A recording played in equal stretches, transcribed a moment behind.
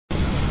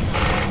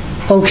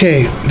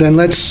Okay, then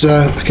let's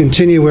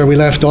continue where we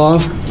left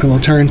off, and we'll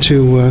turn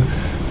to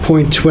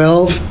point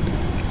 12.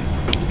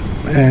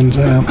 And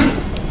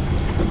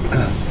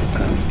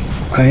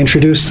I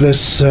introduced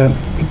this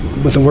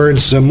with the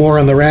words more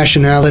on the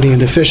rationality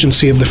and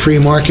efficiency of the free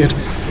market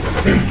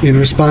in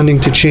responding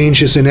to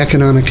changes in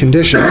economic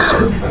conditions.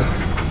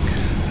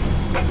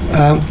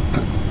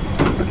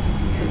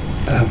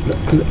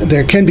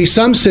 There can be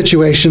some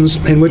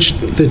situations in which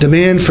the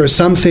demand for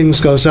some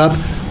things goes up,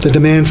 the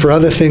demand for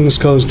other things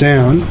goes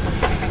down,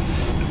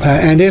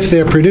 and if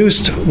they're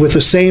produced with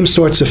the same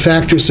sorts of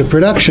factors of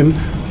production,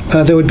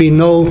 there would be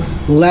no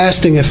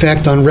lasting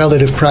effect on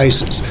relative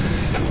prices.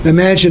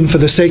 Imagine, for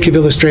the sake of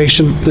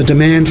illustration, the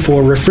demand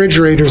for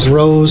refrigerators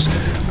rose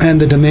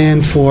and the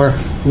demand for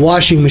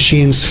washing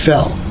machines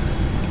fell.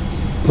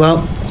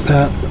 Well,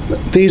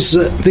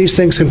 these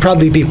things can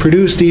probably be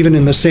produced even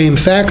in the same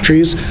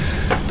factories.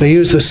 They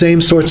use the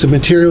same sorts of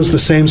materials, the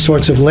same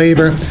sorts of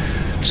labor.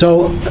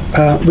 So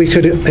we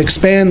could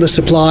expand the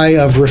supply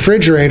of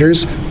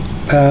refrigerators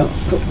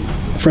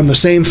from the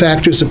same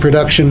factors of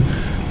production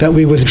that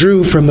we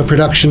withdrew from the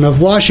production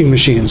of washing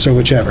machines or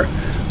whichever.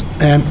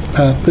 And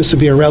this would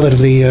be a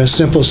relatively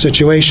simple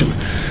situation.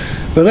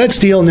 But let's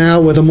deal now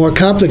with a more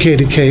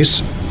complicated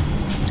case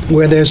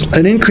where there's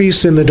an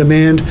increase in the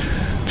demand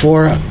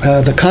for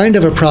the kind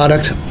of a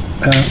product.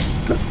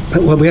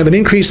 Well, we have an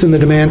increase in the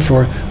demand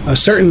for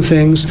certain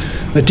things,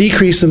 a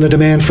decrease in the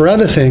demand for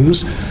other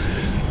things,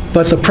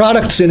 but the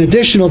products in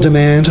additional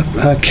demand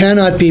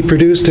cannot be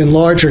produced in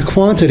larger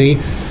quantity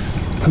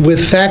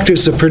with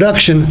factors of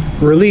production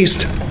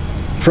released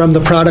from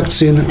the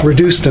products in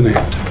reduced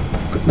demand.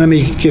 Let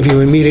me give you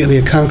immediately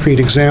a concrete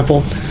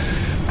example.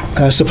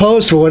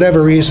 Suppose, for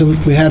whatever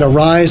reason, we had a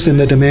rise in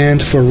the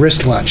demand for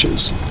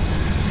wristwatches,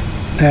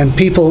 and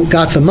people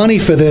got the money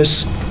for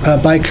this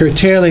by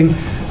curtailing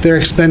their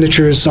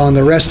expenditures on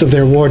the rest of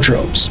their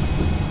wardrobes.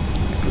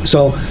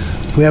 So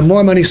we have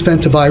more money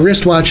spent to buy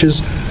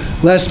wristwatches,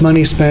 less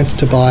money spent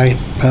to buy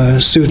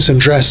suits and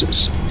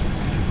dresses.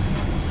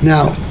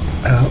 Now,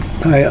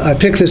 I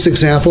pick this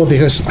example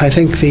because I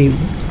think the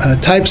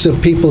types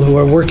of people who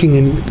are working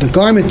in the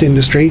garment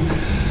industry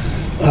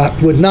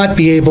would not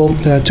be able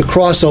to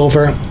cross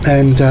over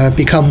and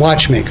become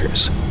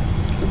watchmakers.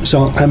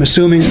 So I'm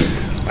assuming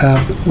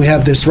we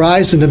have this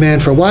rise in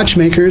demand for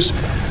watchmakers,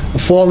 a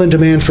fall in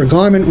demand for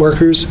garment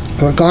workers,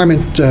 or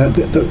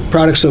the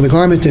products of the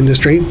garment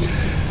industry,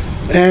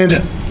 and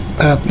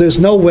there's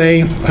no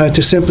way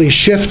to simply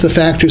shift the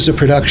factors of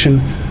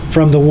production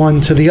from the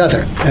one to the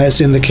other,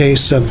 as in the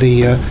case of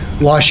the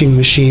washing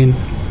machine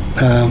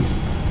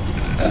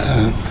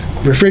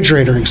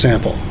refrigerator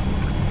example.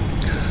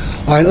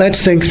 All right,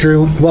 let's think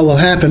through what will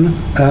happen,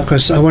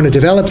 because I want to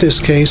develop this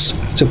case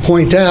to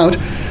point out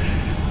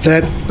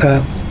that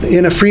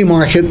in a free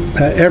market,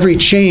 every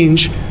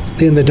change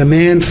in the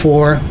demand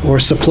for or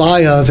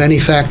supply of any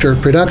factor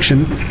of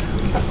production,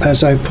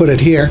 as I put it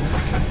here,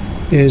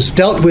 is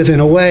dealt with in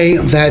a way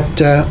that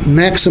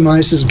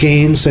maximizes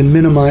gains and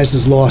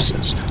minimizes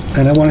losses.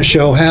 And I want to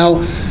show how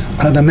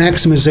the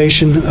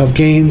maximization of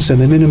gains and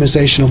the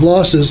minimization of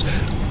losses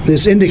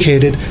is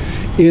indicated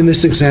in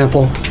this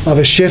example of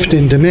a shift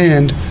in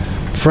demand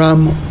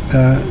from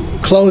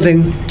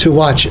clothing to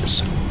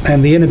watches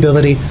and the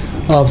inability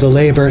of the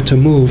labor to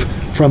move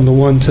from the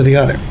one to the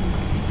other.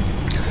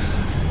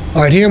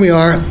 All right, here we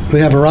are.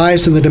 We have a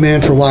rise in the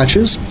demand for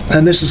watches,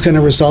 and this is going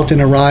to result in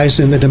a rise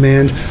in the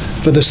demand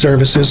for the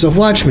services of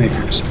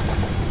watchmakers.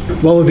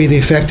 What would be the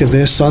effect of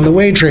this on the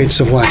wage rates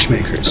of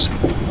watchmakers?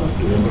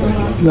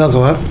 They'll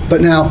go up.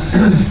 But now,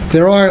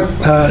 there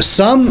are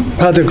some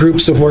other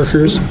groups of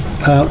workers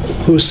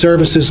whose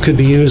services could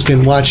be used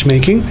in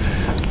watchmaking,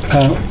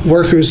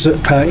 workers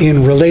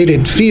in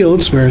related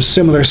fields where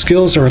similar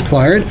skills are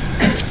required.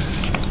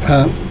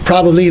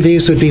 Probably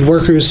these would be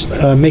workers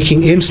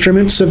making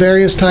instruments of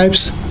various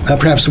types,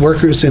 perhaps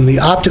workers in the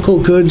optical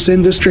goods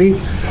industry.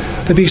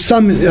 There'd be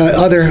some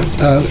other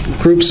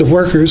groups of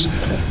workers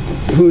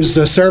whose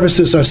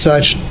services are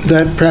such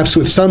that perhaps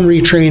with some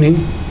retraining,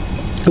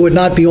 it would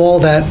not be all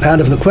that out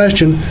of the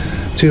question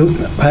to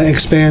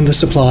expand the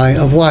supply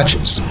of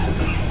watches.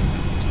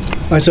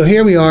 All right, so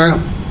here we are,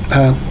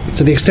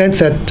 to the extent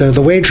that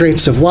the wage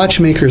rates of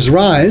watchmakers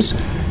rise,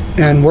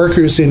 and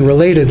workers in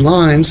related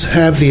lines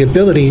have the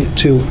ability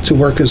to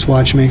work as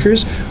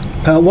watchmakers,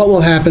 what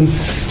will happen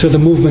to the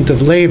movement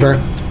of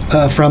labor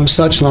from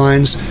such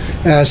lines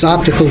as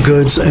optical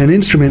goods and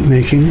instrument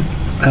making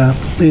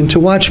into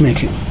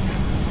watchmaking?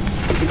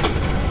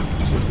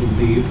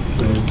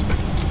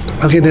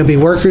 Okay, there'll be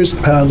workers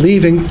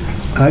leaving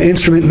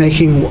instrument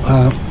making,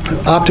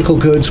 optical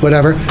goods,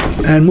 whatever,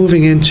 and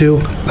moving into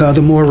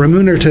the more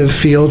remunerative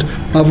field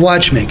of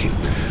watchmaking.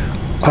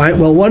 All right,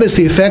 well, what is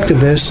the effect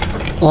of this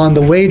on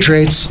the wage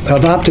rates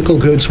of optical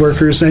goods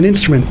workers and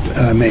instrument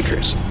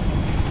makers?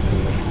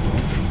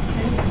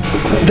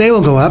 They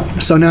will go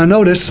up. So now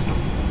notice,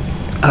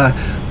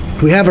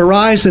 we have a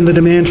rise in the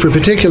demand for a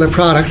particular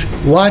product,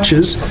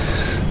 watches,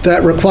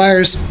 that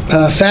requires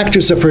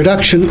factors of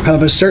production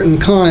of a certain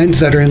kind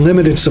that are in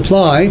limited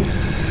supply.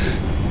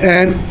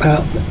 And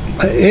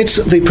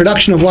the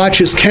production of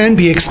watches can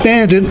be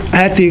expanded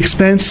at the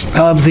expense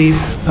of the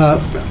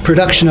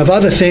production of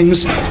other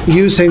things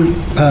using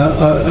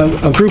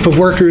a group of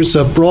workers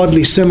of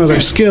broadly similar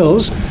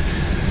skills.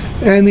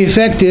 And the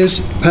effect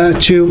is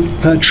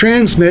to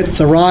transmit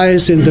the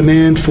rise in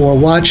demand for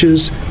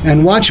watches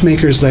and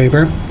watchmakers'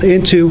 labor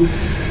into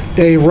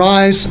a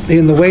rise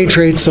in the wage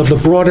rates of the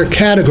broader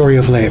category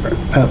of labor,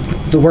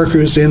 the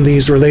workers in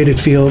these related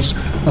fields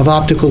of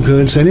optical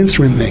goods and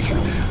instrument making.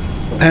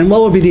 And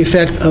what will be the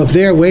effect of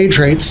their wage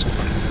rates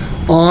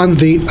on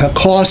the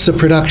costs of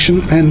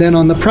production and then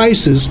on the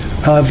prices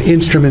of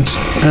instruments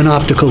and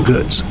optical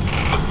goods?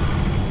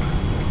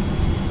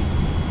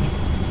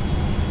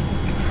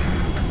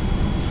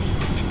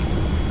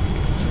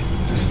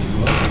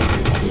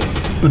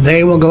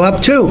 They will go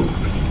up too.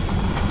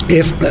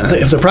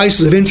 If the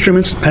prices of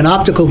instruments and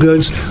optical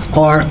goods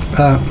are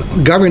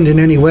governed in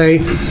any way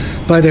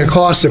by their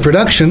costs of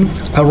production,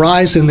 a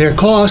rise in their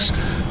costs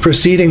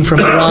proceeding from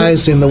a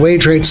rise in the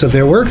wage rates of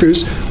their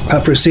workers,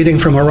 proceeding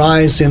from a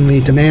rise in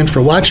the demand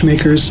for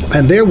watchmakers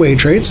and their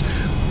wage rates,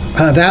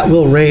 that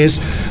will raise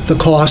the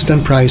cost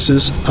and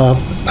prices of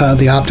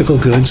the optical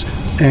goods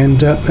and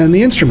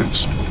the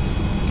instruments.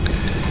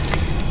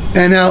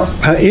 And now,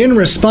 in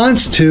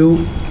response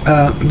to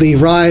the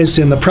rise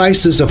in the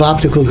prices of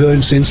optical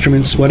goods,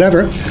 instruments,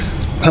 whatever,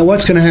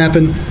 what's going to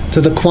happen to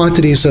the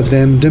quantities of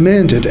them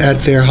demanded at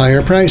their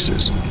higher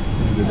prices?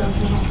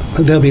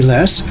 There'll be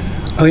less.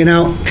 Okay,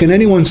 now, can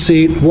anyone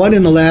see what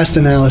in the last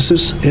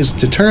analysis is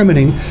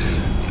determining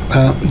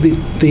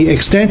the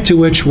extent to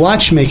which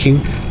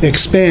watchmaking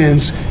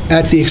expands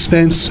at the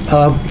expense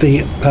of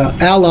the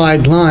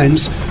allied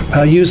lines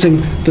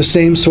using the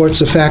same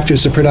sorts of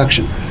factors of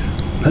production?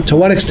 To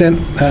what extent,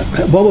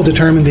 what will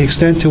determine the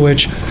extent to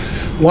which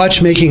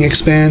watchmaking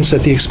expands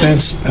at the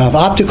expense of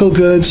optical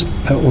goods,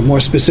 or more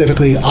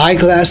specifically,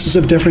 eyeglasses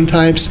of different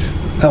types?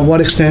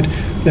 What extent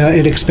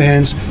it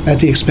expands at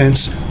the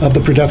expense of the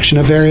production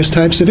of various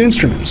types of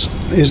instruments?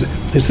 Is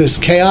this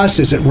chaos?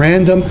 Is it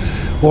random?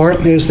 Or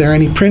is there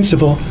any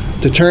principle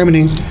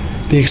determining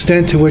the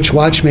extent to which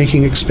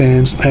watchmaking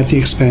expands at the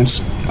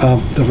expense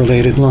of the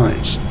related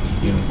lines?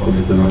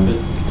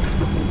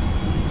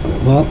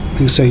 Well,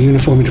 you say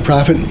uniformity to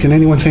profit. Can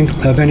anyone think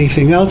of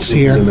anything else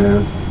here?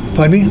 Demand.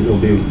 Pardon me? It'll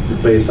be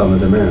based on the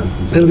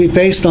demand. It'll be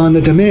based on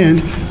the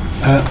demand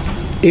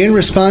in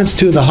response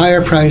to the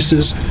higher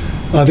prices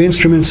of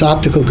instruments,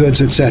 optical goods,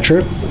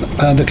 etc.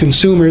 The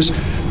consumers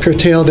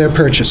curtail their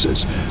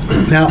purchases.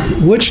 Now,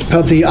 which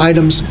of the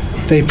items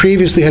they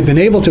previously had been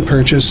able to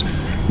purchase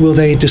will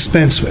they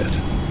dispense with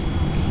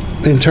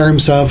in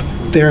terms of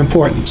their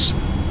importance?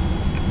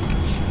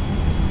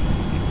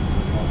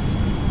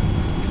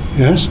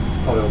 Yes?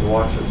 Oh, the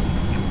watches.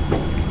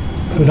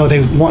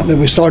 No,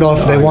 we start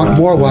off, they want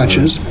more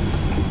watches.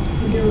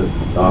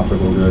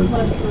 Optical goods.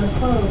 Less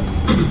clothes.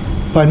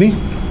 Pardon me?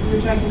 We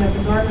were talking about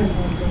the garment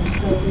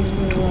workers, so they're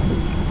using less,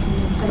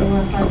 spending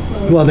less on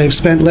clothes. Well, they've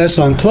spent less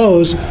on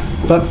clothes,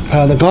 but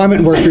the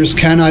garment workers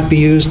cannot be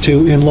used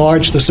to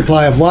enlarge the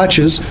supply of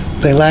watches.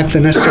 They lack the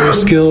necessary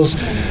skills.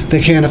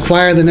 They can't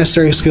acquire the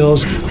necessary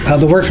skills.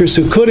 The workers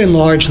who could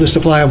enlarge the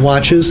supply of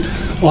watches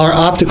are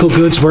optical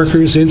goods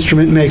workers,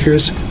 instrument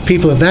makers,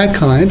 people of that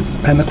kind.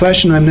 And the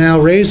question I'm now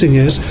raising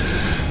is,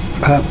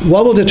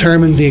 what will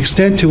determine the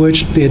extent to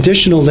which the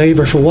additional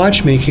labor for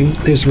watchmaking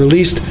is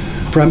released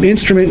from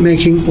instrument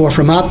making or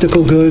from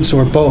optical goods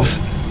or both,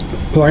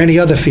 or any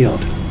other field?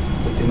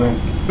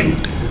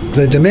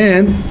 The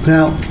demand,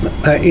 now,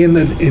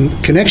 in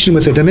connection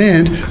with the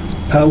demand,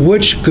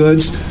 which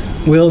goods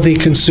will the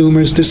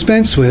consumers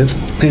dispense with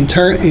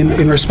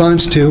in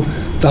response to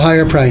the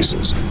higher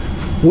prices?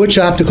 Which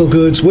optical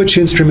goods, which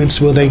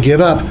instruments will they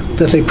give up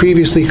that they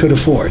previously could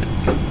afford?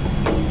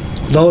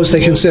 Those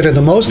they consider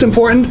the most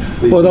important,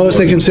 or those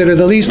they consider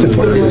the least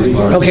important?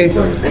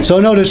 Okay, so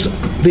notice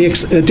the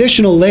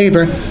additional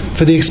labor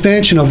for the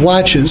expansion of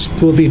watches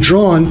will be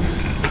drawn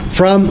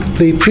from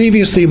the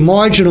previously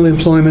marginal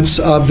employments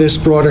of this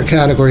broader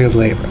category of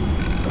labor.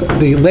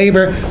 The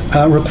labor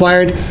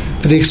required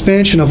for the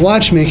expansion of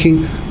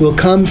watchmaking will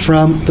come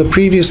from the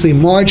previously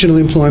marginal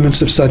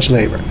employments of such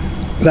labor.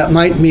 That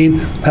might mean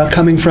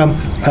coming from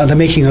the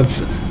making of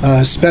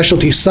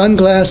specialty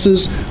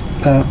sunglasses,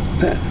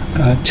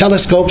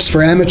 telescopes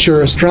for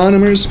amateur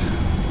astronomers.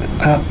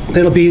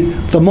 It'll be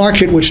the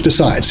market which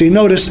decides. So you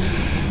notice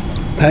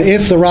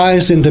if the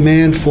rise in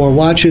demand for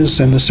watches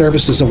and the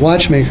services of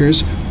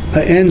watchmakers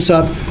ends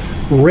up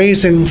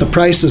raising the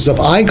prices of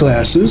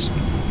eyeglasses,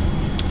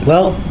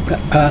 well,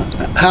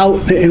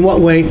 in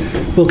what way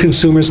will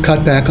consumers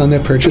cut back on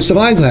their purchase of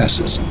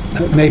eyeglasses?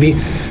 Maybe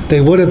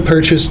they would have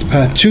purchased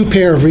 2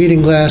 pair of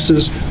reading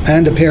glasses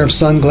and a pair of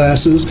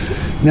sunglasses.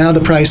 Now the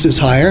price is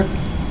higher.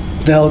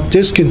 They'll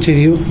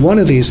discontinue one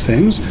of these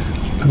things.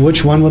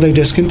 Which one will they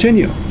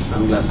discontinue?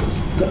 Sunglasses.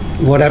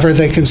 Whatever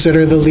they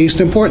consider the least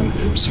important.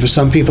 So for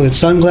some people it's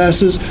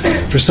sunglasses.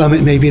 For some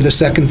it may be the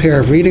second pair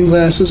of reading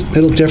glasses.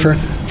 It'll differ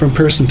from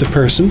person to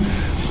person.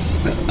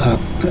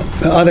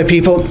 Other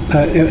people,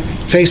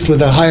 faced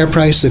with a higher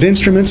price of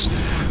instruments,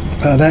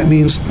 That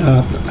means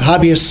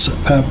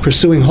hobbyists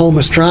pursuing home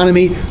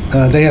astronomy,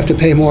 they have to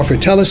pay more for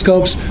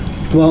telescopes.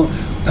 Well,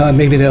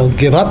 maybe they'll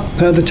give up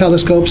the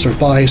telescopes or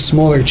buy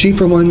smaller,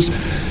 cheaper ones.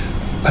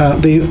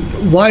 The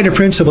wider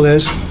principle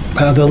is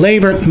the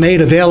labor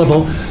made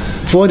available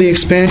for the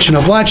expansion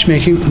of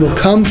watchmaking will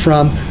come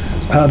from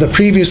the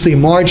previously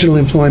marginal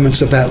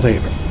employments of that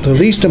labor, the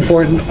least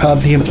important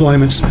of the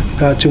employments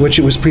to which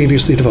it was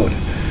previously devoted,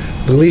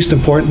 the least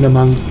important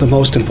among the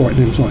most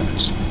important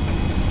employments.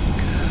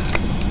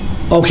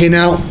 Okay,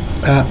 now,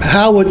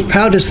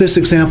 how does this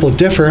example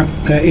differ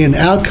in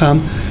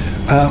outcome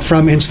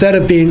from instead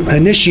of being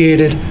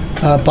initiated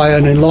by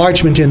an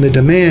enlargement in the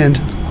demand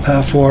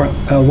for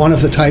one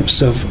of the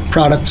types of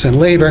products and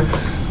labor,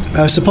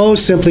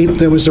 suppose simply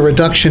there was a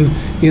reduction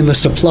in the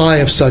supply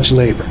of such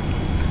labor.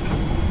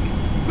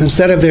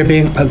 Instead of there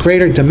being a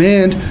greater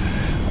demand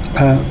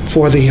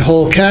for the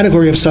whole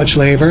category of such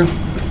labor,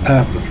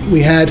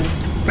 we had,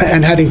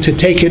 and having to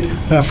take it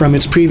from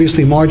its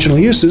previously marginal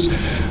uses,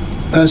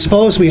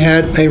 suppose we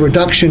had a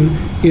reduction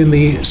in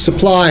the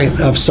supply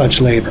of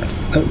such labor,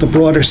 the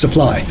broader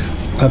supply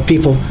of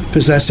people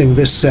possessing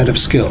this set of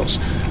skills.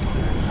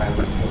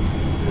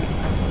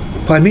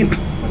 Pardon me? Don't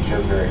you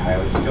have very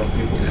highly skilled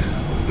people?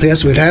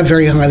 Yes, we'd have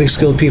very highly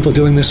skilled people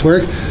doing this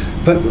work,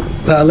 but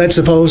let's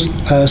suppose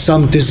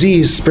some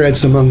disease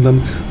spreads among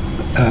them.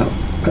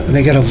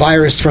 They get a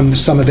virus from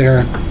some of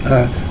their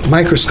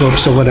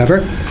microscopes or whatever,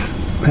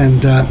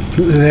 and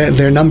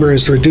their number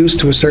is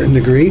reduced to a certain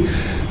degree.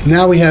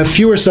 Now we have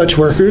fewer such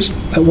workers.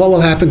 What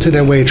will happen to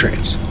their wage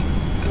rates?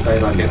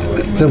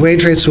 The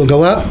wage rates will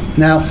go up.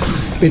 Now,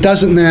 it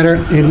doesn't matter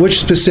in which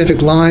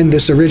specific line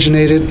this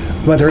originated,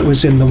 whether it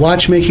was in the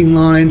watchmaking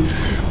line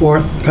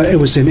or it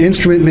was in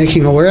instrument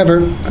making or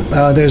wherever.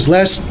 There's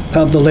less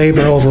of the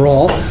labor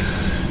overall.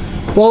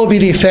 What will be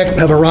the effect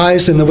of a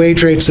rise in the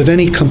wage rates of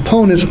any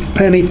component,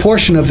 any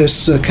portion of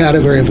this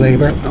category of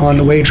labor on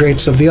the wage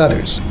rates of the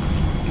others?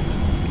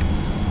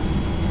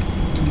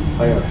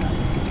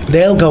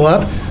 They'll go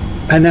up.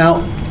 And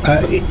now,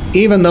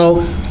 even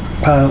though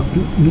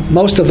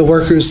most of the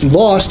workers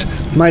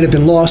might have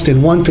been lost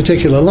in one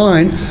particular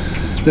line,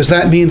 does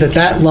that mean that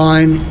that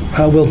line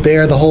will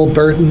bear the whole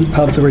burden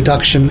of the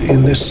reduction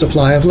in this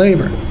supply of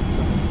labor?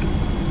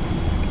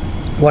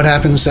 What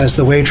happens as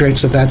the wage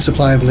rates of that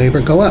supply of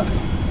labor go up? It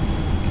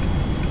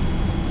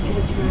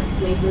attracts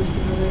laborers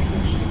from other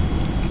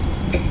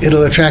sections.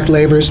 It'll attract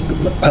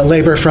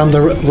labor from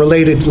the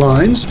related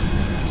lines.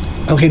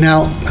 Okay,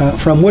 now,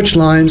 from which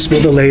lines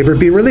will the labor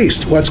be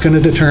released? What's going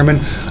to determine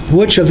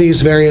which of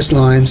these various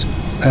lines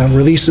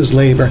releases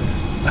labor,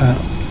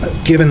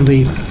 given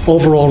the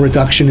overall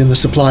reduction in the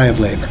supply of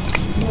labor?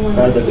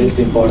 The least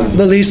important.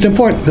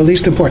 The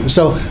least important.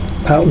 So,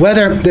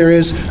 whether there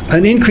is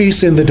an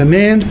increase in the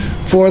demand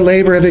for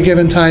labor of a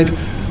given type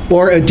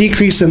or a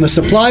decrease in the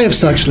supply of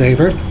such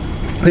labor,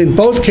 in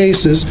both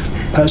cases,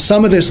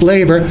 some of this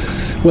labor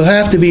will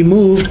have to be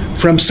moved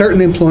from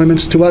certain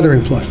employments to other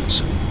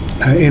employments.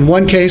 In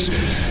one case,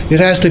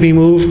 it has to be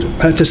moved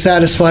to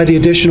satisfy the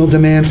additional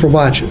demand for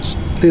watches.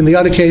 In the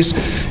other case,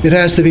 it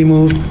has to be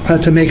moved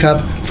to make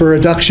up for a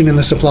reduction in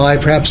the supply,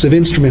 perhaps of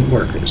instrument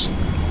workers.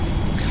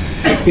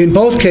 In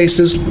both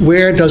cases,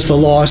 where does the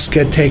loss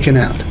get taken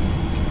out?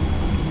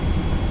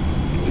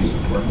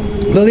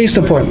 The least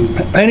important.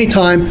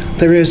 Anytime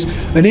there is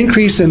an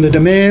increase in the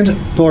demand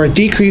or a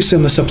decrease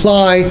in the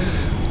supply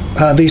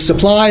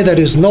that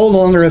is no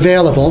longer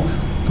available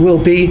will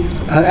be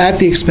at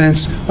the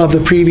expense of the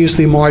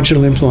previously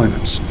marginal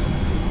employments.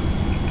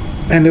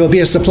 And there will be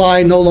a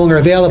supply no longer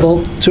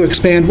available to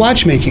expand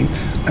watchmaking.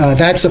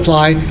 That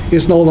supply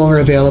is no longer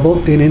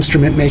available in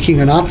instrument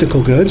making and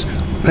optical goods,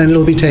 and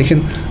it'll be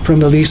taken from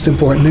the least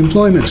important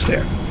employments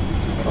there.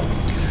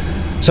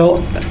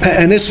 So,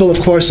 and this will of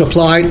course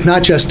apply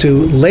not just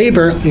to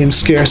labor in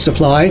scarce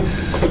supply,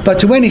 but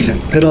to anything.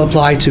 It'll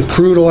apply to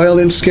crude oil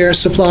in scarce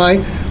supply.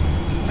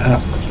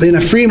 In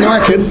a free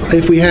market,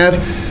 if we have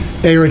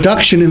a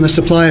reduction in the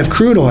supply of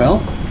crude oil,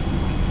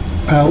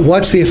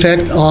 what's the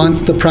effect on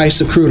the price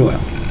of crude oil?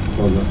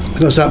 It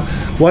goes up.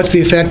 What's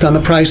the effect on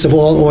the price of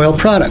all oil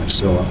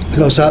products? It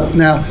goes up.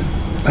 Now,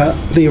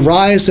 the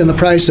rise in the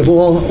price of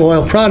all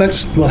oil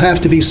products will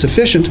have to be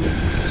sufficient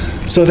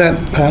so that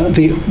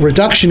the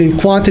reduction in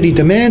quantity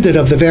demanded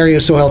of the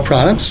various oil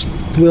products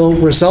will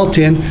result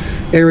in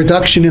a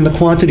reduction in the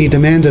quantity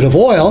demanded of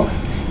oil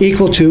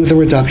equal to the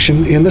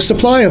reduction in the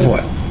supply of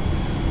oil.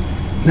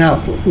 Now,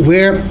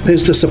 where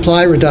is the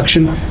supply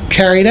reduction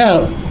carried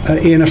out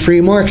in a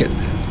free market?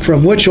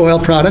 From which oil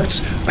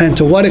products, and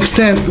to what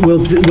extent will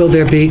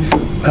there be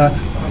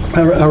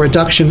a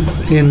reduction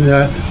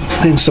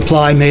in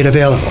supply made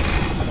available?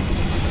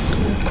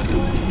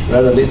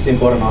 The least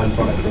important oil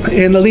product.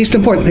 In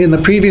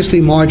the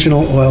previously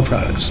marginal oil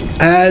products,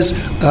 as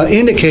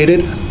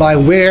indicated by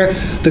where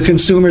the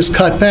consumers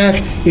cut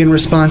back in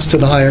response to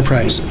the higher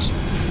prices.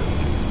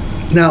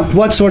 Now,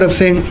 what sort of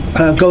thing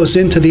goes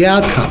into the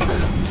outcome?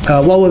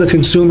 What will the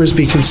consumers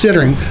be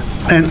considering?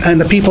 And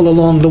the people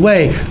along the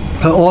way,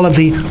 all of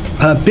the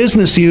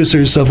business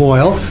users of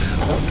oil,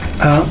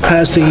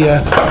 as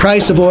the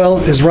price of oil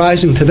is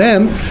rising to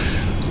them,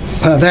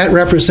 that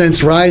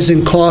represents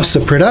rising costs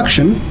of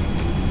production,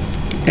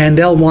 and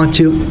they'll want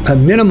to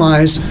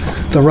minimize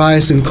the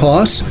rise in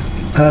costs.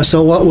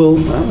 So what will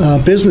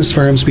business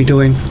firms be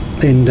doing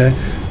in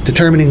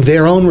determining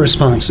their own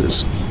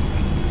responses?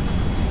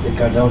 They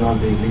cut down on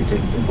the least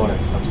important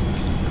expenses.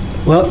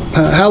 Well,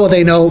 how will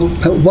they know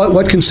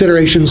what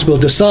considerations will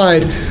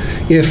decide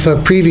if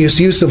previous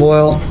use of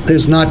oil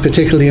is not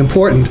particularly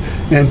important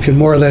and can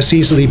more or less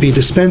easily be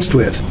dispensed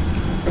with?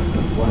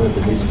 The one with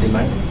the least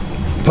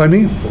demand?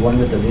 Pardon me? The one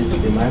with the least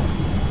demand?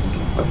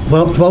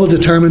 Well, what will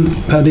determine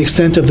the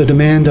extent of the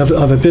demand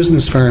of a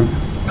business firm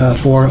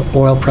for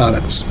oil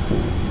products?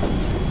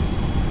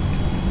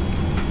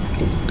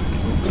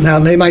 Now,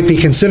 they might be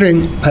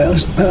considering,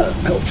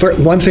 for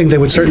one thing they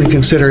would certainly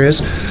consider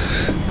is,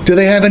 do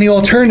they have any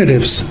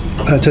alternatives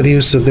to the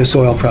use of this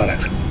oil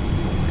product,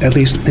 at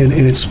least in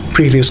its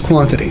previous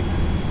quantity?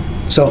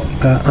 So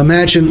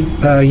imagine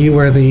you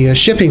are the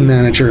shipping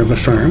manager of a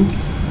firm,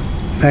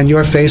 and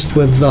you're faced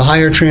with the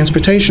higher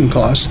transportation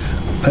costs,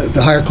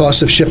 the higher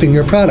costs of shipping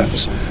your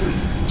products.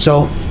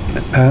 So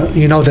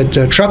you know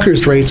that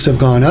truckers' rates have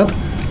gone up.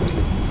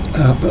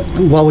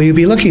 What will you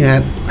be looking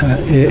at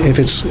if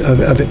it's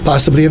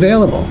possibly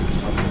available?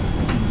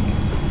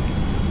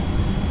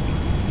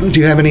 Do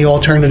you have any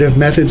alternative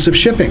methods of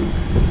shipping?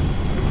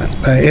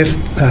 If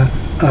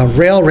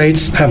rail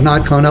rates have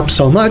not gone up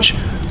so much,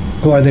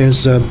 or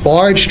there's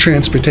barge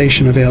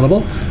transportation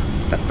available,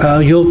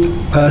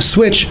 you'll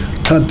switch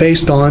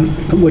based on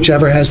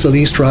whichever has the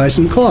least rise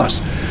in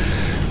cost.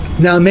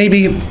 Now, maybe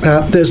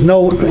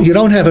you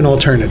don't have an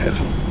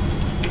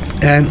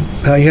alternative, and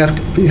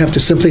you have to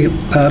simply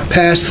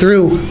pass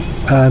through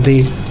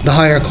the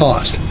higher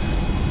cost.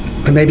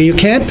 And maybe you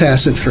can't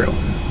pass it through.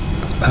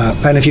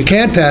 And if you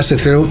can't pass it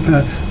through,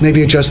 maybe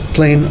you're just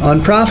plain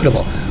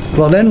unprofitable.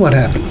 Well, then what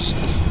happens?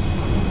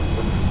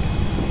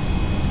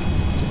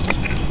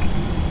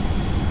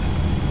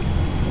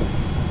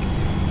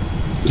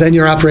 Then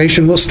your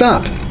operation will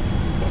stop.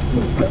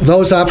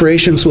 Those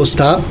operations will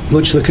stop,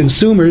 which the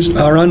consumers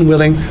are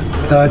unwilling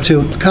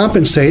to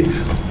compensate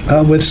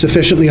with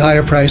sufficiently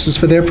higher prices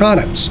for their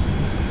products.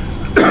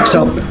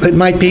 So it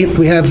might be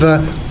we have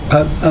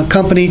a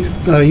company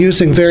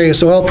using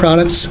various oil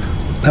products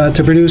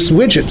to produce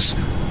widgets,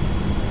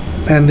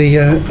 and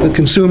the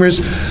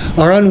consumers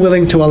are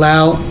unwilling to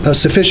allow a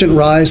sufficient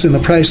rise in the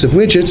price of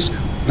widgets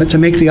to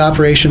make the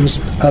operations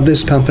of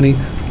this company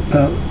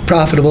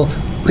profitable,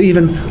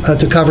 even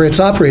to cover its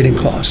operating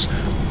costs,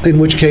 in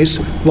which case,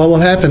 what will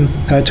happen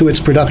to its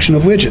production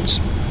of widgets?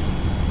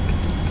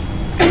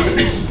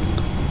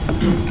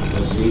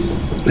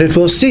 It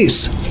will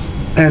cease.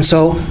 And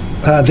so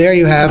there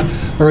you have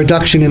a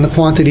reduction in the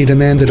quantity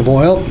demanded of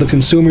oil. The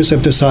consumers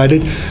have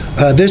decided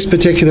this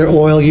particular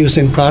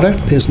oil-using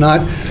product is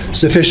not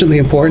sufficiently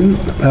important.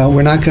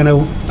 We're not going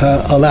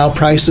to allow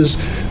prices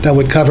that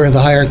would cover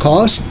the higher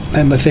cost,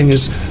 and the thing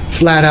is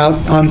flat out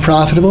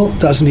unprofitable,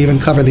 doesn't even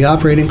cover the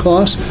operating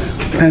costs.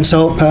 And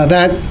so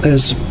that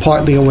is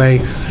partly a way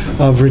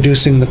of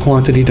reducing the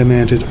quantity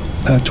demanded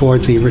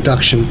toward the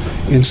reduction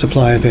in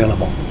supply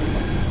available.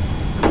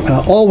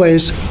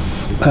 Always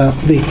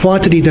the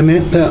quantity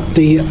demand,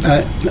 the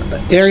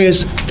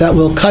areas that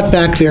will cut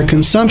back their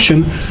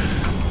consumption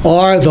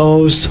are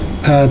those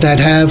that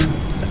have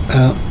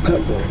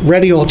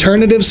ready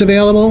alternatives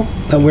available,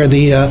 where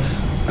the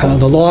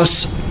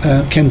loss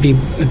can be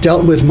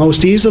dealt with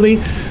most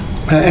easily,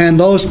 and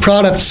those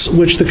products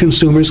which the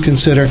consumers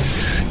consider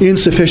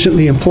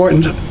insufficiently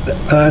important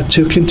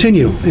to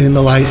continue in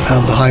the light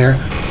of the higher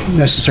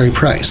necessary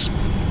price.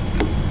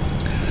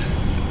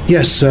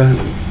 Yes,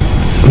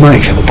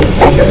 Mike. I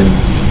think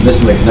I'm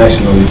missing the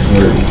connection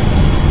between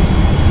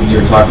when you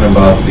were talking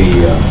about the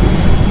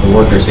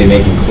workers, say,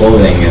 making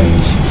clothing and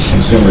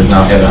consumers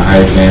now having a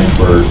higher demand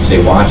for,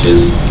 say,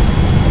 watches.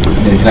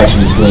 The connection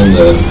between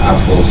the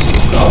opticals,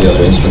 all the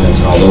other instruments,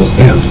 and all those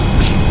things. Yeah.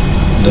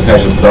 The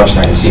fashion production,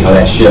 I can see how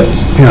that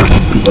shifts. Yeah.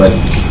 But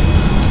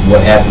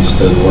what happens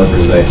to the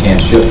workers that can't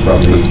shift from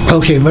the...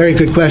 Okay, very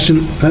good question.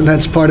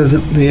 That's part of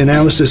the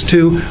analysis,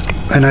 too,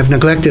 and I've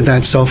neglected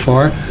that so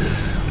far.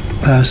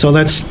 So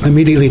let's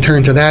immediately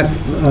turn to that.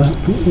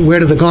 Where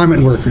do the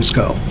garment workers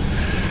go?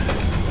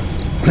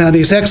 Now,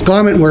 these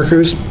ex-garment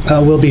workers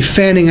will be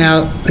fanning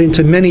out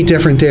into many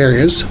different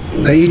areas.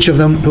 Each of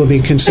them will be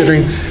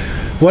considering,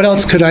 what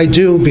else could I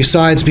do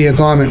besides be a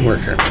garment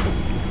worker?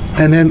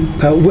 And then,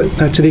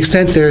 to the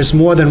extent there's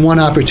more than one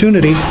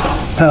opportunity,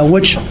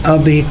 which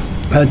of the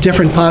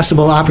different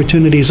possible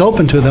opportunities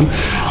open to them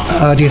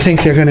do you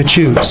think they're going to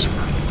choose?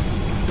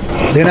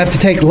 They'd have to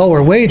take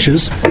lower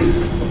wages,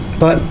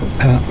 but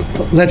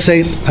let's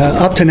say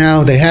up to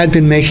now they had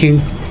been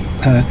making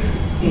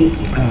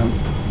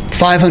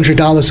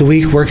 $500 a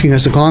week working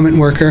as a garment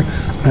worker.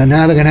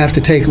 Now they're going to have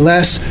to take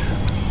less.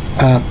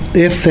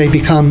 If they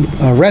become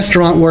a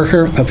restaurant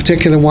worker, a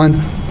particular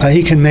one,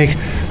 he can make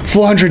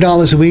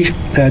 $400 a week.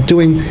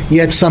 Doing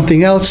yet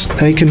something else,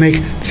 he can make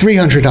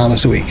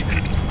 $300 a week.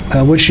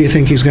 Which do you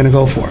think he's going to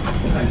go for?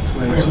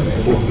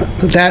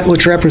 that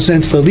which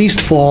represents the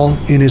least fall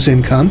in his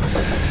income,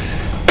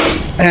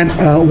 and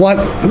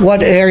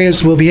what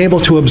areas will be able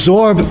to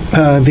absorb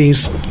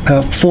these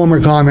former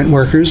garment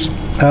workers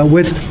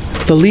with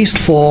the least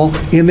fall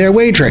in their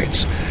wage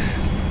rates.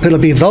 It'll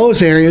be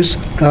those areas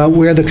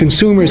where the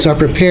consumers are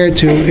prepared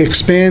to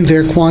expand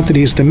their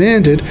quantities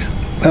demanded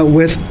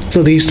with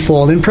the least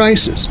fall in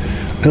prices.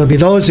 It'll be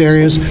those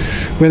areas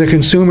where the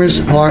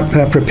consumers are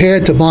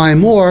prepared to buy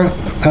more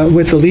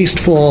with the least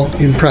fall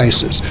in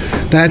prices.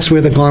 That's where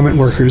the garment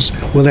workers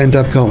will end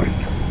up going.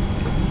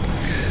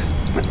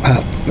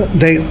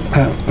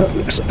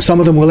 Some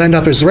of them will end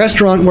up as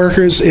restaurant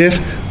workers if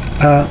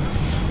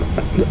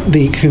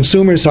the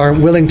consumers are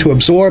willing to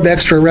absorb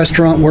extra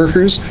restaurant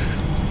workers,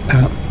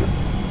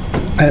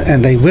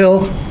 and they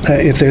will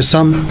if there's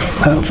some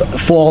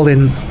fall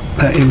in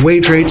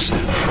wage rates,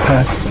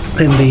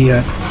 in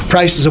the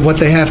prices of what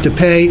they have to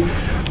pay.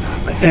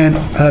 And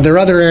there are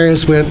other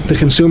areas where the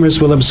consumers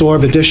will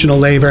absorb additional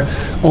labor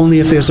only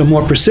if there's a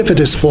more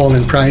precipitous fall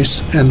in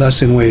price and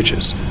thus in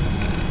wages.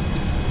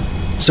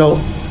 So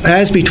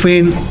as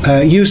between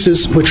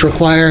uses which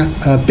require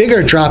a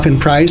bigger drop in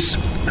price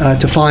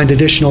to find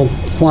additional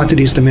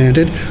quantities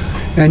demanded,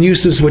 and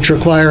uses which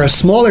require a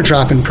smaller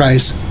drop in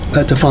price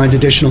to find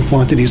additional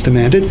quantities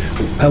demanded,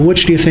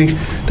 which do you think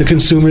the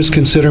consumers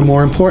consider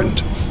more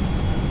important?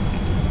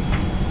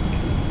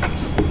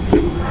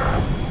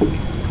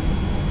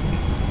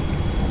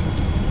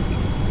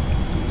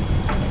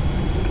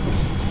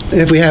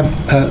 If we have,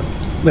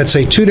 let's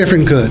say, two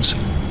different goods,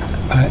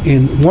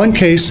 in one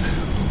case,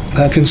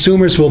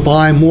 consumers will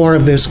buy more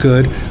of this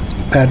good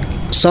at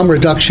some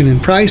reduction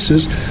in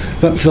prices,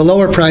 but the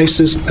lower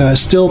prices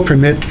still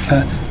permit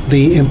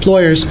the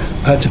employers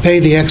to pay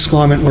the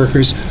ex-garment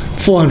workers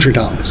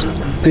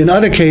 $400. In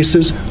other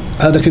cases,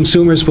 the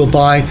consumers will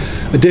buy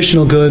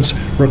additional goods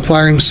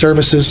requiring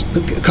services,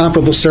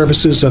 comparable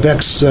services of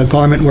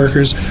ex-garment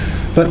workers,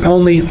 but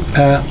only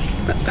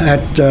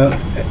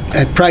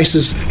at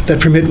prices that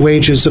permit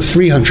wages of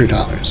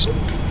 $300.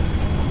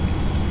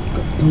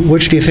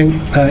 Which do you think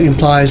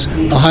implies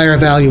a higher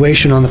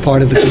valuation on the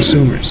part of the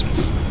consumers?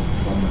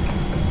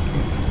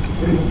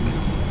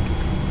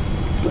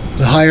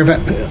 The higher,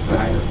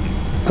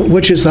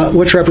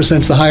 which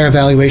represents the higher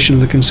valuation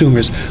of the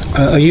consumers?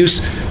 A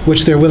use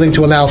which they're willing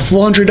to allow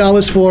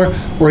 $400 for,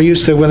 or a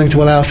use they're willing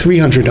to allow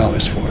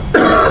 $300 for?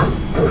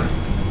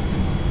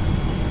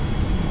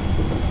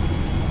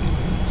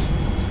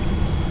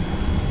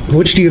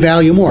 Which do you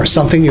value more?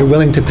 Something you're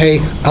willing to pay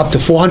up to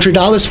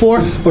 $400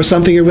 for, or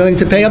something you're willing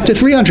to pay up to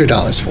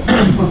 $300 for?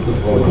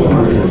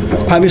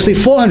 Obviously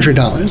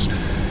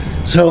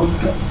 $400. So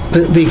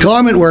the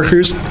garment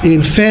workers,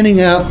 in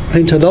fanning out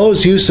into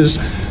those uses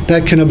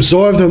that can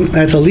absorb them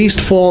at the least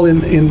fall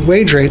in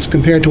wage rates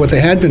compared to what they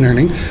had been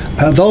earning,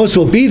 those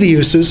will be the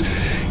uses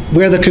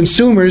where the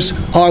consumers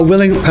are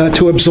willing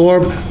to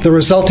absorb the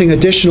resulting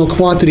additional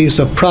quantities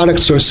of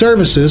products or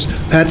services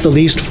at the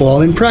least fall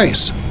in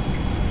price.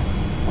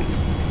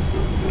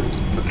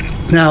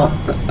 Now,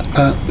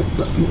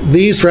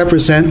 these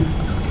represent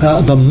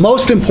the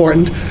most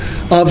important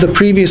of the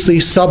previously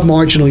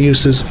submarginal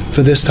uses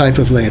for this type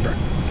of labor.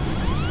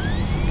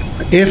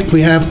 If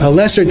we have a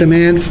lesser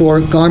demand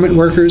for garment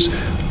workers,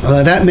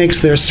 that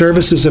makes their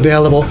services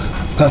available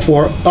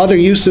for other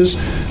uses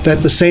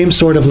that the same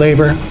sort of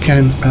labor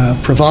can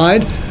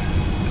provide.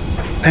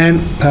 And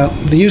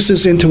the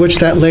uses into which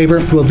that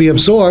labor will be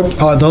absorbed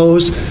are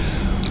those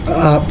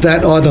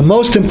that are the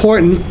most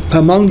important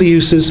among the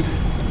uses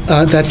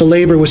that the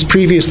labor was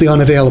previously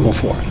unavailable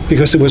for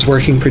because it was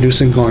working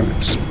producing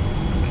garments.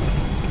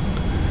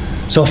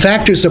 So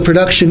factors of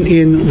production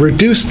in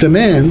reduced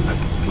demand,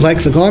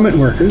 like the garment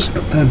workers,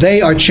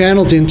 they are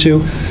channeled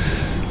into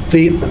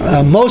the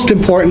most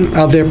important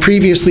of their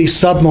previously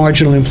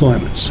submarginal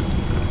employments.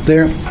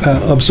 They're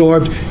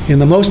absorbed in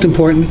the most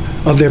important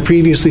of their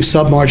previously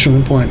submarginal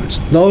employments.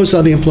 Those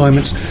are the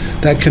employments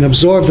that can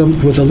absorb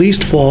them with the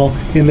least fall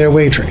in their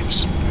wage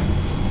rates.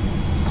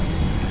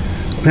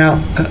 Now,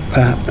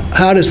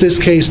 how does this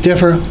case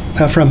differ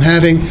from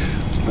having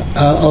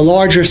a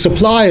larger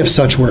supply of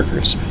such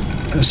workers?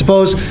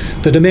 Suppose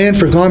the demand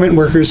for garment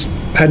workers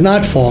had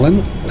not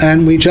fallen,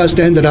 and we just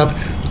ended up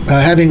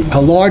having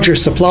a larger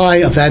supply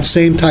of that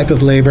same type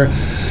of labor,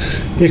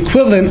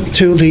 equivalent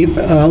to the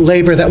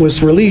labor that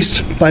was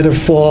released by the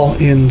fall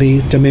in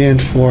the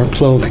demand for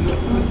clothing.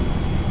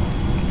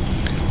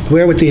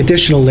 Where would the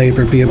additional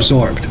labor be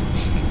absorbed?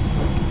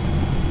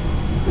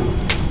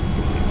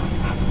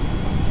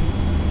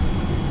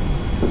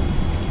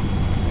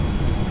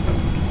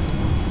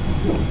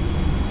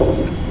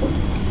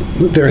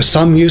 There are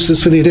some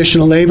uses for the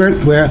additional labor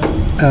where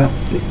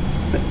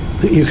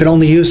you can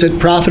only use it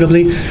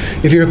profitably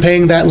if you're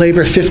paying that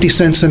labor 50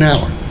 cents an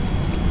hour.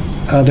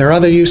 There are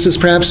other uses,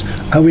 perhaps,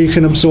 where you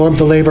can absorb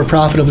the labor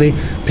profitably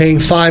paying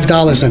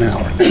 $5 an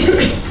hour.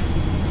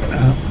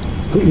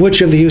 Which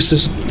of the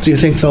uses do you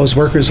think those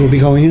workers will be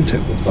going into?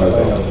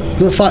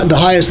 The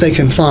highest they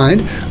can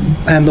find,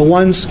 and the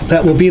ones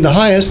that will be the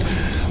highest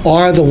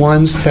are the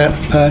ones that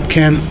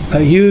can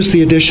use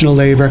the additional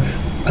labor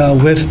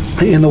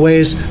in the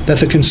ways that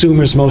the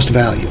consumers most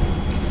value.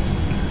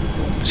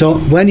 So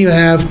when you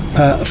have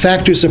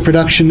factors of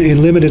production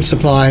in limited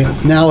supply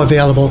now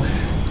available,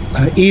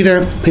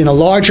 either in a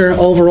larger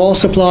overall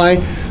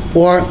supply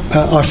or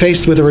are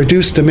faced with a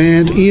reduced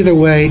demand, either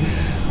way,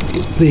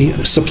 the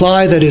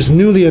supply that is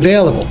newly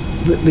available,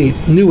 the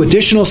new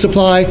additional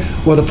supply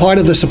or the part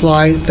of the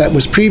supply that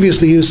was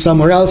previously used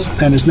somewhere else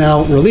and is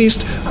now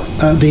released,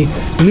 the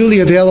newly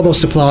available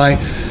supply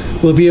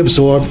will be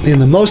absorbed in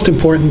the most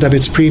important of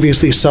its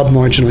previously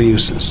submarginal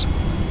uses.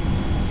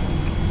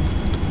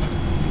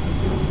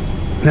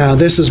 Now,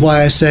 this is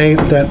why I say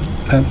that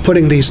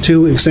putting these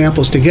two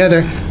examples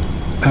together,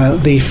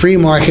 the free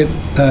market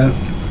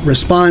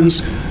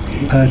responds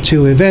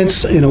to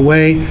events in a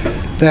way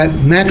that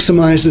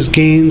maximizes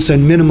gains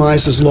and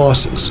minimizes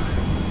losses.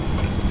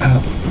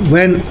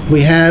 When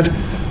we have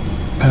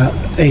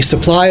a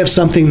supply of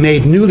something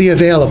made newly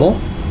available,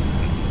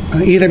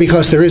 either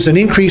because there is an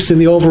increase in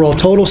the overall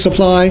total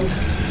supply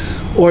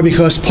or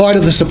because part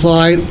of the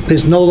supply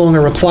is no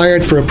longer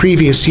required for a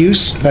previous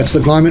use, that's the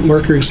garment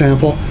worker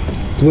example,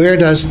 where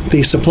does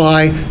the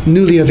supply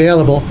newly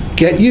available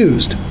get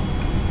used?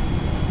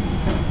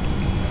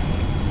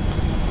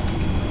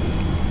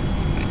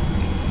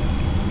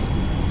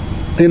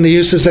 In the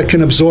uses that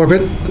can absorb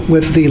it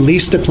with the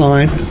least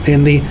decline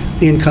in the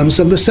incomes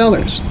of the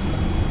sellers.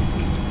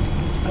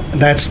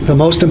 That's the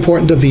most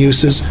important of the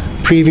uses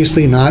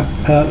previously not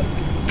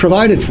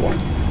provided for.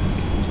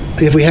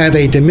 If we have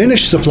a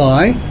diminished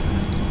supply,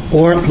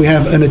 or we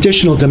have an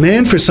additional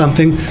demand for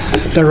something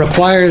that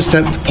requires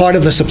that part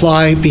of the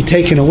supply be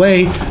taken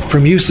away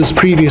from uses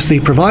previously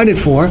provided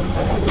for,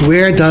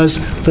 where does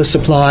the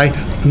supply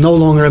no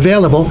longer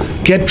available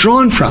get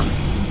drawn from?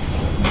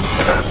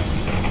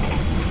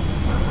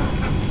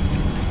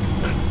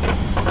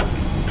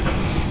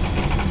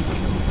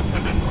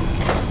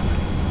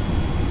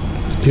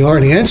 You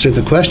already answered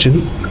the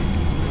question.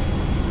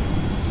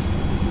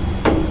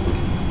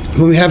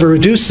 When we have a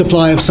reduced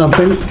supply of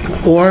something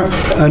or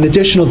an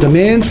additional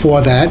demand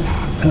for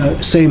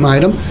that same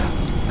item,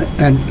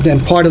 and then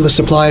part of the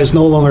supply is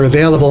no longer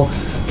available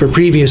for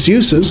previous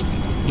uses,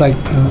 like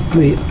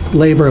the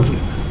labor of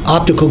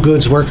optical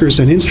goods workers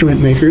and instrument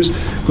makers,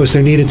 because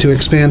they're needed to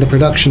expand the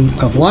production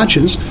of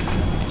watches,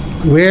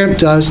 where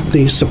does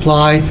the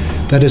supply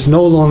that is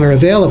no longer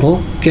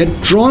available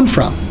get drawn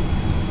from?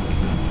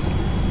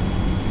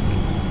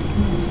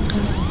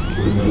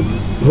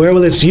 Where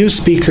will its use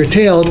be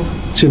curtailed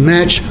to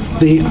match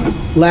the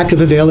lack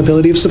of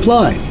availability of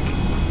supply?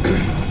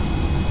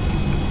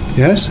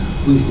 Yes?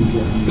 Least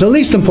important. The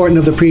least important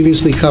of the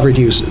previously covered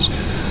uses.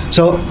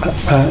 So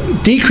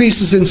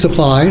decreases in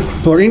supply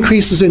or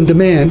increases in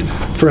demand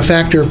for a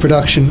factor of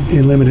production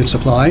in limited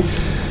supply,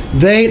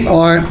 they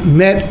are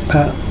met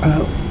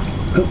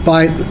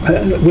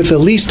with the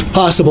least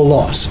possible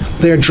loss.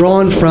 They're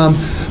drawn from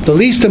the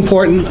least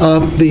important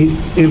of the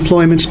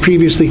employments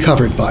previously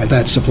covered by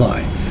that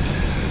supply.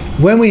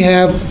 When we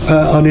have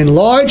an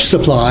enlarged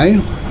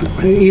supply,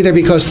 either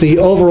because the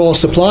overall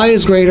supply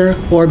is greater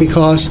or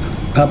because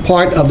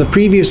part of the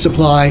previous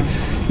supply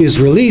is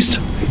released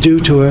due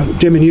to a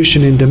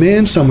diminution in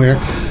demand somewhere,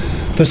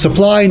 the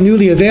supply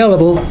newly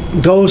available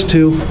goes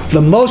to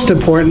the most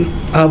important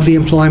of the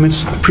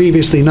employments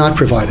previously not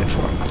provided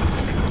for.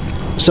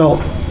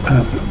 So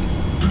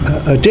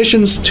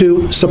additions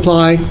to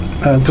supply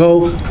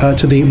go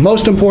to the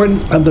most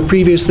important of the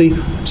previously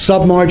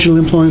submarginal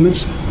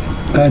employments.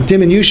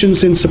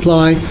 Diminutions in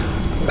supply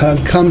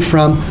come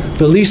from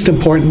the least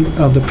important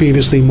of the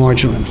previously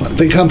marginal employments.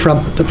 They come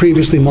from the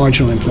previously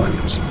marginal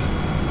employments.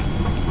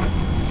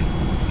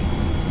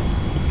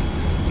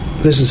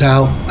 This is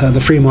how the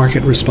free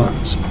market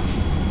responds.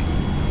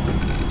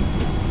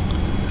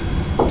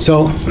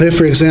 So if,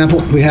 for example,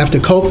 we have to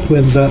cope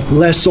with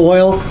less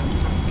oil,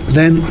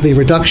 then the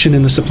reduction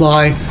in the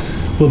supply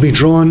will be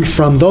drawn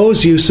from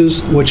those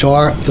uses which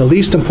are the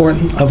least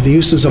important of the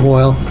uses of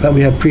oil that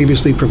we have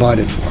previously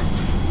provided for.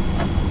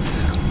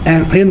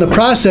 And in the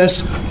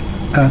process,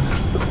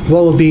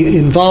 what will be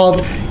involved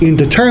in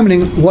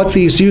determining what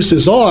these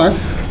uses are,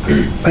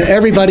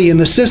 everybody in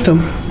the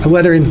system,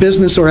 whether in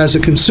business or as a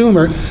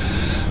consumer,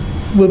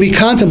 will be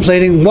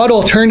contemplating what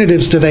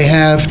alternatives do they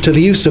have to the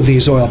use of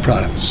these oil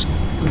products.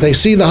 They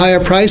see the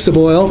higher price of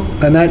oil,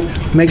 and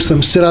that makes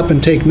them sit up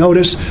and take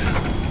notice,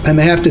 and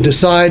they have to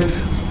decide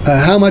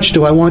how much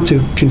do I want to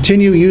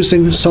continue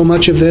using so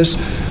much of this?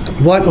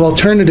 What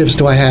alternatives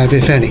do I have,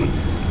 if any?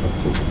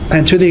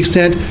 And to the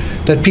extent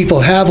that people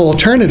have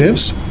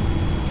alternatives,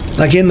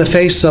 like in the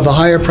face of a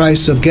higher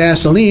price of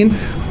gasoline,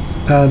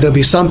 there'll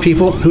be some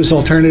people whose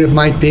alternative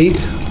might be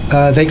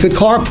they could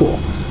carpool.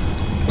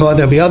 Or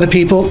there'll be other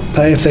people,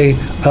 if they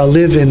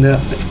live in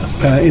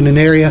an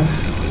area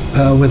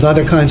with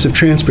other kinds of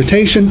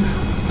transportation,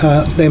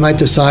 they might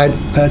decide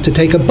to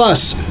take a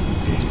bus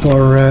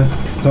or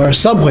a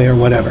subway or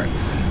whatever.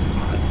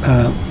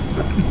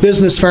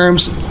 Business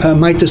firms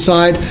might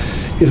decide,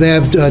 if they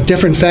have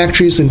different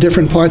factories in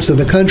different parts of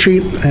the country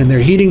and their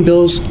heating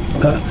bills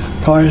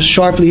are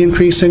sharply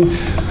increasing,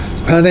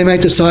 They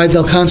might decide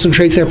they'll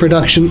concentrate their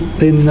production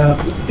in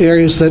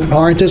areas that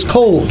aren't as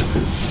cold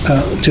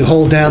to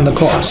hold down the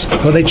costs.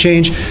 Or they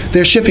change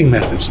their shipping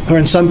methods. Or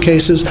in some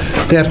cases,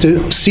 they have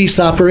to cease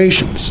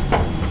operations.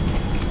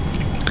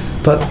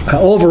 But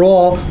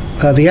overall,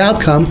 the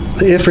outcome,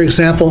 if, for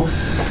example,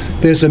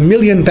 there's 1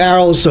 million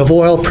barrels of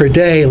oil per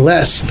day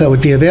less that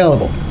would be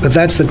available, if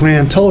that's the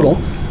grand total,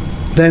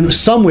 then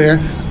somewhere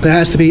there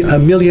has to be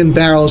 1 million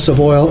barrels of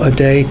oil a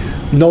day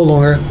no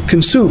longer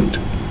consumed.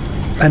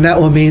 And that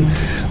will mean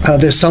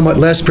there's somewhat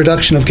less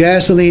production of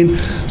gasoline,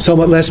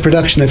 somewhat less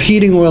production of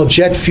heating oil,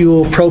 jet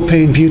fuel,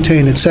 propane,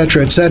 butane,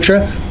 etc.,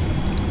 etc.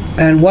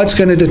 And what's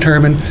going to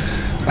determine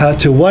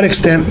to what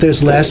extent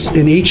there's less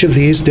in each of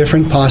these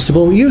different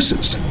possible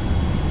uses?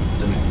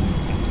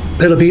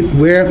 It'll be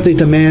where the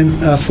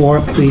demand for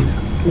the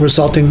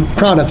resulting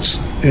products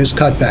is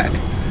cut back,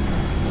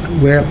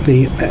 where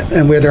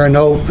there are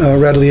no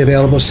readily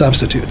available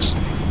substitutes.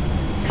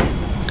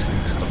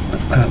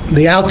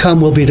 The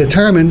outcome will be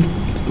determined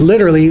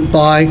literally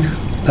by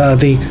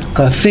the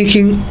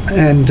thinking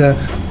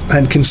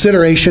and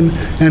consideration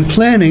and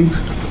planning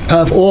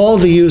of all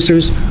the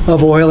users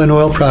of oil and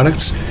oil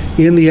products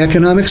in the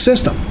economic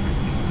system.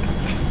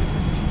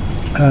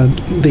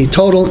 The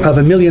total of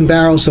 1 million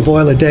barrels of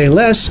oil a day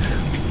less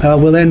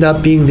will end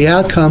up being the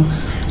outcome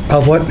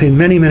of what, in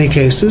many, many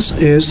cases,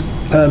 is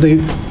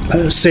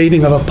the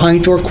saving of a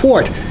pint or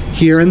quart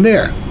here and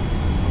there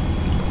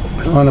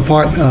on the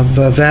part of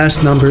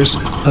vast numbers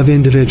of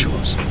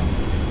individuals.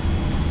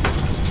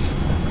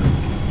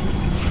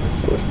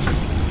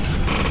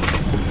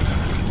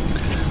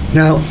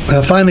 Now,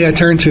 finally, I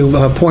turn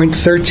to point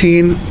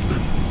 13,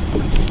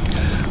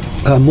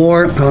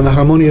 more on the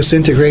harmonious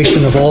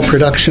integration of all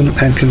production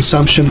and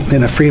consumption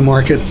in a free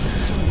market.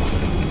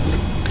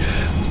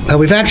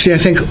 We've actually, I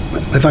think,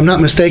 if I'm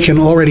not mistaken,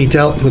 already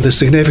dealt with the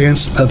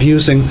significance of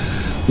using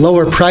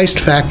lower priced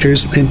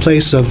factors in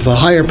place of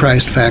higher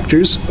priced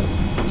factors.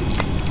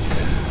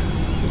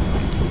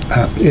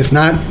 If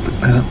not,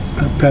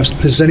 perhaps,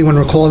 does anyone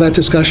recall that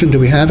discussion? Do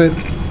we have it?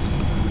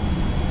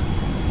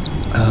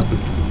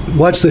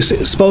 What's this?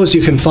 Suppose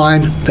you can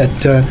find that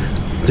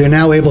they're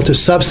now able to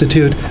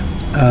substitute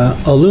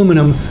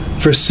aluminum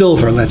for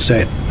silver, let's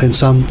say, in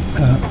some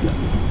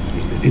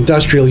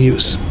industrial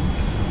use.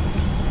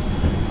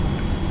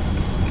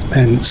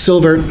 And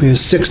silver is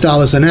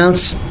 $6 an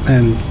ounce,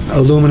 and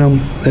aluminum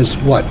is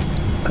what?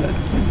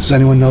 Does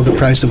anyone know the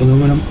price of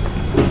aluminum?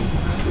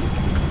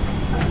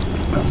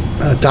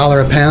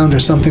 $1 a pound or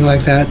something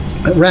like that.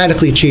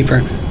 Radically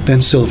cheaper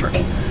than silver.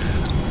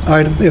 All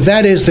right, if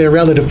that is their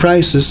relative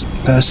prices,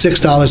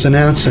 $6 an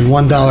ounce and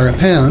 $1 a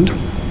pound,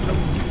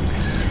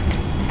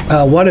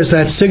 what does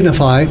that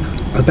signify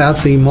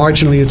about the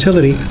marginal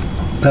utility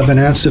of an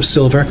ounce of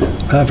silver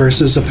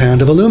versus a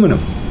pound of aluminum?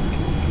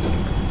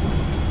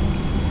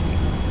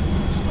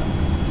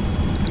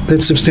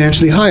 It's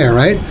substantially higher,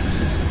 right?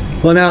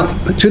 Well, now,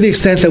 to the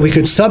extent that we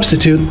could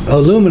substitute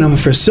aluminum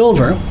for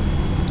silver,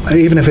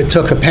 even if it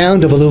took a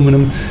pound of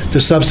aluminum to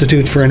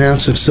substitute for an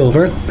ounce of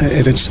silver,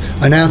 if it's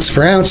an ounce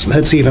for ounce,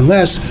 that's even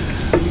less.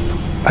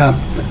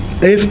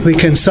 If we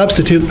can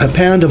substitute a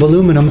pound of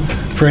aluminum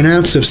for an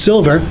ounce of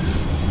silver,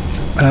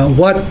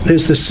 what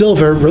is the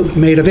silver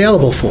made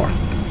available for?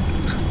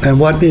 And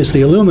what is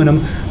the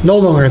aluminum no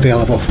longer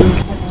available for?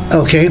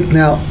 Okay,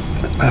 now,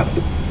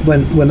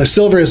 when the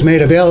silver is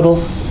made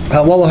available,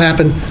 what will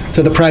happen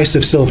to the price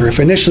of silver? If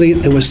initially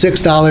it was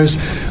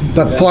 $6,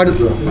 but part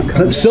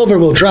of silver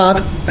will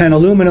drop and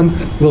aluminum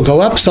will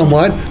go up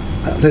somewhat.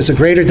 There's a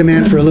greater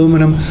demand for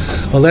aluminum,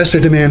 a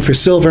lesser demand for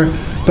silver,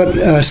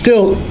 but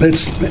still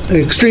it's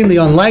extremely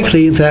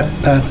unlikely that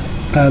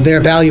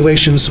their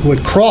valuations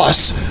would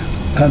cross.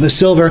 The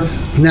silver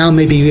now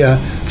maybe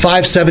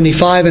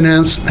 $5.75 an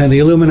ounce, and the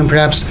aluminum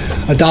perhaps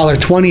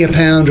 $1.20 a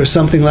pound or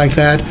something like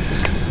that.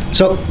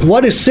 So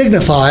what is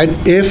signified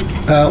if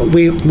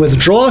we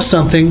withdraw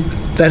something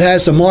that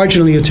has a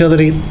marginal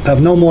utility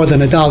of no more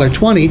than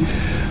 $1.20,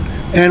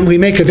 and we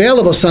make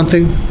available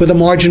something with a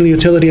marginal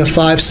utility of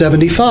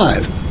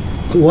 $5.75?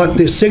 What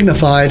is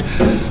signified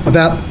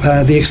about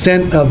the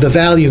extent of the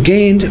value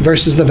gained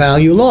versus the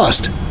value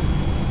lost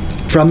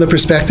from the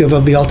perspective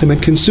of the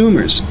ultimate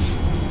consumers?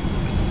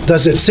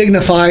 Does it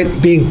signify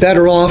being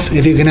better off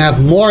if you can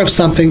have more of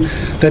something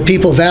that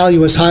people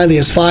value as highly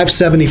as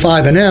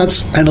 $5.75 an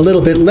ounce and a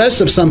little bit less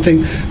of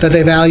something that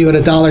they value at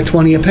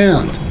 $1.20 a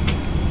pound?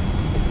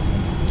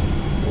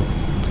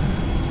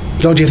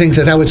 Don't you think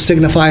that that would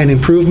signify an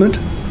improvement?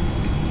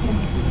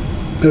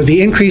 It would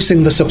be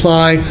increasing the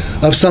supply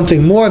of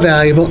something more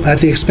valuable at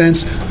the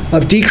expense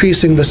of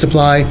decreasing the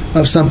supply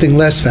of something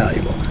less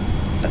valuable.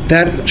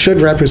 That should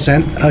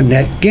represent a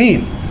net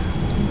gain.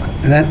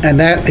 And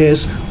that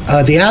is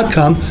the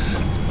outcome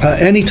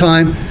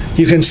anytime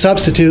you can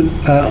substitute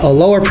a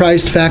lower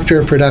priced factor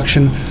of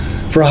production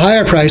for a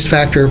higher priced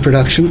factor of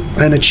production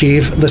and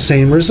achieve the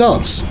same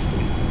results.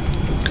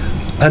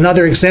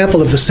 Another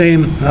example of the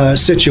same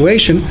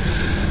situation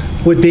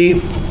would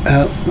be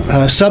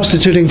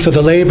substituting for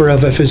the labor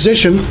of a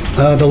physician,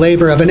 the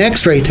labor of an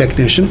X-ray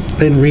technician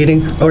in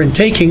reading or in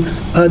taking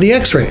the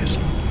X-rays.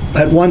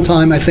 At one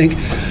time, I think,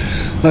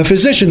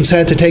 physicians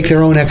had to take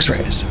their own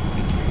X-rays.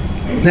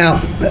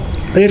 Now,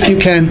 if you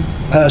can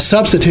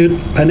substitute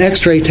an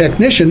X-ray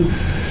technician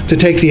to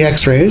take the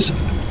X-rays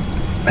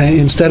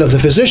instead of the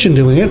physician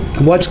doing it,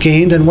 what's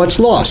gained and what's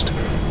lost?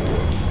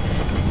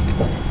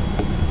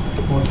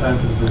 More time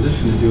for the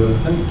physician to do other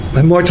things.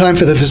 And more time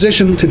for the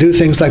physician to do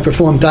things like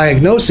perform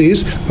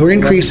diagnoses. We're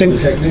increasing. The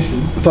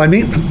technician. Pardon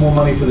me? More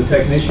money for the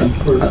technician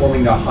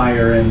performing a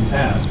higher end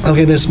task.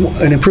 Okay, there's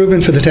an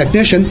improvement for the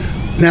technician.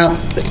 Now,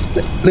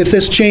 if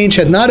this change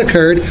had not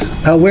occurred,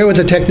 where would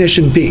the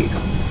technician be?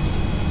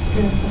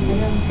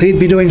 He'd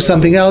be doing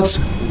something else.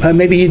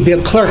 Maybe he'd be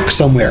a clerk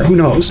somewhere. Who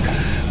knows?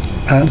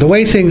 The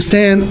way things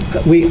stand,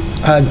 we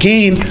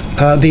gain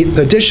the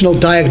additional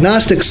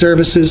diagnostic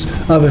services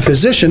of a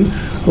physician,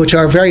 which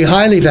are very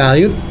highly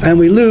valued, and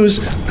we lose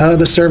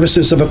the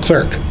services of a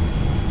clerk.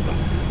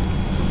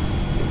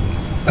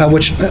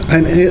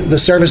 And the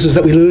services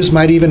that we lose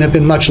might even have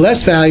been much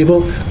less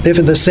valuable if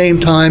at the same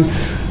time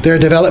there are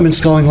developments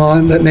going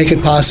on that make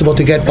it possible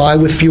to get by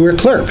with fewer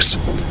clerks.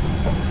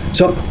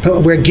 So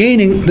we're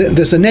gaining,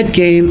 there's a net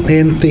gain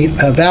in the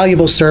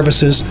valuable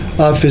services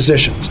of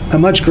physicians, a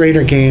much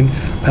greater gain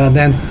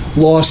than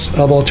loss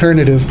of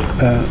alternative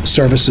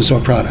services or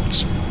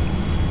products.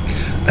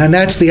 And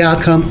that's the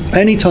outcome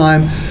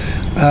anytime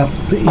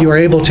you are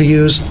able to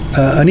use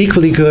an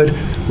equally good,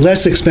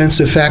 less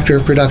expensive factor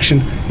of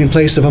production in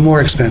place of a more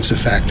expensive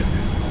factor.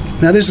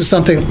 Now, this is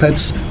something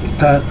that's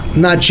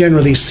not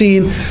generally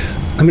seen.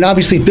 I mean,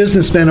 obviously,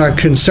 businessmen are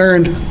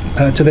concerned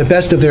to the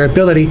best of their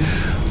ability.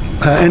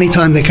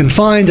 Anytime they can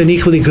find an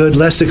equally good,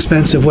 less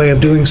expensive way of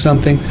doing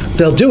something,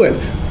 they'll do it.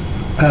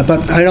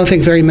 But I don't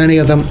think very many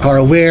of them are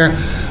aware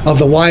of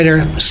the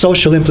wider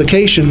social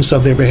implications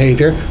of their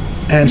behavior,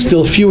 and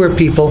still fewer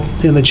people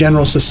in the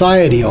general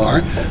society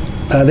are.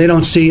 They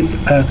don't see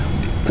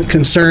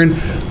concern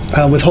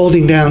with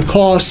holding down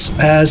costs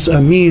as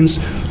a means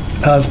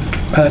of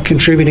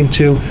contributing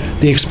to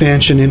the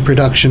expansion in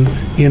production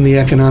in the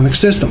economic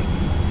system.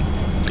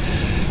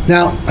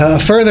 Now,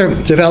 further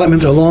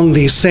development along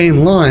these same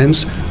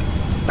lines,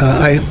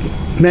 I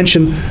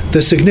mentioned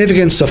the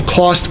significance of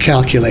cost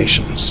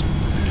calculations.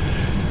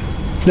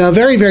 Now,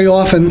 very, very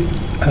often,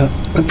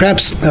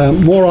 perhaps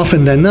more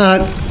often than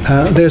not,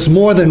 there's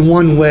more than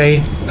one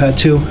way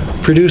to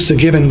produce a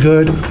given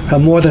good,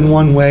 more than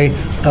one way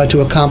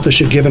to accomplish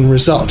a given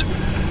result.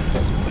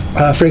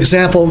 For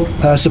example,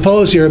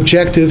 suppose your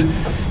objective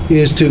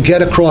is to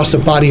get across a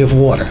body of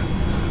water.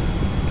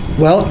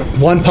 Well,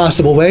 one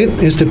possible way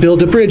is to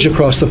build a bridge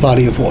across the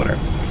body of water.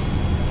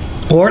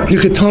 Or you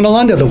could tunnel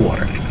under the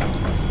water.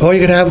 Or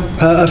you could have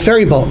a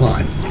ferry boat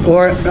line.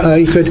 Or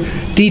you could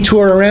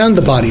detour around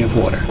the body of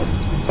water.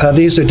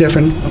 These are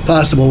different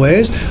possible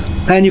ways.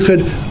 And you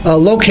could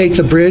locate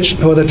the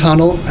bridge or the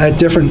tunnel at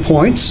different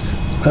points.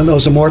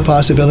 Those are more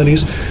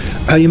possibilities.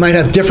 You might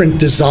have different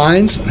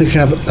designs. You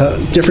can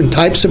have different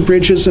types of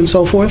bridges and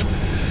so forth.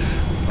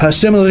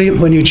 Similarly,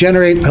 when you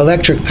generate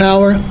electric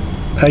power,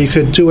 you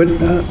could do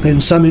it in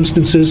some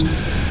instances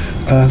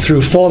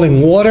through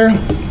falling water,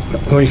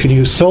 or you could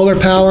use solar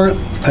power.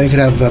 You could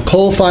have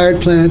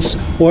coal-fired plants,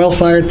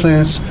 oil-fired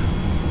plants,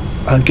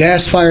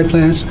 gas-fired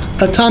plants,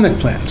 atomic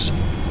plants.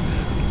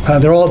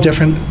 They're all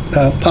different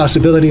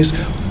possibilities,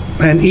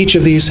 and each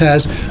of these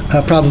has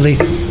probably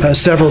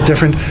several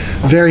different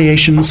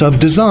variations of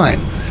design.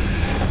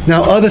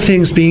 Now, other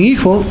things being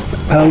equal,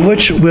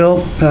 which will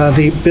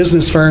the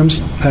business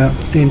firms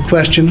in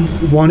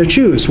question want to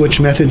choose? Which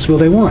methods will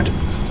they want?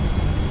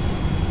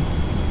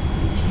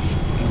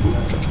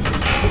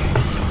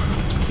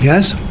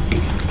 Yes?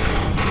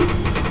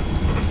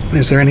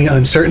 Is there any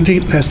uncertainty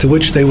as to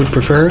which they would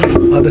prefer,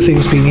 other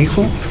things being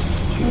equal?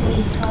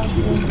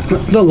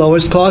 The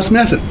lowest cost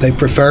method. They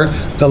prefer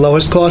the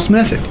lowest cost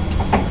method.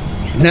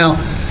 Now,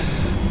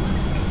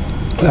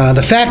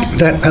 the fact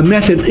that a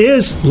method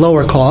is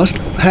lower cost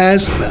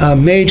has a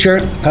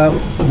major,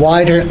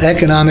 wider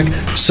economic,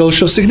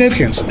 social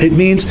significance. It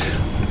means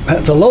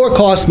the lower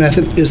cost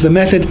method is the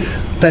method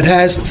that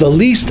has the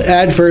least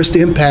adverse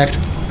impact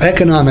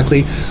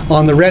economically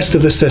on the rest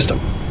of the system.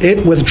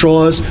 It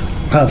withdraws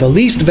the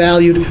least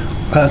valued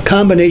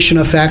combination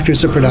of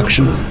factors of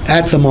production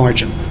at the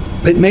margin.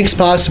 It makes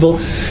possible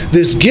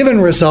this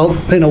given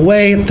result in a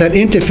way that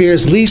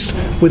interferes least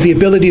with the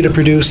ability to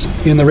produce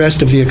in the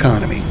rest of the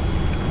economy,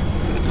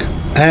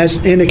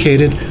 as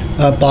indicated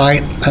by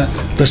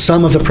the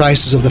sum of the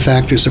prices of the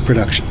factors of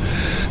production.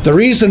 The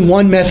reason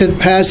one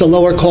method has a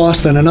lower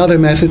cost than another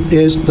method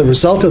is the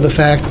result of the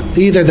fact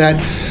either that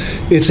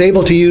it's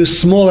able to use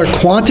smaller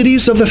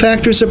quantities of the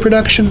factors of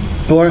production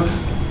or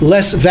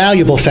less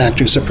valuable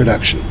factors of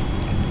production.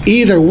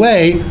 Either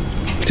way,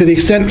 to the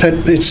extent that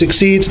it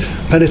succeeds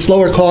at its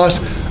lower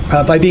cost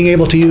by being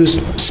able to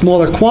use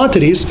smaller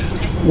quantities,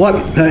 what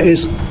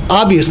is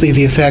obviously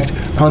the effect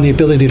on the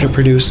ability to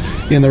produce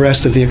in the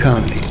rest of the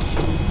economy.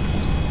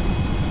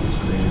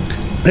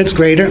 it's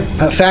greater.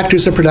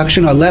 Factors of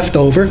production are left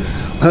over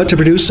to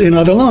produce in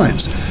other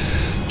lines.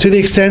 To the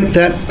extent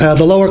that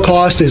the lower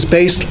cost is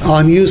based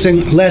on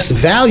using less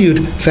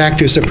valued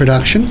factors of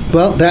production,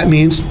 well, that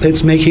means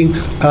it's making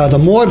the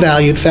more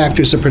valued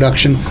factors of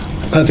production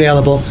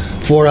available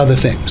for other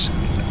things.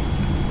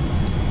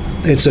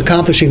 It's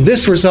accomplishing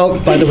this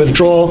result by the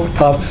withdrawal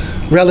of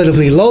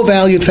relatively low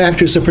valued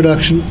factors of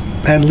production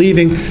and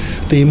leaving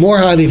the more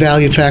highly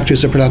valued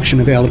factors of production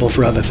available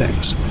for other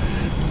things.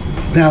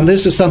 Now,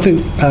 this is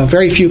something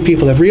very few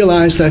people have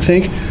realized, I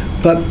think,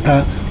 but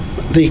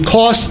the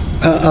cost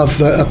of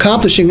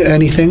accomplishing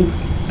anything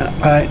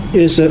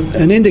is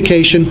an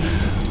indication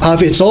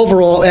of its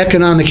overall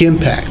economic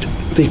impact.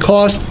 The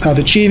cost of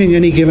achieving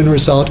any given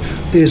result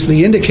is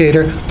the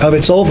indicator of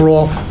its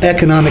overall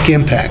economic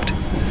impact.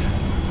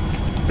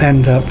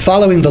 And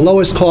following the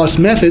lowest cost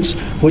methods,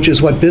 which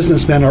is what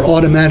businessmen are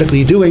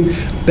automatically doing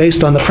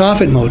based on the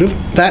profit motive,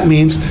 that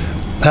means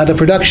the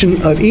production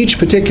of each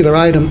particular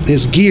item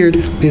is geared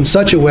in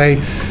such a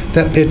way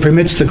that it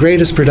permits the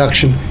greatest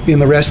production in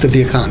the rest of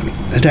the economy.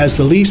 It has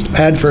the least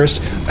adverse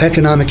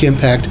economic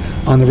impact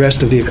on the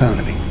rest of the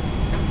economy.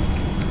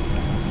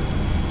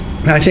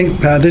 And I think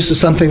this is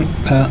something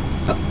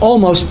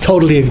almost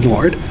totally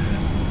ignored.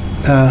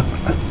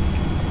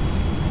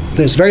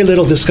 There's very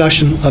little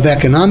discussion of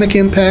economic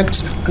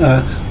impacts,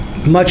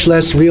 much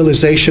less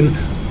realization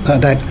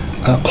that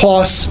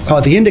costs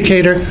are the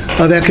indicator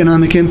of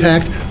economic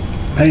impact.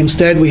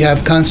 Instead, we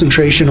have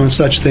concentration on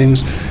such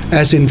things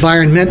as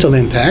environmental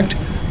impact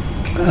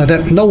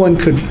that no one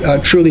could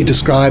truly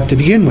describe to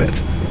begin with.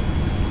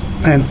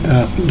 And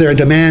there are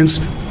demands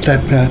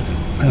that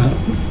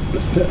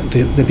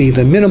there be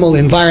the minimal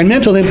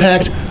environmental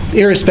impact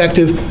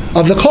irrespective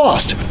of the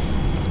cost,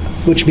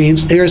 which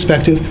means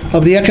irrespective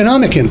of the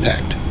economic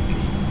impact.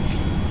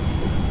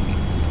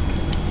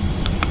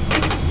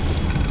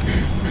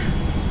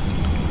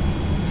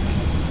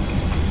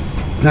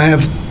 And I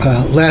have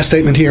last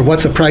statement here,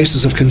 what the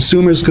prices of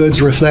consumers'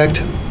 goods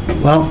reflect.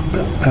 Well,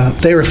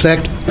 they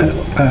reflect the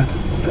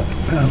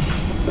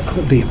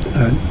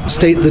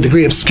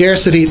degree of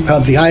scarcity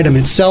of the item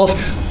itself,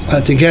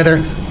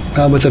 together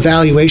with the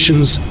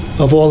valuations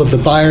of all of the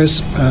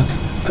buyers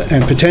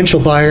and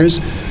potential buyers.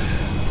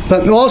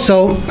 But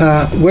also,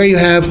 where you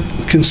have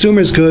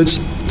consumers' goods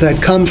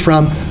that come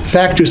from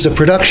factors of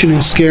production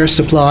in scarce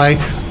supply,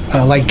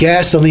 like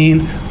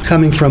gasoline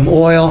coming from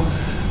oil,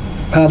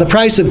 the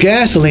price of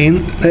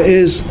gasoline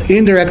is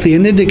indirectly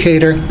an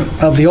indicator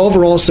of the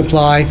overall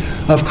supply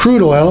of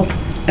crude oil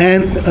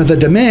and the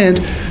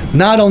demand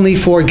not only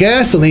for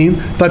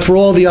gasoline, but for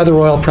all the other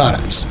oil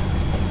products.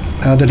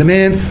 The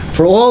demand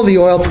for all the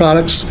oil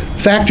products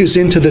factors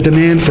into the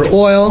demand for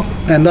oil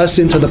and thus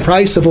into the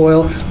price of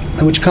oil,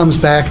 which comes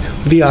back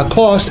via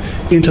cost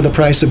into the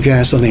price of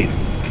gasoline.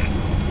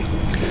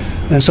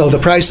 And so the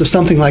price of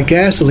something like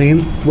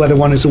gasoline, whether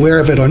one is aware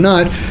of it or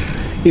not,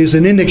 is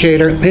an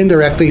indicator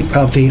indirectly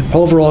of the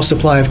overall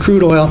supply of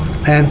crude oil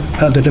and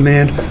the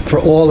demand for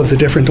all of the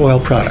different oil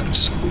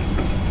products.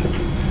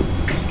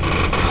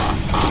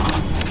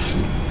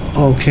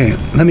 Okay,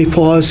 let me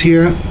pause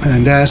here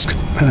and ask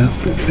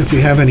if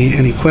we have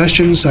any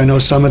questions. I know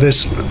some of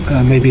this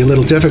may be a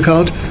little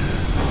difficult,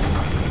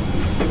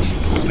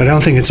 but I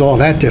don't think it's all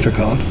that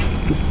difficult.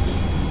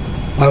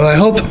 Well, I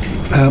hope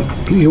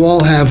you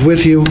all have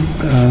with you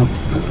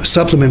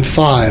Supplement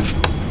 5.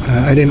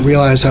 I didn't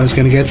realize I was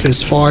going to get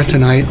this far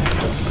tonight,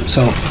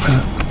 so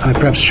I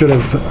perhaps should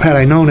have, had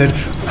I known it,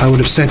 I would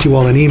have sent you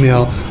all an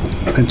email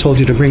and told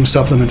you to bring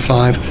Supplement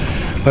 5.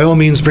 By all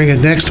means, bring it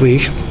next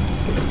week.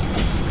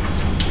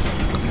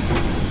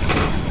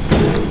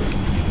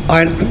 All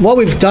right, what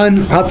we've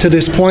done up to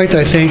this point,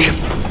 I think,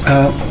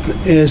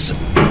 is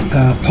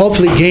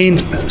hopefully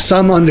gained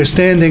some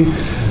understanding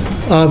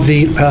of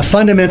the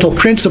fundamental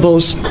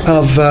principles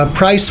of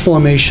price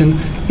formation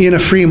in a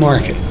free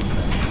market.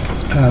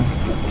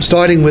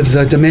 Starting with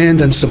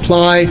demand and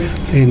supply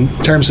in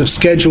terms of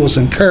schedules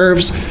and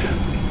curves,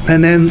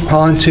 and then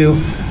on to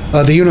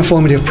the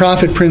uniformity of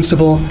profit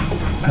principle,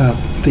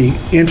 the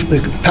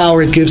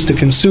power it gives to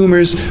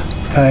consumers,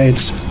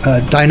 its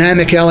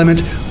dynamic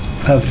element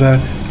of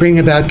bringing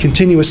about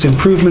continuous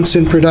improvements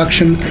in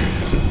production,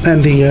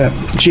 and the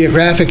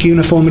geographic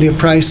uniformity of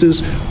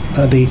prices,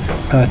 the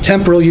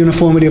temporal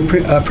uniformity of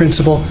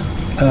principle,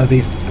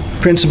 the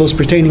principles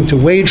pertaining to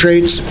wage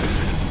rates,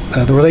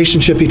 the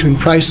relationship between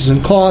prices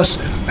and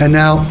costs, and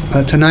now,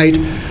 tonight,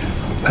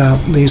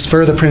 these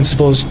further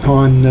principles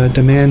on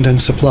demand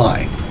and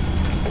supply.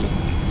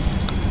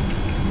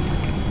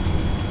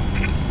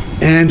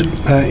 And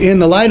in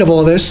the light of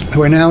all this,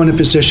 we're now in a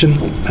position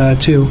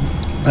to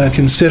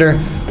consider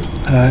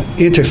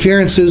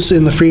interferences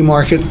in the free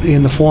market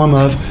in the form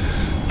of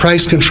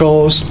price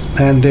controls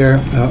and their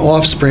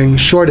offspring,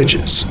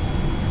 shortages.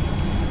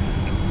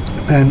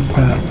 And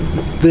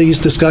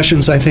these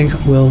discussions, I think,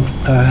 will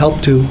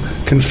help to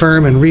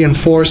confirm and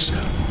reinforce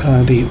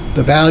the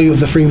value of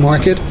the free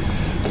market.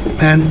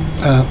 And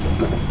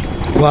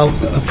while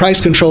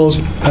price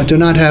controls do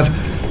not have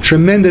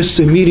tremendous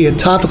immediate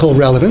topical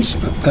relevance.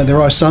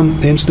 There are some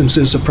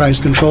instances of price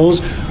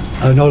controls,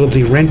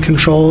 notably rent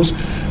controls.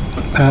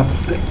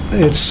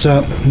 It's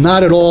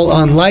not at all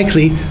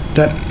unlikely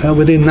that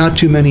within not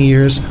too many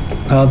years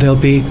there'll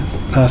be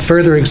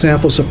further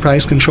examples of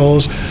price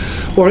controls,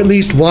 or at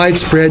least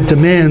widespread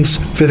demands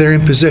for their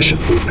imposition,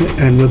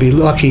 and we'll be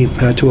lucky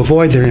to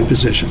avoid their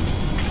imposition.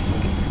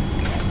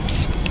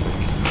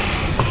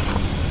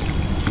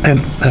 And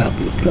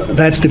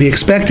that's to be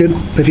expected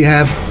if you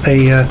have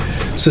a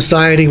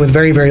society with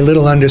very, very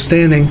little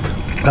understanding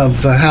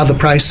of how the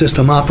price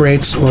system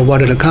operates or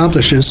what it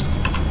accomplishes.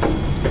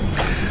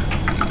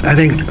 I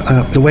think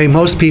the way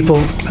most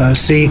people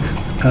see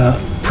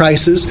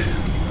prices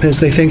is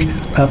they think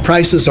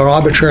prices are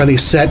arbitrarily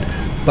set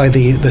by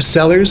the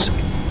sellers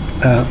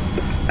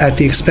at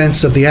the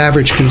expense of the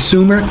average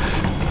consumer,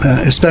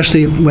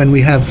 especially when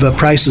we have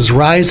prices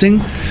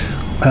rising.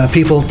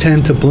 People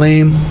tend to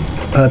blame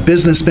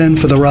businessmen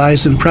for the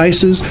rise in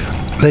prices.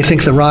 They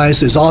think the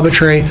rise is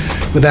arbitrary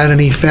without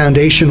any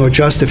foundation or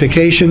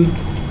justification.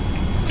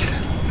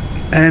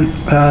 And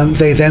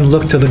they then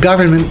look to the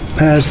government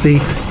as the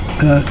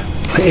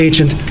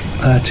agent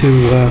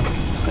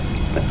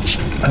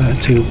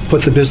to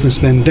put the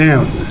businessmen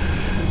down.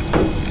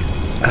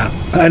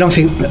 I don't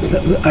think,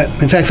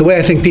 in fact, the way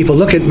I think people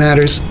look at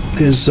matters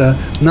is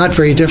not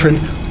very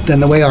different than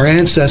the way our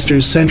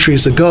ancestors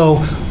centuries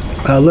ago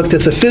looked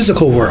at the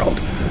physical world.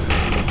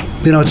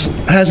 You know, it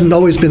hasn't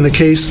always been the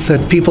case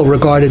that people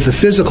regarded the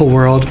physical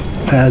world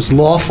as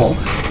lawful,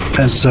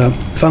 as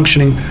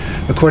functioning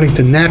according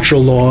to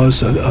natural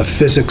laws of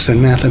physics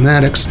and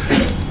mathematics.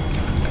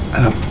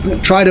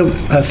 Try to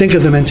think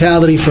of the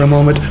mentality for a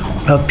moment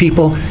of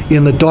people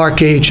in the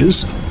Dark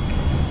Ages.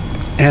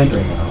 And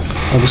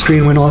the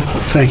screen went off.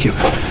 Thank you.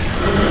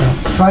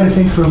 Try to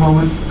think for a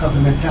moment of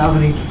the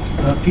mentality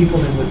of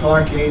people in the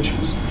Dark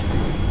Ages.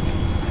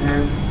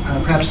 And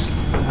perhaps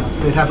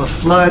they'd have a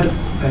flood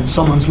and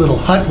someone's little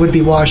hut would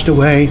be washed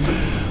away,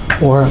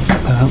 or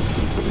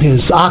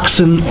his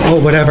oxen or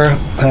whatever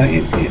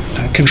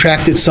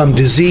contracted some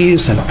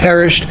disease and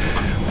perished.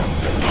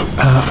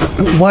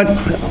 What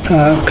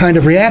kind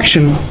of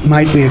reaction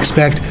might we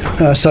expect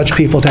such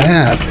people to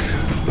have?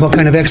 What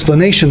kind of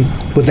explanation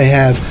would they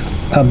have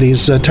of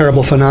these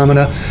terrible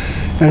phenomena,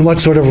 and what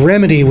sort of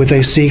remedy would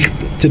they seek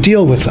to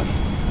deal with them?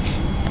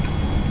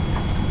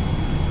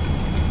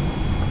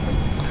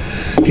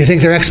 Do you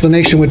think their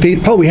explanation would be,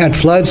 oh, we had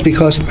floods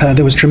because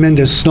there was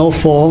tremendous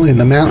snowfall in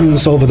the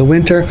mountains over the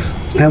winter,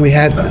 and we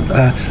had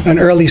an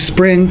early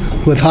spring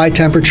with high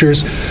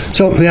temperatures,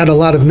 so we had a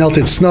lot of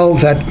melted snow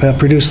that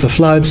produced the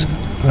floods,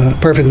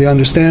 perfectly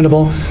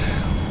understandable.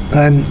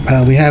 And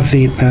we have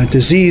the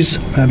disease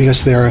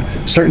because there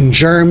are certain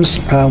germs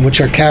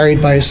which are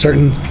carried by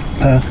certain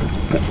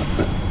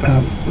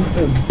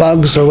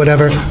bugs or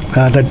whatever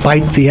that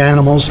bite the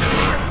animals.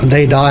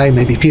 They die,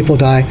 maybe people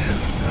die.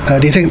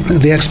 Do you think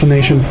the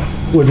explanation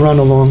would run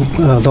along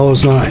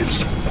those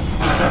lines?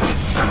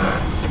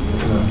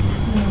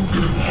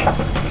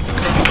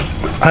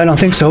 I don't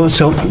think so.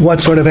 So what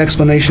sort of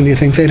explanation do you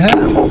think they'd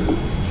have?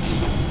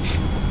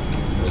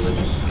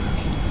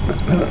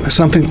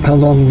 Something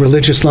along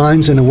religious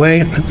lines, in a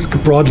way,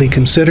 broadly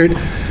considered.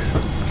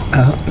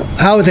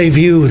 How would they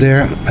view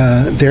their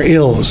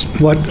ills?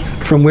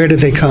 From where did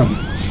they come?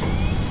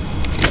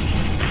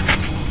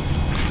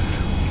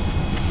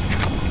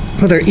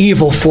 Well, there are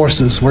evil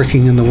forces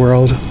working in the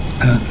world,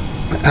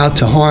 out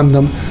to harm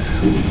them.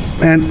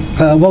 And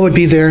what would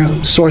be their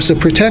source of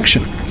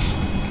protection?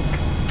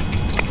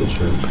 The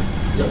church.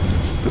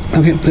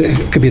 Okay,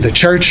 it could be the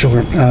church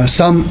or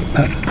some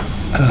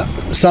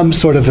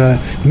sort of a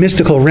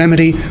mystical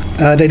remedy.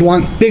 They'd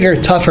want bigger,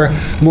 tougher,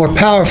 more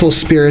powerful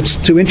spirits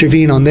to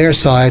intervene on their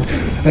side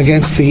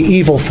against the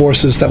evil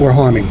forces that were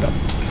harming them.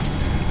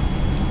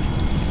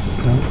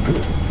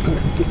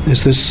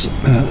 Is this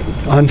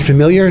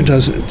unfamiliar?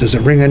 Does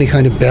it ring any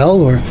kind of bell?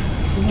 Or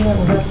Isn't that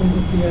what happened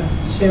with the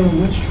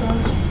Salem witch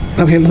trials?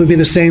 okay, it would be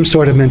the same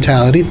sort of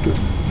mentality,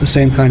 the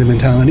same kind of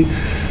mentality.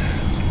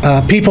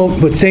 People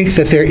would think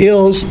that their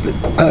ills,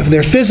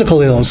 their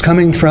physical ills,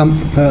 coming from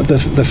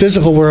the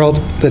physical world,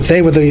 that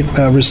they were the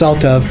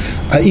result of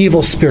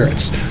evil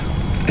spirits.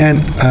 And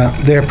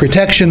their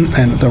protection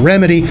and the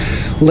remedy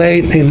lay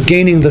in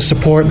gaining the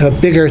support of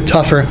bigger,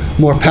 tougher,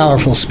 more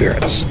powerful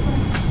spirits.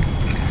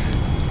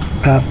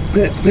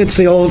 It's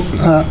the old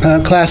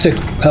classic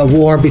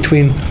war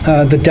between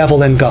the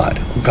devil and God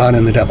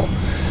and the devil.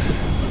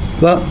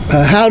 Well,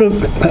 how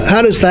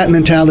does that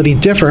mentality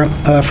differ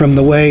from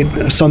the way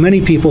so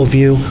many people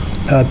view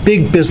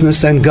big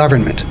business and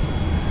government?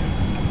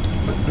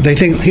 They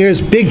think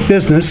here's big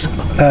business,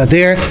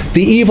 they're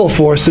the evil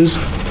forces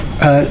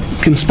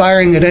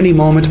conspiring at any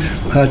moment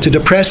to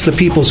depress the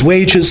people's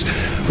wages,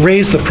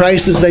 raise the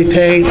prices they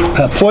pay,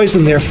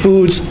 poison their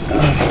foods,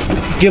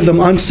 give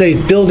them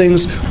unsafe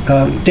buildings,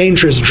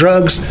 dangerous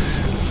drugs.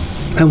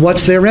 And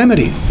what's their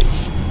remedy?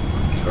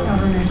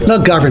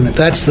 The government.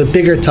 That's the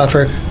bigger,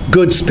 tougher,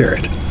 good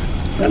spirit.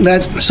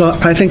 So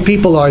I think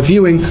people are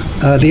viewing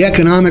the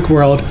economic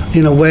world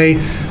in a way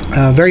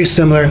very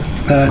similar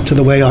to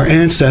the way our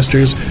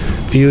ancestors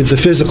viewed the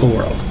physical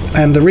world.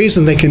 And the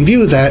reason they can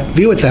view it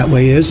that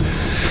way is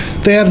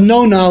they have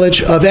no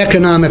knowledge of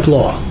economic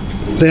law.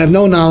 They have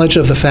no knowledge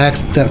of the fact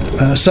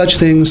that such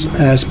things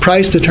as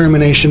price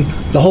determination,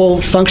 the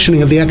whole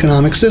functioning of the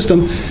economic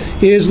system,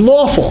 is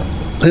lawful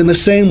in the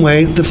same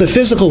way that the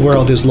physical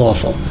world is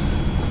lawful.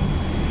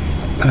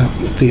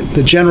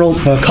 The general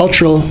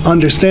cultural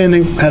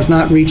understanding has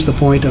not reached the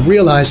point of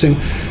realizing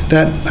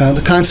that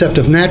the concept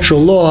of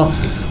natural law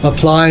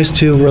applies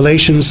to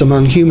relations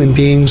among human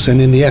beings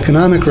and in the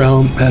economic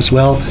realm as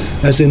well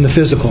as in the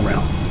physical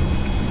realm.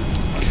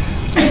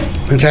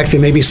 In fact, there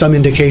may be some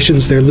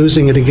indications they're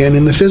losing it again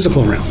in the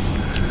physical realm.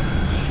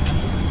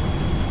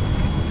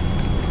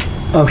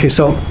 Okay,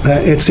 so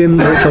it's in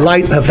the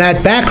light of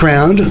that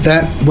background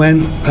that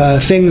when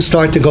things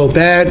start to go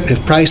bad,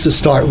 if prices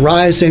start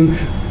rising,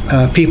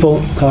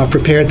 people are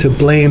prepared to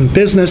blame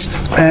business,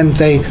 and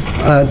they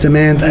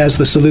demand as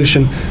the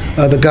solution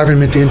the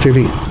government to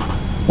intervene.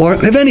 Or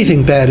if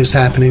anything bad is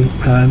happening,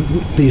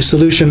 the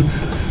solution,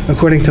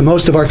 according to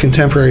most of our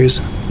contemporaries,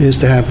 is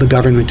to have the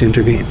government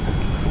intervene.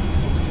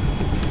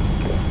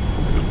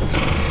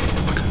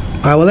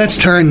 All right, well, let's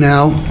turn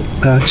now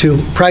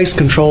to price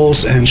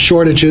controls and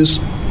shortages,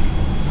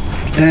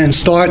 and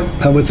start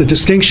with the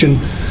distinction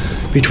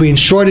between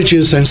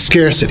shortages and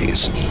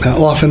scarcities.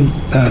 Often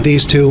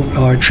these two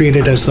are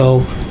treated as though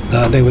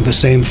they were the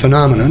same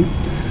phenomenon.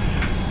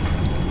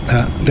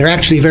 They're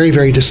actually very,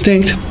 very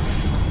distinct.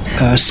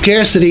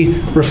 Scarcity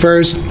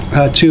refers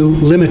to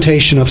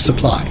limitation of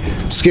supply.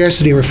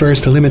 Scarcity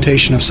refers to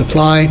limitation of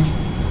supply.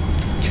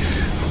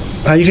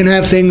 You can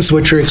have things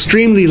which are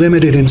extremely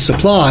limited in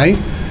supply,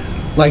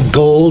 like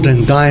gold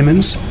and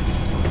diamonds,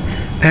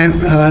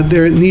 and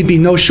there need be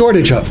no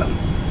shortage of them.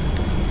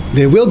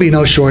 There will be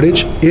no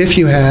shortage if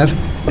you have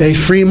a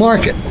free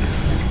market.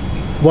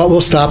 What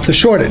will stop the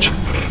shortage?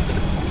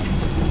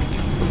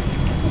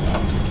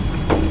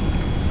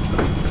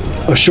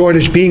 A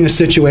shortage being a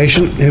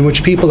situation in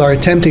which people are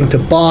attempting to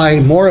buy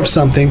more of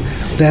something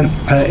than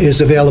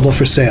is available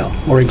for sale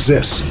or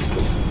exists.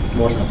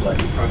 More supply.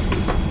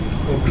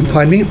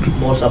 Pardon me?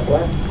 More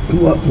supply?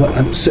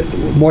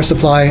 More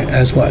supply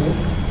as what?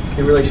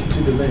 In relation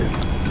to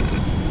demand.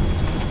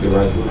 The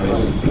rise of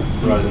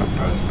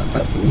prices.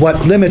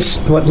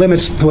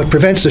 What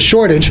prevents a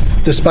shortage,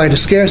 despite a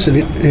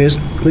scarcity, is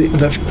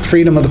the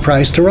freedom of the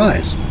price to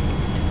rise.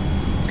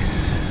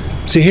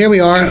 See, here we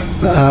are.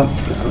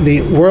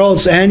 The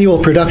world's annual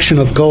production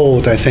of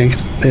gold, I think,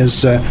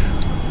 is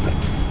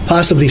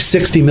possibly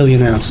 60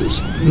 million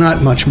ounces.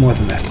 Not much more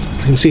than that.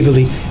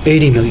 Conceivably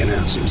 80 million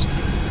ounces.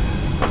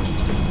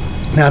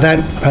 Now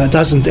that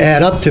doesn't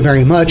add up to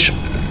very much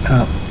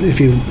if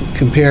you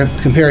compare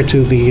it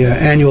to the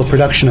annual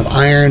production of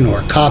iron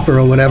or copper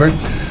or whatever.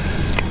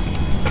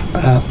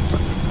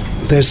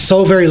 There's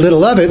so very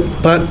little of it,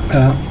 but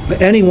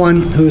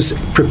anyone who's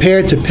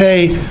prepared to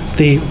pay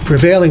the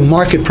prevailing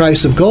market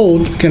price of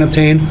gold can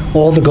obtain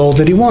all the gold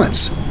that he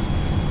wants.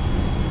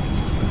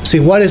 See,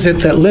 what is it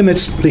that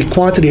limits the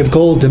quantity of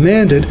gold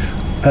demanded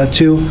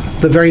to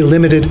the very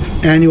limited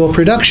annual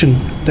production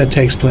that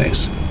takes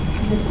place?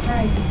 The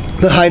price.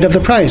 The height of the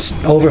price,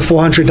 over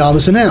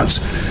 $400 an ounce.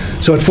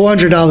 So at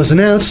 $400 an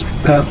ounce,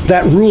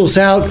 that rules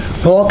out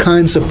all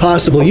kinds of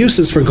possible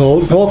uses for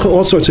gold,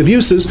 all sorts of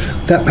uses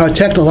that are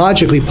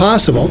technologically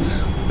possible,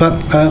 but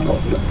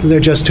they're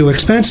just too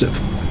expensive.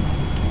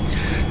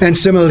 And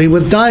similarly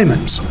with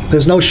diamonds.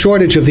 There's no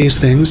shortage of these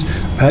things,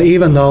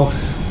 even though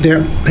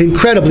they're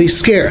incredibly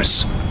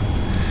scarce.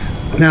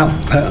 Now,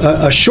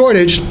 a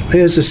shortage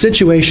is a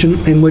situation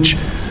in which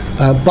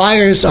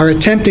buyers are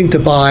attempting to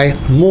buy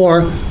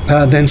more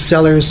than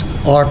sellers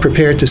are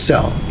prepared to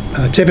sell.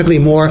 Typically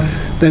more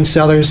than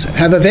sellers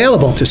have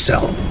available to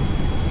sell.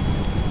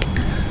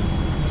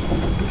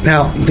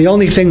 Now, the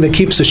only thing that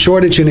keeps a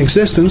shortage in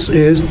existence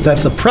is that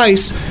the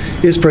price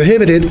is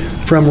prohibited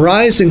from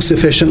rising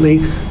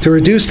sufficiently to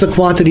reduce the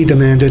quantity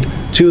demanded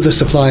to the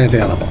supply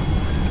available.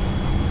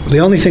 The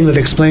only thing that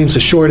explains a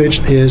shortage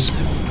is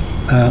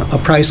a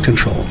price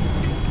control.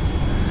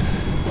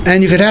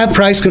 And you could have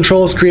price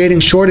controls creating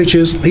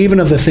shortages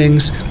even of the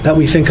things that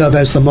we think of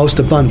as the most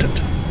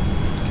abundant.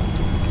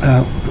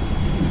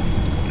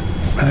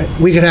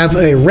 We could have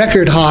a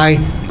record high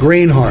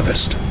grain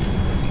harvest,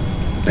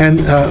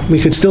 and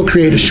we could still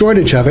create a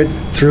shortage of it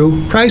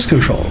through price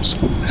controls.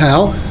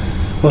 How?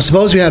 Well,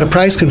 suppose we had a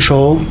price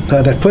control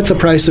that put the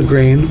price of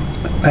grain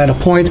at a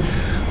point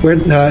where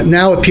it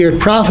now appeared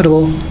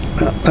profitable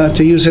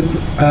to use it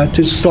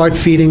to start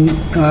feeding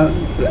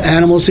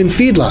animals in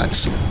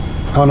feedlots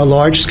on a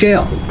large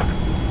scale.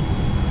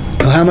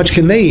 Well, how much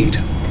can they eat?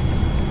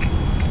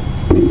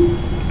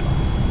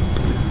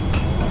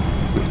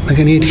 They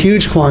can eat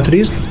huge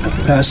quantities,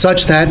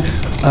 such that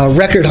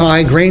record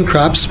high grain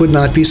crops would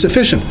not be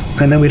sufficient.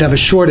 And then we'd have a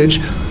shortage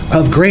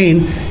of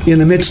grain in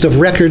the midst of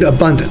record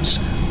abundance.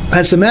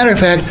 As a matter of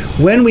fact,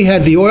 when we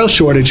had the oil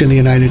shortage in the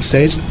United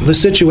States, the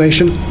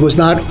situation was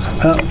not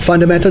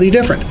fundamentally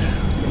different.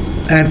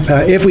 And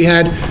if we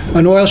had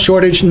an oil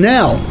shortage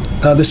now,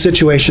 the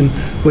situation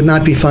would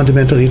not be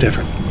fundamentally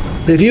different.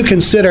 If you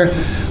consider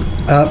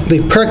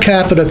the per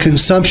capita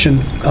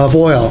consumption of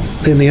oil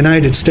in the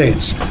United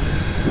States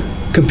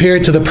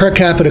compared to the per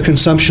capita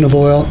consumption of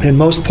oil in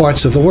most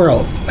parts of the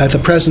world at the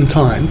present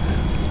time,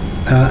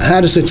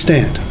 how does it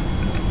stand?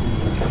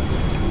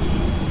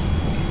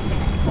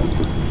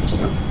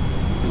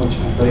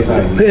 Very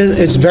high.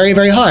 It's very,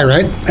 very high,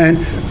 right? And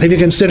if you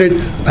considered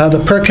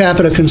the per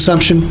capita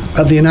consumption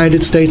of the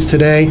United States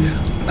today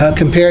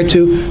compared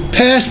to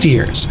past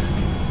years,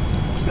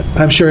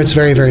 I'm sure it's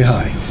very, very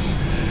high.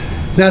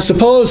 Now,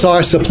 suppose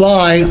our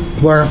supply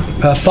were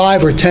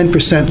 5 or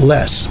 10%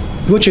 less,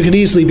 which it could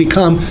easily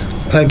become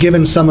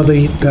given some of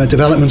the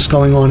developments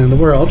going on in the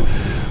world,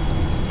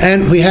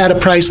 and we had a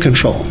price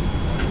control.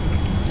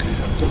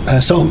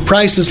 So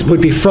prices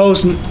would be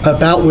frozen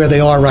about where they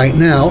are right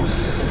now,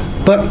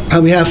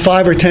 but we have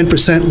 5 or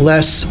 10%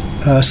 less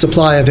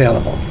supply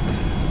available.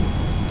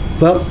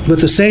 Well,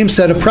 with the same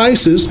set of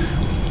prices,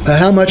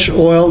 how much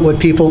oil would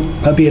people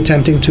be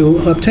attempting to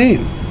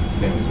obtain?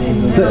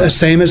 The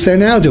same as they're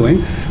now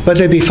doing, but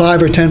they'd be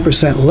 5 or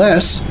 10%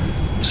 less.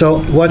 So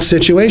what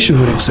situation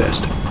would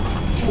exist?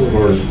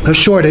 A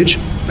shortage,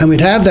 and we'd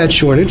have that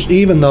shortage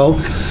even though,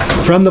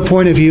 from the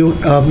point of view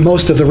of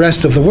most of the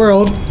rest of the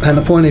world and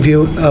the point of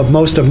view of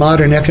most of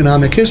modern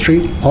economic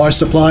history, our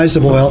supplies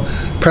of oil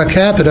per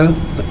capita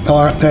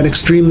are at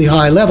extremely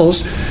high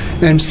levels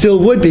and still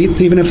would be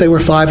even if they were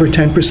 5 or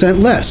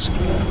 10% less.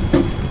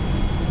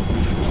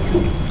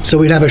 So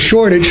we'd have a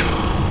shortage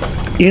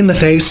in the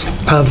face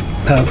of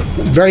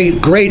very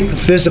great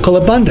physical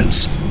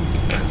abundance.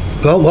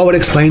 Well, what would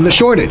explain the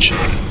shortage?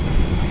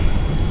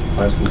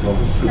 Price control.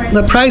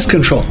 The price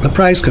control. The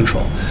price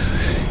control.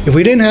 If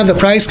we didn't have the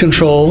price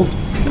control,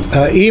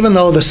 even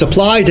though the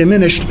supply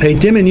diminished, a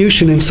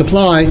diminution in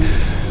supply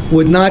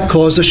would not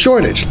cause a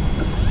shortage.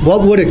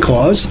 What would it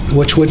cause?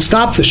 Which would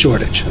stop the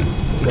shortage?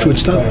 Which would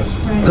stop?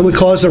 It would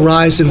cause a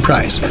rise in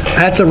price.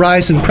 At the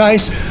rise in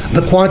price,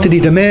 the quantity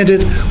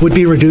demanded would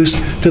be reduced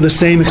to the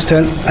same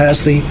extent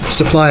as the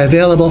supply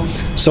available,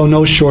 so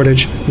no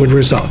shortage would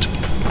result.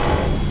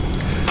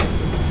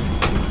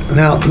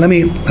 Now, let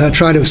me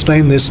try to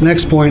explain this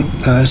next point.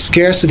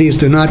 Scarcities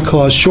do not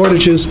cause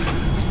shortages.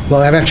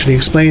 Well, I've actually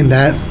explained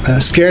that.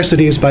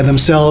 Scarcities by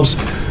themselves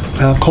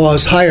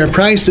cause higher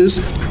prices.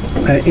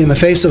 In the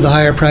face of the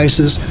higher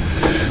prices,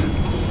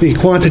 the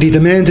quantity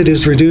demanded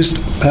is reduced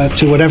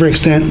to whatever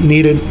extent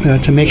needed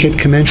to make it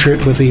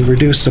commensurate with the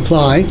reduced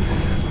supply.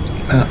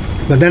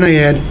 But then I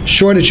add,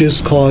 shortages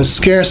cause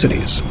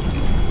scarcities.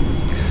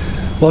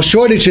 Well,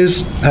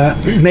 shortages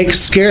make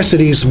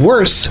scarcities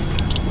worse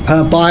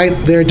by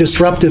their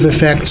disruptive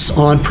effects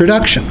on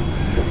production.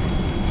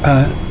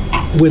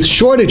 With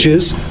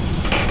shortages,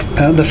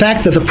 the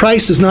fact that the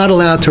price is not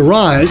allowed to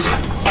rise,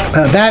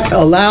 that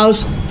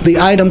allows the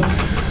item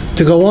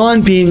to go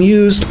on being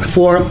used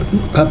for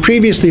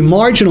previously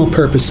marginal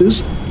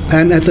purposes,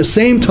 and at the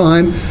same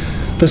time,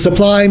 the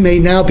supply may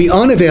now be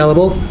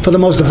unavailable for the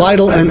most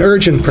vital and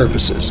urgent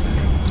purposes.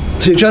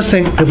 So you just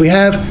think, if we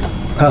have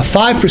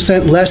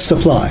 5% less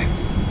supply,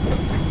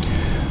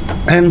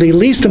 and the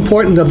least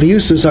important of the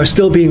uses are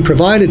still being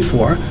provided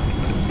for,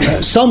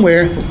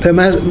 somewhere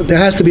there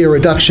has to be a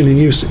reduction in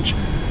usage.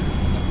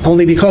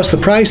 Only because the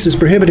price is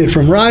prohibited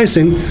from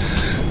rising,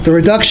 the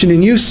reduction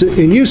in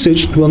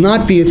usage will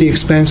not be at the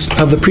expense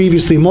of the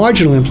previously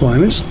marginal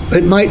employments.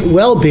 It might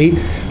well be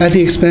at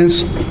the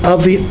expense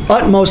of the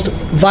utmost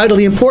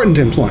vitally important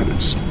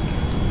employments.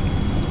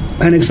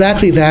 And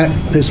exactly that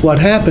is what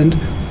happened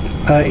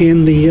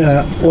in the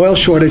oil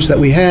shortage that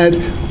we had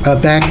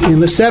back in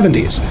the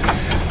 70s.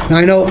 Now,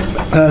 I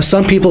know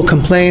some people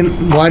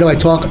complain, why do I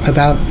talk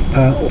about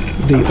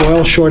the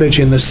oil shortage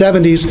in the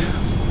 70s?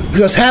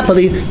 Because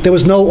happily, there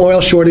was no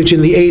oil shortage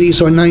in the 80s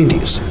or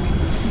 90s.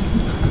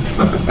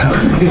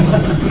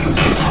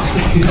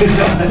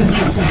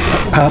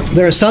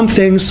 There are some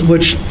things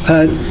which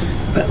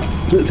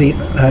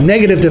the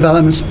negative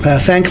developments,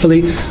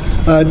 thankfully,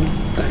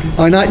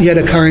 are not yet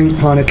occurring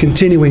on a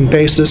continuing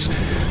basis.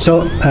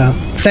 So,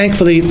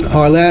 thankfully,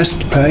 our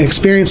last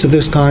experience of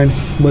this kind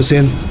was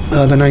in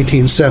the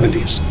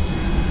 1970s.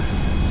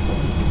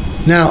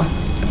 Now,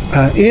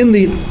 in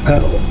the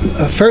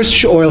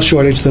first oil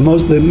shortage, the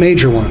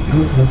major one,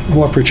 the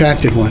more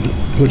protracted one,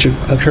 which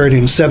occurred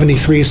in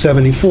 73,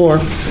 74,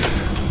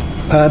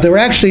 there were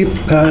actually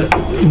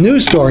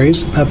news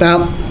stories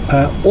about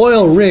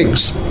oil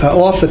rigs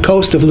off the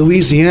coast of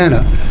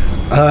Louisiana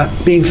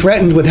being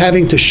threatened with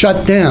having to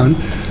shut down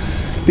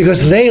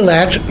because they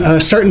lacked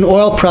certain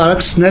oil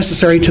products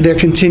necessary to their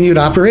continued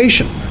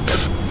operation.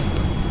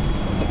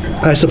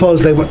 I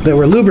suppose they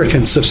were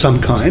lubricants of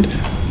some kind.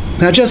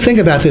 Now just think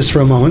about this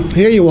for a moment.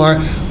 Here you are,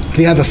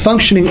 you have a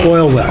functioning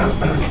oil well.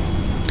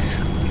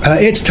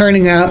 It's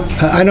turning out,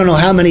 I don't know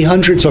how many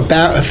hundreds or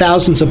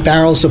thousands of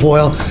barrels of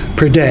oil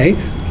per day,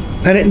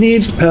 and it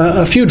needs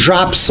a few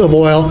drops of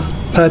oil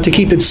to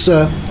keep its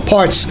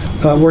parts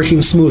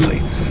working smoothly.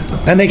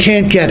 And they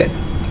can't get it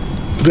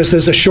because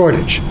there's a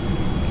shortage.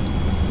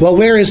 Well,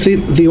 where is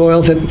the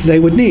oil that they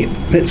would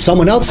need?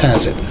 Someone else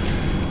has it.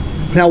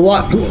 Now,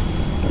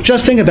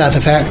 just think about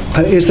the fact,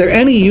 is there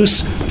any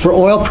use for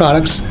oil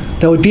products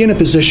that would be in a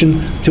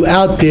position to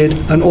outbid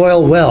an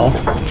oil well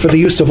for the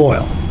use of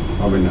oil?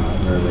 Probably not,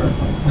 very rare.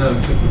 No,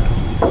 it's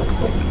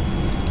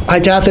different. I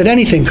doubt that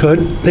anything could.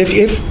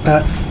 If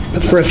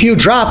for a few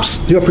drops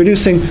you're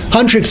producing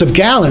hundreds of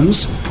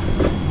gallons,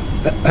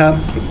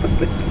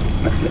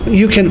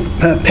 you can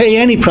pay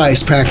any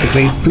price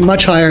practically,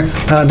 much higher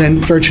than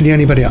virtually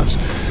anybody else.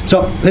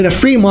 So in a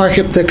free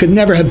market, there could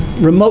never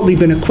have remotely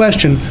been a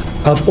question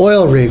of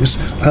oil rigs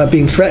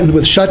being threatened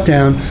with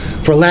shutdown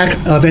for lack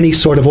of any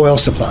sort of oil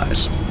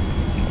supplies.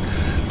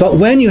 But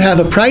when you have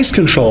a price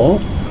control,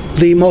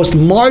 the most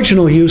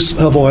marginal use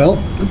of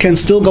oil can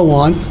still go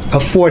on,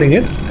 affording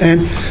it,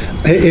 and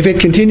if it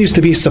continues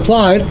to be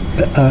supplied,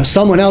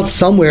 someone else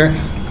somewhere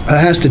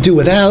has to do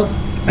without,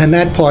 and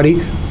that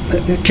party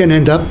can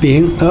end up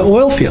being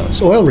oil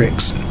fields, oil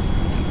rigs.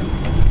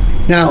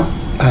 Now,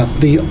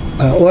 the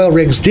oil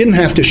rigs didn't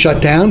have to shut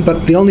down,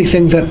 but the only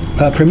thing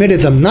that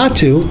permitted them not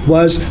to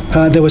was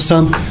there was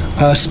some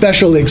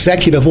special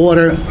executive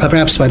order,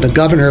 perhaps by the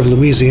governor of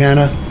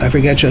Louisiana, I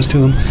forget just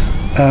whom,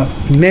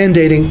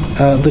 mandating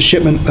the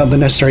shipment of the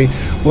necessary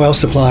oil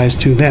supplies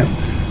to them.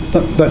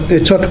 But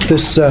it took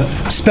this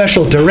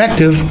special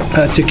directive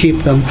to keep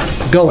them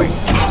going.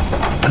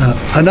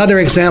 Another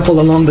example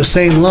along the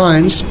same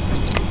lines,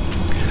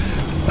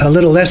 a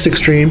little less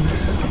extreme,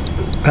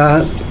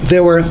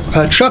 there were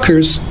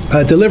truckers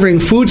delivering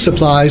food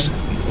supplies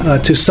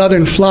to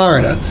southern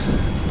Florida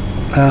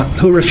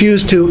who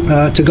refused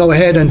to go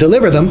ahead and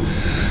deliver them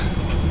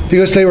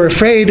because they were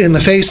afraid, in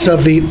the face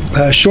of the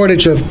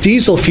shortage of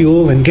diesel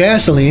fuel and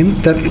gasoline,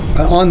 that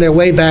on their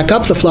way back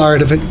up the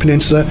Florida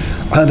Peninsula,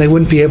 they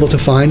wouldn't be able to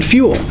find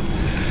fuel.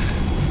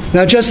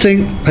 Now just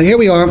think, here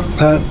we are,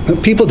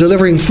 people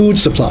delivering food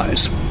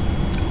supplies.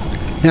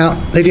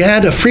 Now, if you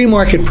had a free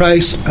market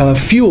price of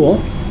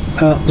fuel,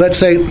 let's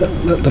say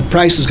the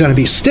price is going to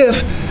be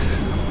stiff,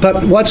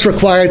 but what's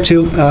required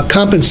to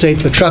compensate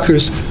the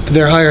truckers for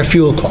their higher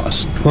fuel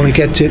costs when we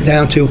get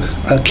down to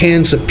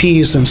cans of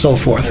peas and so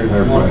forth?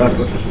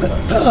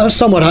 A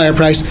somewhat higher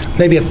price,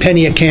 maybe a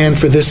penny a can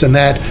for this and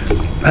that.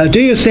 Do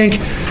you think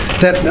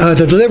that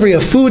the delivery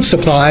of food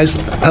supplies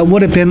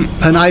would have been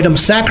an item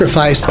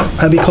sacrificed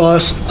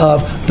because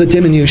of the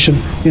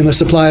diminution in the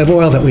supply of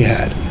oil that we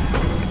had?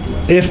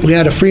 If we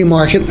had a free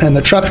market and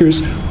the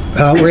truckers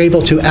were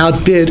able to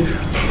outbid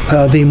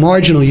the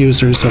marginal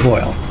users of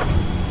oil?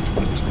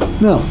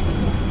 No.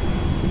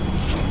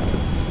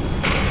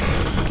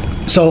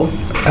 So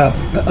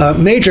a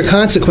major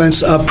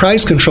consequence of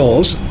price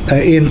controls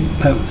in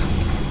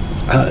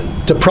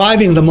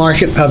depriving the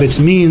market of its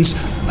means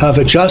of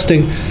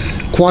adjusting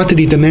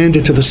quantity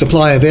demanded to the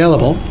supply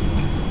available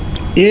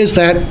is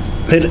that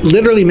it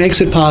literally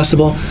makes it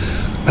possible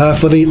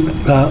for the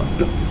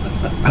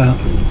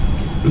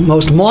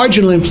most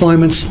marginal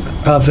employments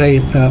of a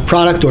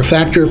product or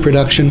factor of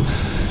production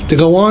to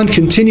go on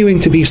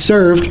continuing to be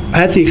served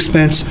at the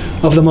expense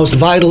of the most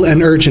vital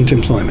and urgent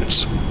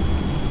employments.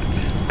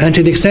 And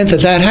to the extent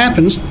that that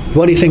happens,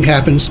 what do you think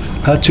happens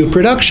to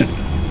production?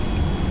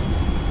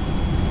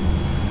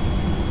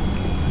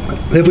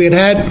 If we had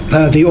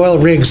had the oil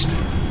rigs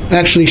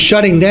actually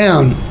shutting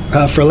down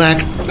for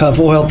lack of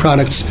oil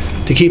products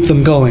to keep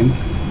them going,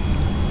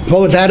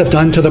 what would that have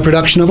done to the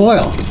production of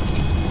oil?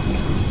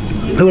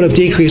 It would have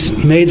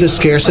decreased, made the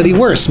scarcity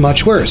worse,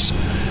 much worse.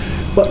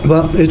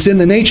 Well, it's in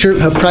the nature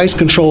of price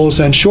controls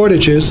and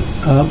shortages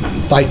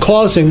by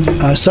causing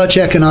such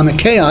economic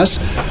chaos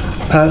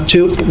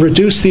to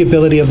reduce the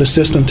ability of the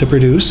system to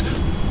produce,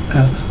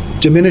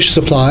 diminish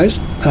supplies,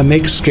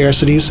 make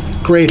scarcities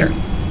greater.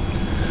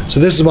 So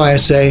this is why I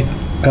say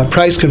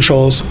price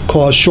controls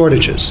cause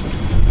shortages.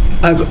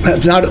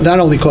 Not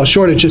only cause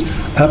shortages,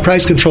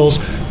 price controls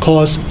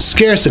cause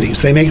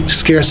scarcities. They make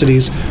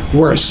scarcities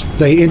worse.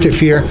 They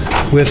interfere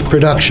with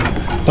production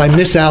by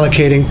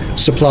misallocating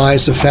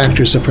supplies of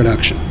factors of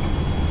production.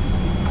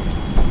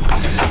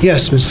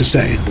 Yes, Mr.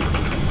 Say.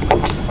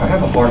 I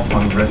have a hard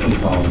time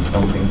reconciling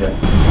something that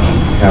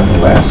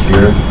happened last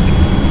year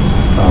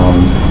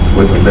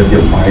with the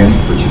lithium ion,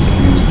 which is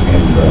used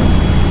in the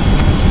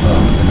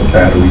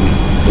batteries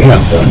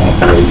that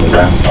operate the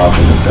laptop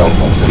and the cell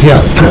phones.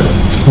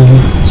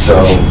 So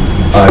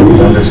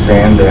you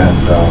understand that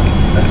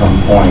at some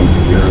point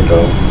a year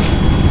ago,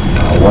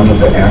 one of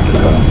the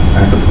African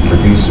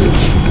producers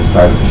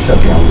decided to shut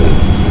down the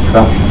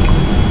production.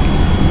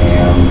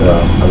 And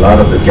a lot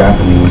of the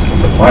Japanese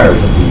suppliers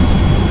of these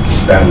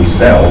battery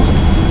cells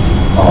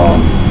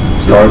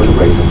started to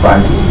raise the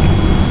prices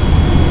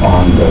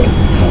on the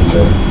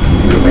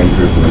computer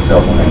makers and the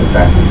cell phone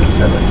manufacturers, et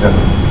cetera, et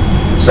cetera.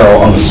 So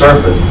on the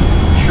surface,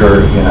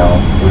 sure,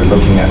 we're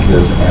looking at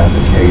this as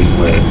a case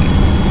where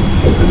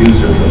the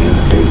producers, in this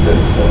case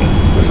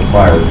the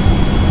suppliers,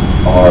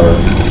 are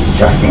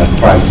jacking up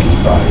prices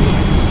by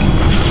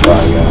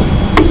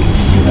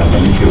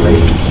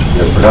manipulating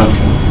their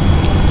production.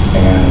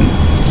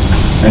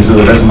 And to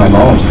the best of my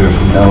knowledge, there's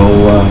no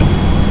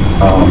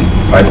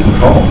price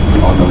control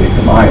on the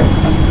lithium ion.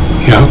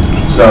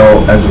 Yeah.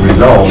 So as a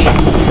result,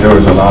 there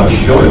was a lot of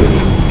shortage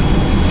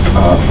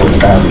for the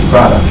battery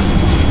products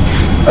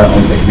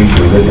on the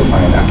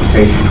lithium-ion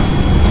application.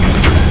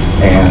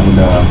 And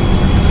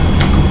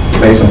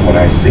based on what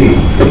I see,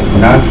 it's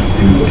not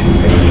due to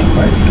any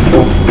price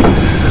control.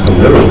 So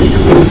literally,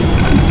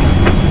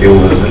 it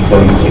was a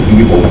quote-unquote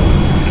evil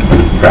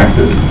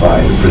practice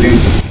by the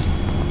producer.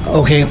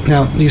 Okay,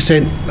 now you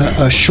said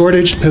a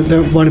shortage.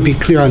 I want to be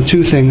clear on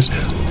two things.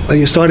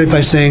 You started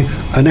by saying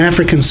an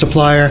African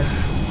supplier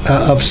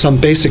of some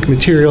basic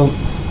material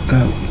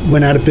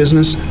went out of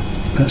business,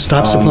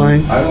 stopped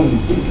supplying.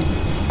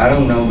 I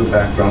don't know the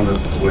background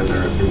of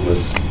whether it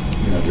was,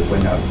 it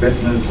went out of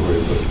business or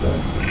it was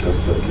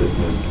just a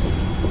business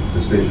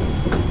decision.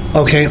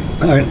 Okay,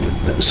 all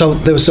right. So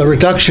there was a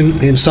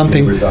reduction in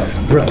something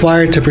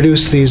required to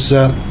produce these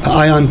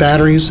ion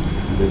batteries,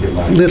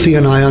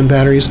 lithium-ion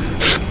batteries.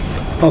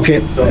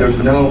 Okay. So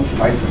there's no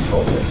price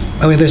control there.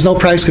 I mean, there's no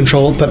price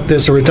control, but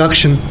there's a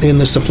reduction in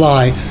the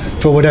supply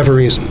for whatever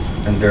reason.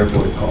 And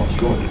therefore it caused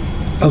shortage.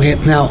 Okay,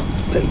 now,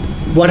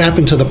 what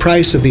happened to the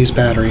price of these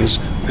batteries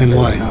and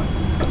why?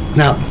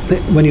 Now,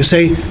 when you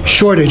say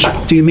shortage,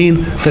 do you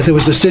mean that there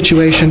was a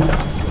situation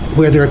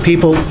where there are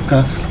people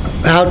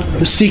out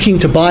seeking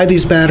to buy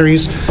these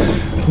batteries,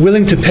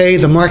 willing to pay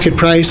the market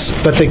price,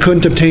 but they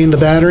couldn't obtain the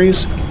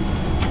batteries?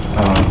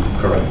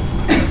 Correct.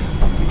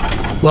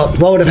 Well,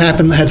 what would have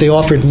happened had they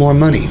offered more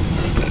money?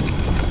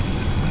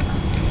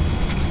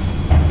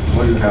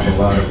 Well, you have a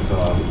lot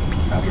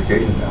of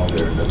applications out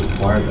there that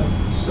require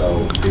them.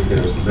 So if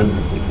there's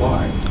limited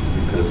supply,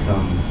 because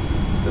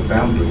the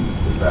foundry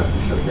decides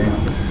to shut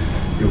down,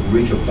 you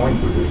reach a point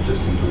where there's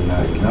just simply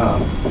not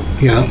enough,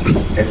 Yeah.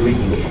 at least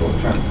in the short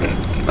term.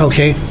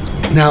 Okay.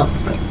 Now,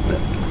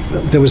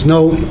 there was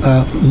no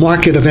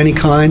market of any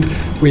kind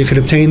where you could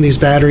obtain these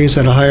batteries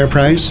at a higher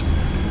price?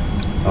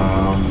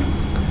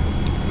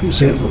 You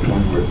see, To a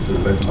point where to the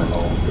best of my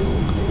knowledge, there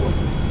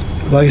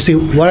wasn't. well, you see,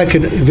 what I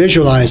could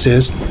visualize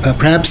is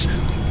perhaps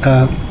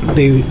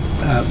the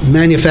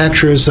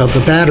manufacturers of the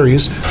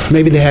batteries,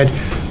 maybe they had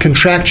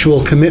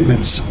contractual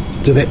commitments.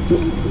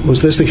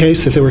 Was this the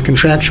case, that there were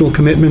contractual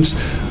commitments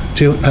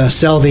to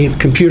sell the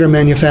computer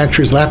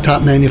manufacturers,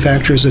 laptop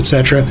manufacturers,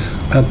 etc.,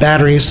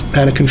 batteries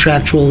at a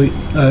contractually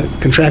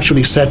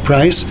set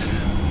price,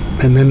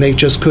 and then they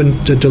just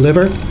couldn't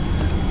deliver?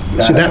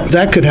 See,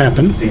 that could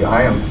happen. See,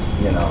 I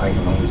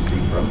can only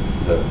speak from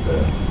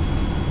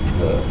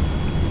the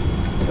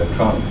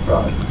electronic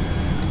product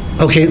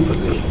Okay.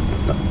 position.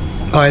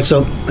 All right,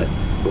 so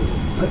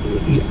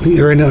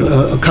you're in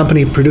a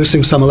company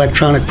producing some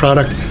electronic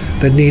product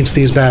that needs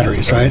these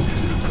batteries, right?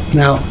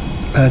 Now,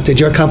 did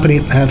your company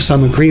have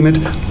some agreement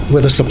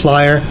with a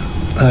supplier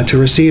to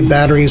receive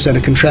batteries at a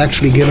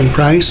contractually given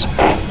price?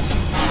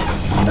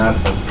 Not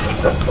a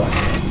set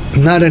price.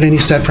 Not at any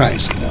set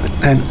price.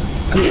 And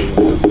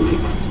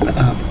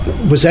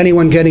was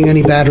anyone getting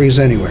any batteries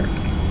anywhere?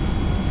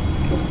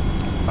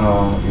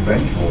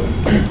 Eventually.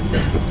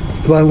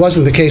 Well, it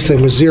wasn't the case that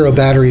there was zero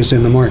batteries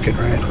in the market,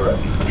 right? Correct.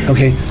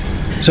 Okay.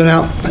 So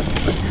now,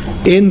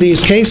 in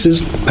these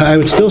cases, I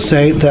would still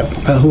say that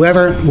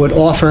whoever would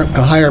offer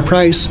a higher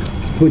price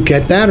would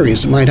get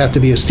batteries. It might have to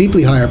be a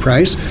steeply higher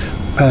price.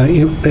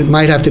 It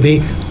might have to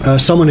be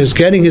someone who's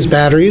getting his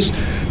batteries,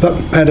 but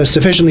at a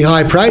sufficiently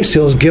high price,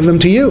 he'll give them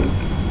to you.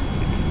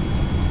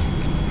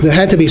 There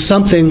had to be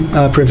something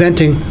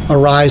preventing a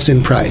rise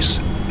in price.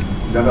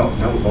 That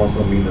would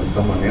also mean that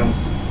someone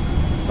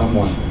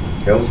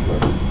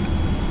elsewhere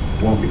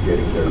won't be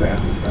getting their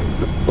batteries,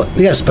 right? Well,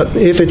 yes, but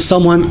if it's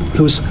someone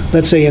who's,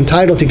 let's say,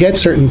 entitled to get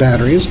certain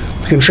batteries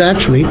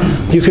contractually,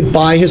 you could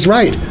buy his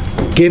right,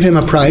 give him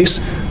a price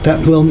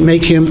that will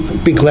make him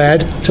be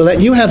glad to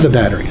let you have the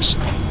batteries.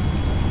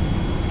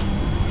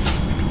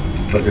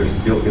 But there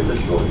still is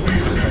a shortage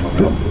because someone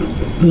else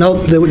is. No,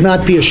 there would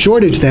not be a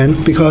shortage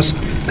then, because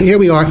here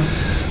we are.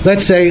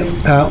 Let's say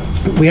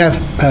we have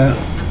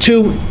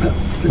two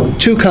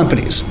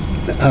companies.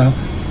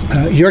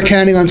 You're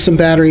counting on some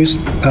batteries.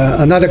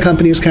 Another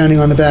company is counting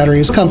on the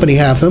batteries. Company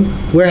have them.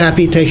 We're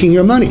happy taking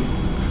your money.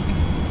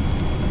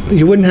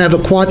 You wouldn't have a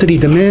quantity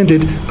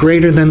demanded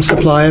greater than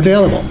supply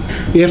available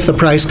if the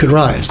price could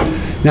rise.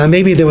 Now,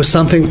 maybe there was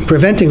something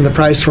preventing the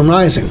price from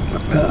rising.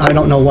 I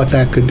don't know what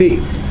that could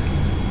be.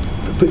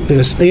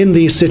 Because in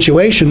these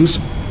situations,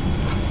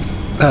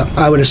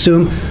 I would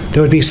assume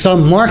there would be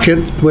some market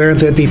where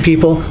there'd be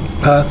people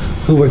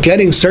who were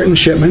getting certain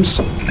shipments,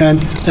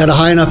 and at a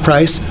high enough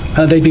price,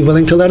 they'd be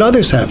willing to let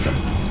others have them.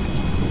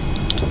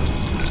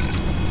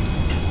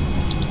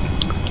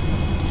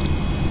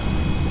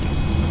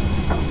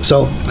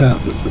 So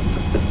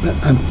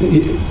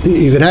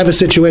you could have a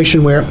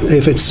situation where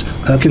if it's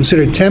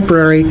considered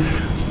temporary,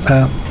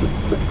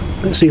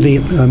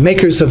 the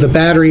makers of the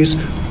batteries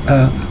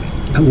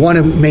want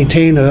to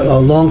maintain a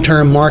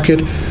long-term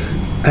market,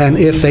 and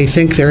if they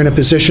think they're in a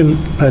position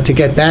to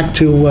get back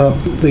to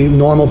the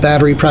normal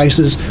battery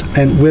prices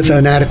and with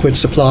an adequate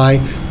supply,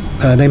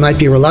 they might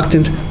be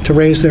reluctant to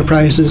raise their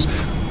prices.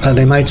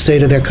 They might say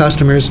to their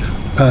customers,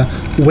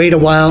 wait a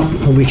while,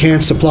 we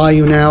can't supply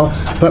you now.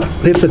 But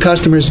if the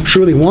customers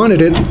truly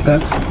wanted it,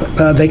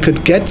 they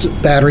could get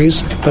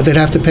batteries, but they'd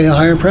have to pay a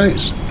higher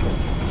price.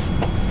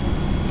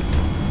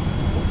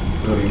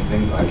 So do you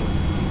think like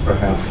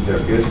perhaps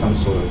there is some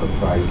sort of a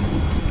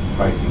pricing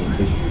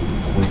issue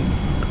between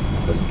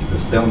the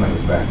cell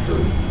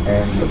manufacturer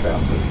and the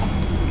foundry?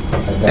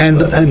 And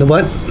the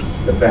what?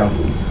 The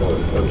foundries, or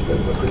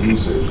the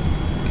producers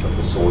of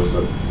the source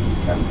of these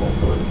chemicals,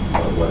 or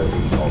whatever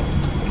you call them.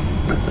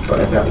 So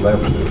at that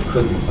level, there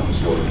could be some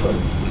sort of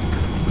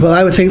a... Well,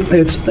 I would think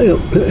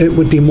it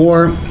would be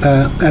more,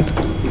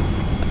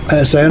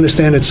 as I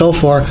understand it so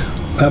far,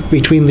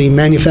 between the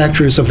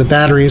manufacturers of the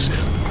batteries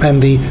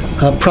and the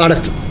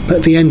product,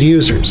 the end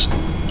users,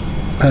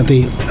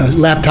 the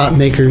laptop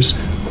makers,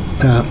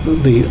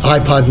 the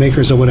iPod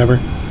makers or whatever.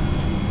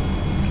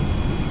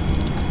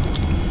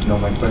 No,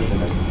 my question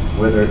is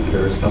whether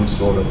there is some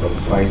sort of a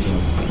pricing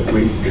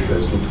agreement,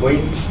 because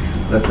between,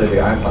 let's say, the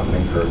iPod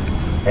maker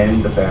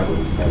and the battery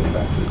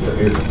manufacturer, there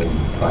is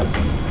a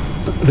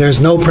pricing. There's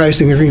no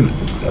pricing agreement.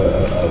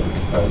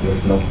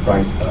 There's no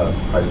price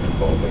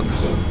control thing,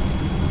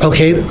 so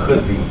Okay. it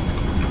could be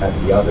at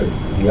the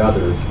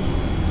other.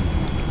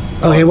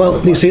 Okay,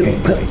 well, you see,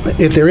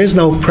 if there is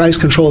no price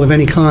control of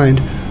any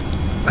kind,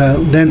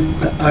 then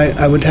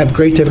I would have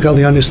great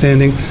difficulty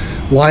understanding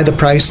why the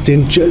price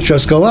didn't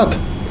just go up.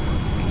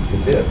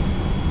 It did.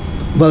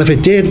 Well, if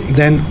it did,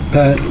 then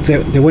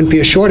there wouldn't be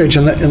a shortage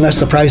unless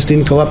the price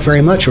didn't go up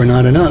very much or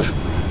not enough.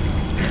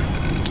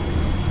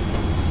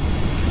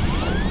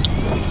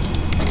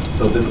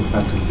 So this is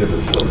not considered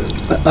a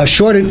shortage? A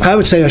shortage, I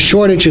would say a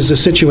shortage is a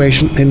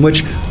situation in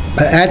which,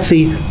 at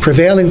the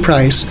prevailing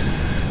price,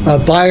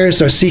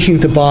 buyers are seeking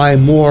to buy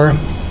more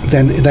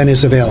than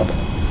is available.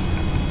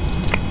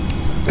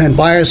 And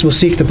buyers will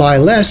seek to buy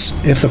less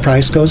if the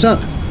price goes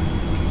up.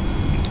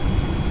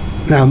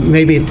 Now,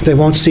 maybe they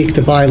won't seek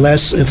to buy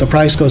less if the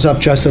price goes up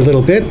just a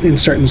little bit in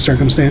certain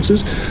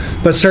circumstances,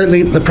 but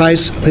certainly the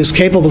price is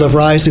capable of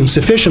rising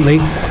sufficiently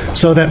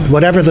so that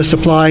whatever the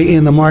supply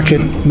in the market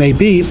may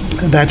be,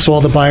 that's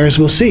all the buyers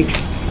will seek.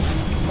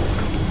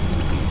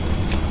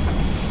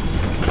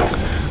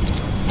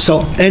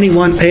 So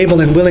anyone able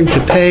and willing to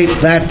pay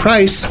that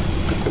price,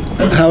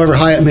 however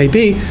high it may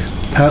be,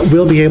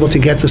 will be able to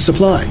get the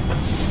supply.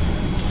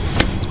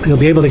 He'll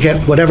be able to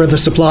get whatever the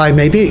supply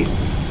may be.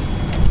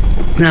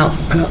 Now,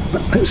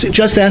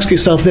 just ask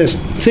yourself this.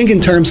 Think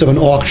in terms of an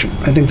auction.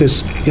 I think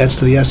this gets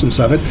to the essence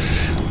of it.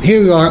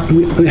 Here we are,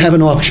 we have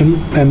an auction,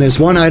 and there's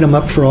one item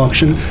up for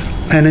auction,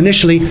 and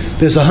initially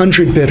there's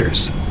 100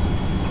 bidders.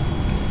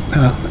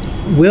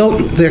 Will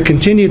there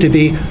continue to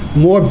be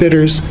more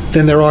bidders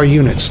than there are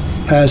units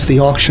as the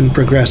auction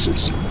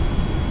progresses?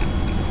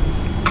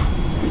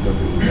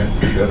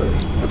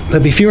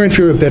 There'll be fewer and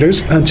fewer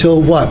bidders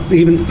until what?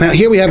 Now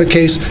here we have a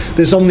case,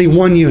 there's only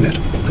one unit.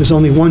 There's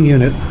only one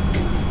unit.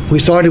 We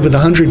started with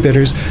 100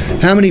 bidders.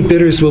 How many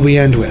bidders will we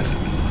end with?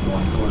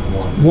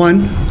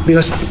 One,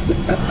 because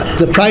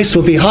the price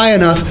will be high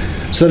enough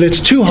so that it's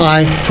too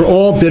high for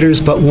all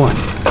bidders but one.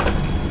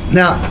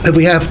 Now, if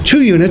we have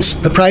 2 units,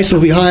 the price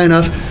will be high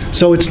enough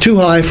so it's too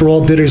high for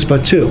all bidders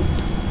but 2.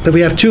 If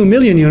we have 2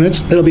 million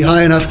units, it'll be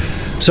high enough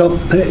so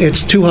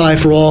it's too high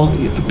for all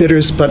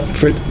bidders but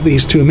for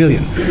these 2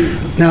 million.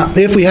 Now,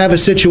 if we have a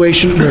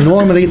situation where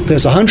normally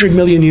there's 100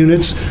 million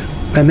units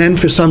and then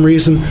for some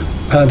reason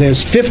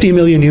there's 50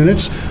 million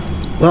units,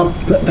 well,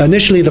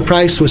 initially the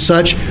price was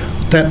such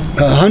that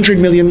 100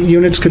 million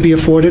units could be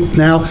afforded.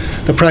 Now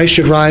the price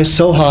should rise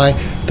so high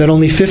that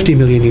only 50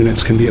 million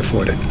units can be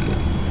afforded.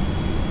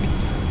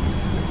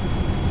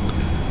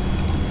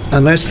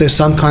 Unless there's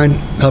some kind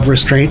of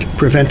restraint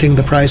preventing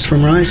the price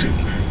from rising.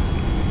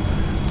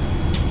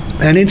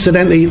 And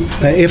incidentally,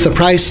 if the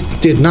price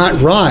did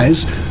not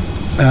rise,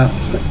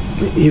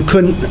 you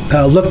couldn't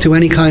look to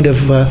any kind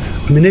of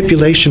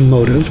manipulation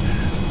motive.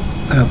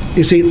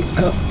 You see,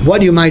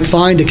 what you might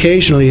find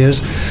occasionally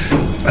is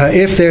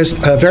if there's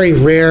a very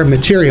rare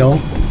material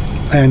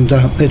and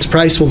its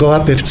price will go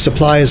up if its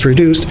supply is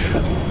reduced,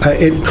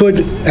 it could,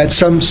 in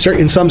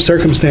some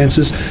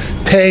circumstances,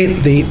 pay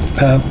the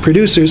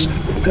producers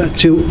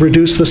to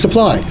reduce the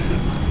supply,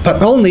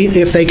 but only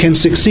if they can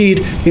succeed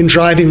in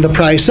driving the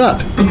price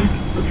up.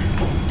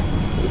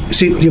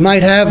 See, you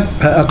might have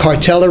a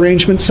cartel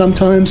arrangement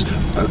sometimes.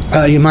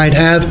 You might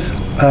have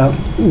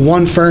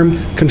one firm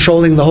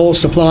controlling the whole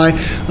supply.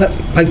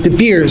 Like De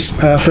Beers,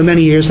 for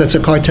many years, that's a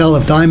cartel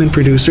of diamond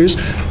producers.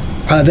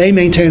 They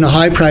maintain a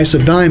high price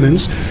of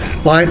diamonds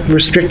by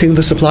restricting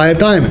the supply of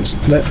diamonds.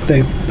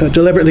 They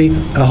deliberately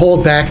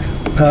hold back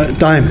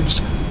diamonds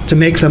to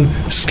make them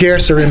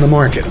scarcer in the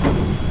market.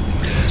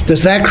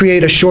 Does that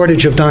create a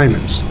shortage of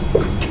diamonds?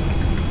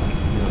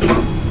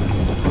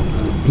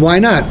 Why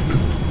not?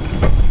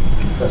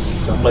 Because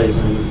somebody's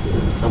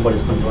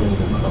controlling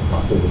the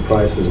supply. Because the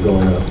price is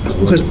going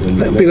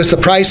up. Because the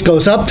price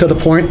goes up to the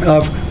point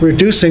of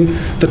reducing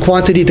the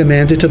quantity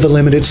demanded to the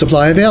limited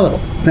supply available.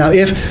 Now,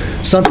 if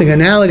something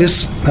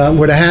analogous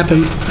were to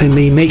happen in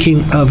the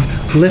making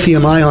of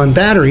lithium-ion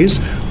batteries,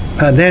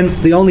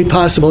 then the only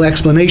possible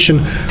explanation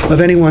of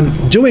anyone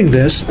doing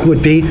this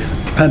would be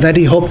that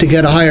he hoped to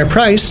get a higher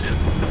price,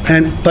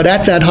 but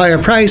at that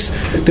higher price,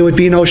 there would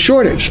be no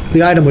shortage.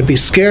 The item would be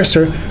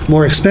scarcer,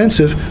 more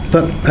expensive,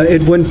 but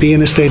it wouldn't be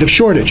in a state of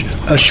shortage.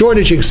 A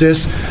shortage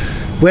exists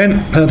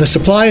when the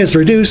supply is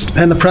reduced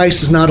and the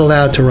price is not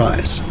allowed to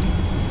rise.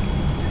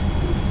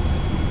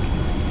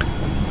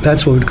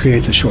 That's what would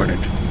create the shortage.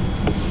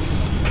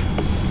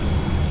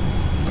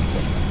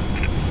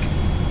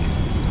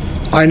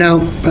 I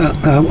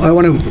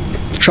want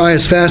to try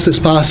as fast as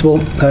possible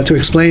to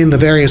explain the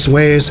various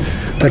ways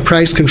that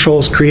price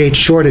controls create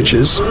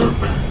shortages.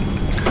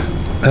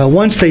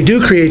 Once they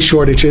do create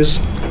shortages,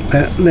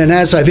 then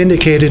as I've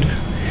indicated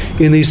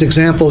in these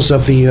examples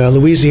of the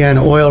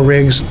Louisiana oil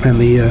rigs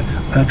and the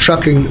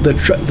trucking,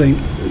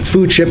 the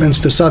food shipments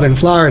to southern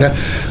Florida,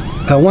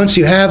 once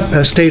you have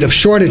a state of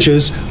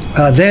shortages,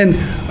 then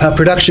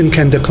production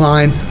can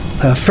decline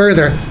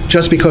further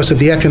just because of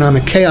the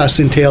economic chaos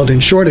entailed in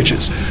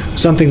shortages,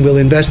 something we'll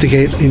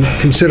investigate in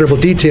considerable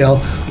detail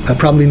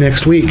probably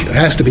next week. It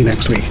has to be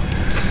next week.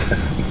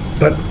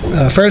 But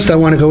first I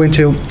want to go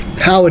into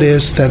how it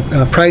is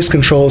that price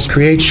controls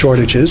create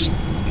shortages.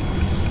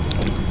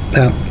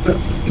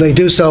 They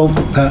do so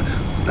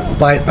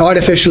by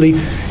artificially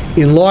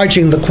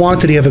enlarging the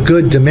quantity of a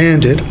good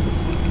demanded.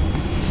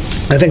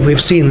 I think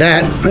we've seen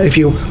that. If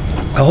you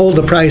hold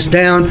the price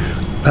down,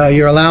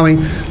 you're allowing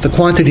the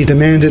quantity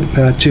demanded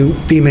to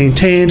be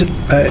maintained,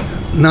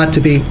 not to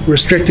be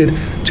restricted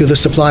to the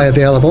supply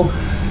available.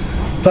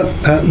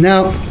 But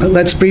now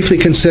let's briefly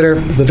consider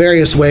the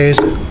various ways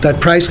that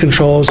price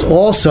controls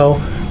also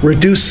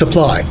reduce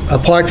supply,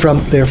 apart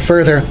from their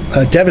further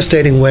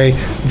devastating way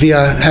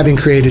via having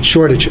created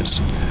shortages.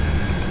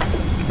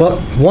 Well,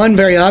 one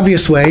very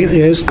obvious way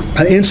is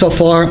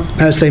insofar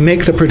as they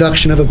make the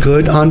production of a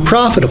good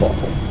unprofitable.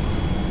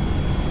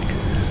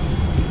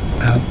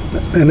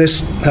 And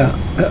this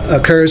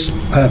occurs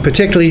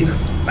particularly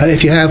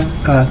if you have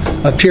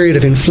a period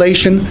of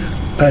inflation.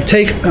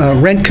 Take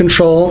rent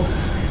control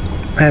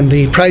and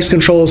the price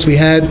controls we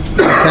had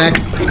back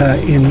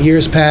in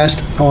years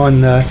past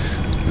on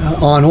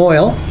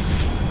oil.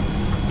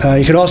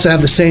 You could also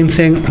have the same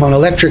thing on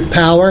electric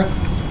power,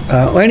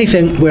 or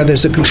anything where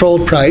there's a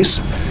controlled price.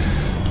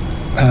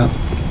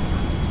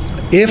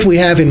 If we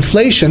have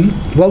inflation,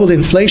 what will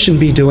inflation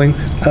be doing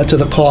to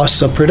the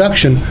costs of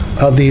production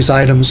of these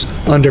items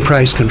under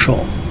price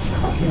control?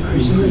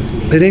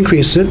 It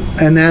increases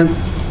it, and then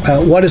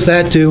what does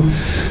that do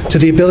to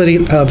the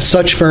ability of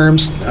such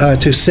firms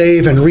to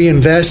save and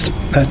reinvest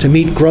to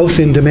meet growth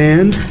in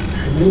demand?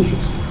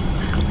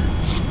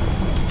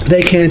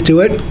 They can't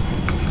do it.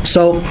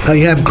 So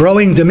you have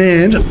growing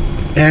demand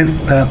and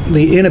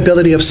the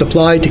inability of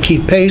supply to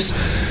keep pace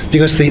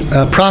because the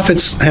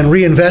profits and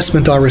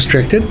reinvestment are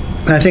restricted.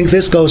 I think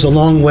this goes a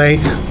long way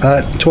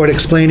toward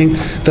explaining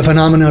the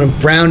phenomenon of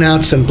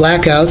brownouts and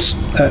blackouts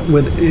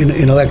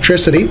in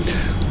electricity.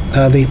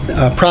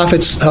 The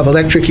profits of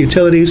electric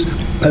utilities,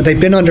 they've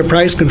been under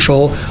price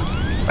control.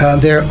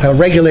 They're a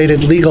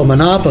regulated legal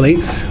monopoly,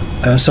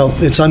 so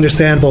it's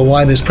understandable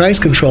why there's price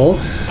control.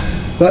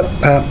 But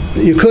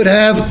you could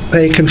have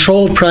a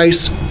controlled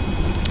price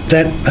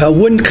that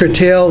wouldn't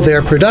curtail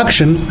their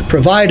production,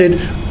 provided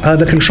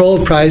the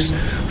controlled price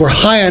were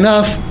high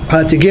enough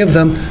to give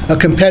them a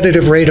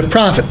competitive rate of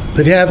profit.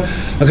 If you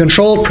have a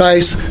controlled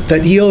price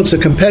that yields a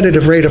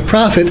competitive rate of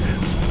profit,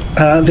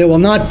 there will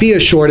not be a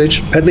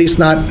shortage, at least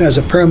not as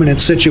a permanent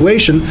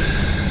situation,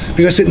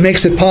 because it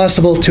makes it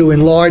possible to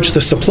enlarge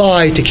the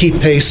supply to keep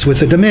pace with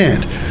the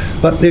demand.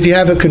 But if you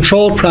have a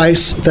controlled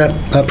price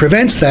that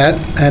prevents that,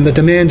 and the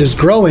demand is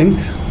growing,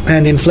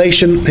 and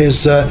inflation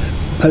is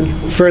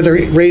further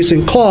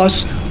raising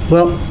costs,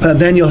 well,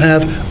 then you'll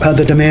have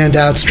the demand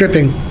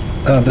outstripping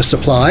the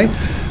supply.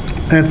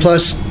 And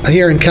plus,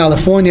 here in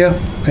California,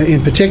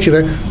 in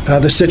particular,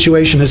 the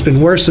situation has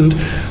been worsened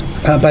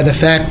by the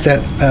fact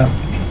that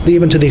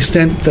even to the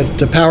extent that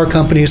the power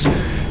companies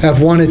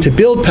have wanted to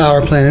build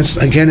power plants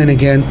again and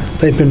again,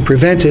 they've been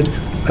prevented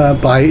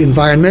by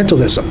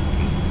environmentalism.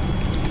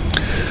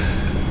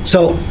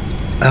 So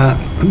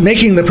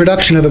making the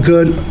production of a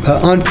good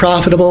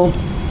unprofitable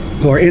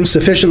or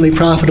insufficiently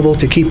profitable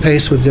to keep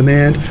pace with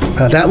demand,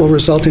 that will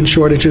result in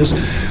shortages.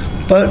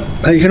 But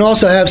you can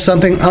also have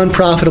something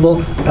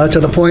unprofitable to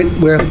the point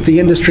where the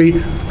industry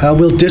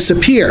will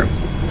disappear.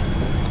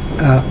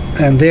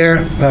 And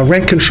there,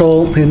 rent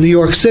control in New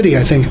York City,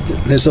 I think,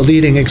 is a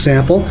leading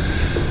example.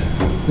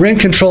 Rent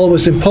control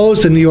was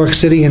imposed in New York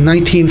City in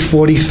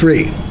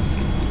 1943,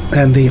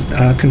 and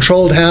the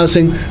controlled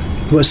housing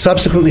was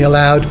subsequently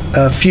allowed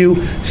a few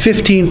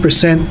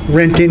 15%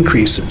 rent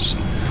increases.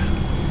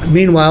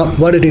 Meanwhile,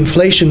 what did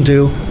inflation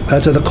do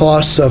to the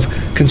costs of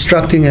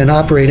constructing and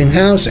operating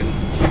housing?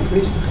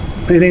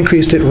 It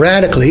increased it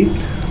radically,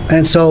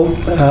 and so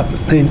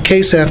in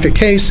case after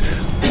case,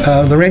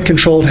 the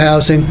rent-controlled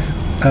housing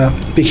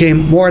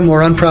became more and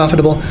more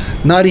unprofitable,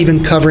 not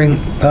even covering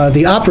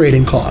the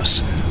operating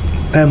costs.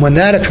 And when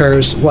that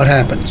occurs, what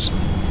happens?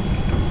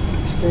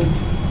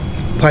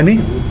 Pardon me?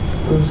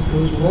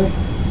 Goes away.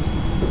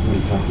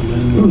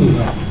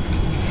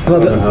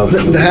 Well,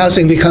 the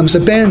housing becomes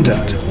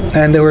abandoned.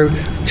 And there were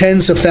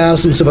tens of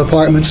thousands of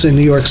apartments in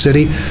New York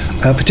City,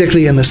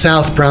 particularly in the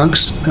South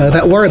Bronx,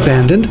 that were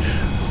abandoned,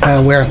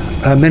 where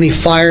many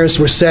fires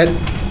were set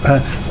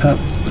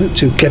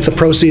to get the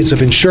proceeds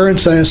of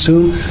insurance, I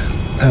assume.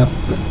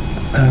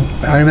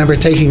 I remember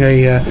taking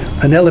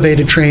an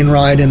elevated train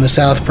ride in the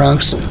South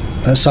Bronx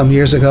some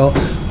years ago,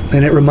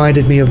 and it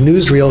reminded me of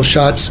newsreel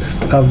shots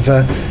of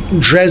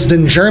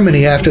Dresden,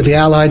 Germany after the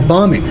Allied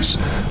bombings.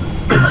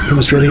 It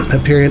was really a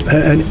period,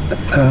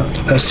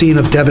 a scene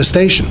of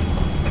devastation.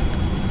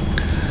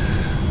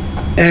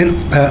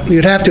 And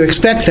you'd have to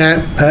expect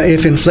that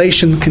if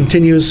inflation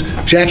continues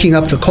jacking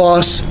up the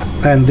costs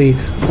and the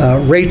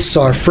rates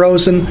are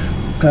frozen,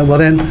 well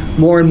then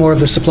more and more of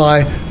the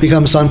supply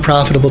becomes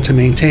unprofitable to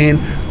maintain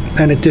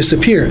and it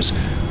disappears.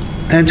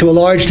 And to a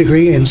large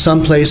degree, in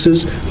some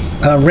places,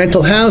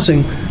 rental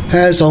housing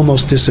has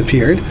almost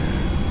disappeared.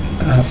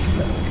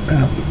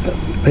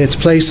 Its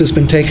place has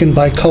been taken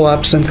by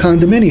co-ops and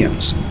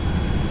condominiums.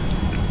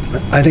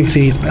 I think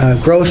the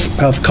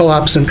growth of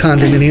co-ops and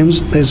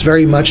condominiums is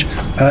very much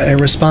a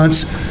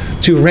response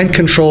to rent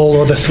control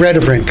or the threat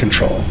of rent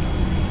control.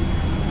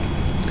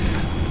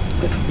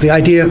 The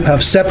idea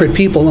of separate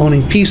people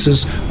owning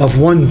pieces of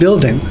one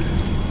building,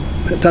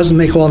 it doesn't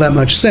make all that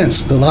much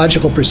sense. The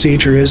logical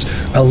procedure is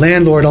a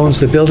landlord owns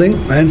the building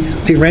and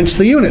he rents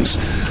the units.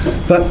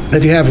 But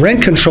if you have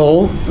rent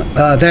control,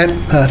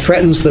 that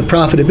threatens the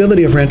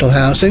profitability of rental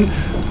housing,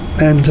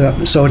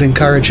 and so it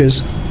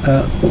encourages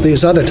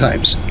these other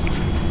types.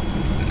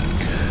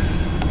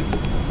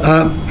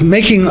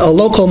 Making a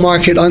local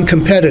market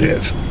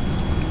uncompetitive.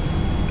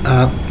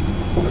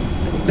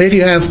 If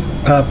you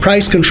have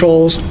price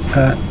controls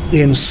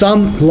in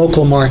some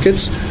local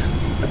markets,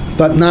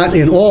 but not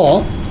in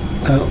all,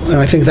 and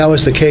I think that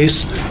was the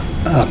case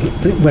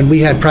when we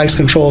had price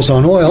controls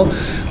on oil.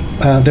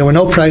 There were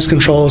no price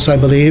controls, I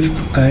believe,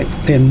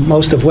 in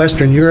most of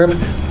Western Europe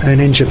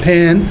and in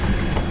Japan,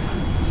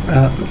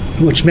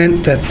 which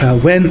meant that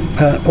when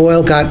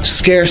oil got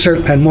scarcer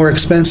and more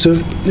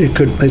expensive,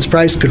 its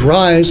price could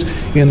rise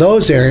in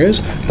those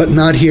areas, but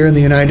not here in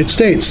the United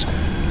States.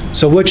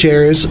 So which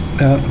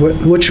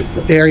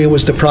area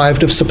was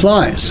deprived of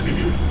supplies?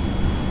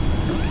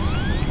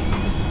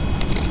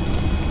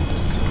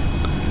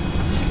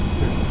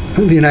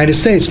 The United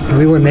States.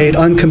 We were made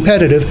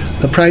uncompetitive.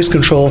 The price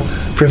control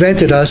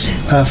prevented us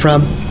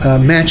from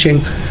matching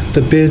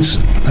the bids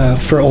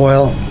for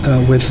oil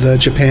with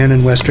Japan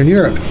and Western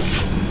Europe.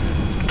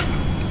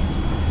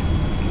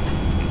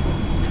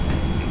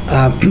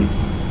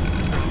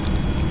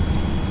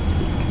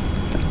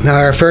 Now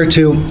I refer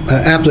to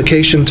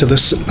application to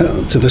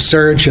the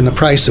surge in the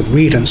price of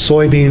wheat and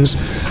soybeans.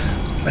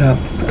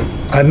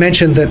 I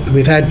mentioned that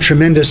we've had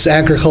tremendous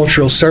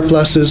agricultural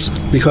surpluses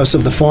because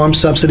of the farm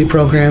subsidy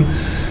program.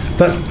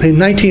 But in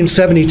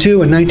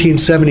 1972 and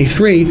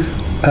 1973,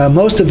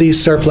 most of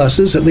these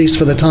surpluses, at least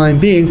for the time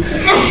being,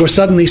 were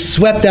suddenly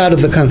swept out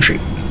of the country.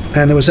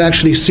 And there was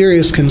actually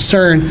serious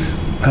concern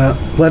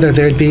whether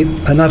there'd be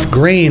enough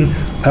grain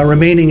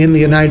remaining in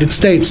the United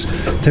States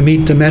to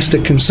meet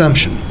domestic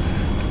consumption.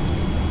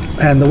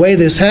 And the way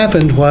this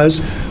happened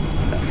was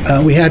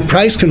we had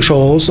price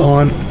controls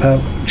on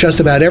just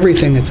about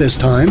everything at this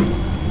time.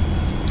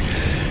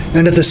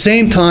 And at the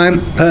same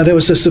time, there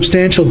was a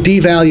substantial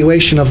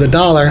devaluation of the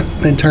dollar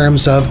in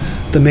terms of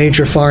the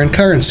major foreign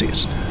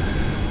currencies.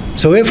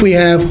 So if we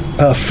have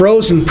a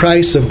frozen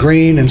price of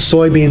grain and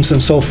soybeans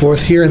and so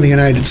forth here in the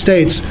United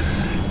States,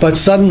 but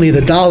suddenly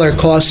the dollar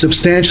costs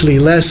substantially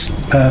less,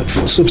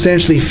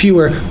 substantially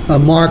fewer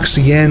marks,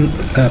 yen,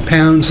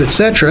 pounds,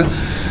 etc.,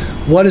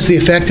 what is the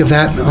effect of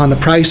that on the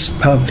price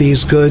of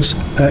these goods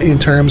in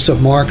terms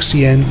of marks,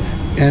 yen,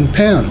 and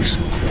pounds?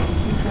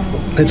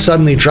 It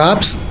suddenly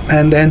drops,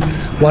 and then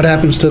what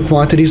happens to the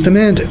quantities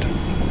demanded?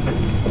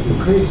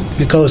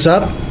 It goes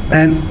up,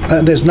 and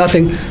there's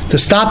nothing to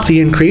stop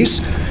the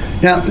increase.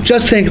 Now,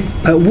 just think,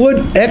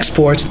 would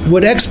exports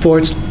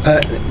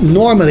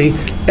normally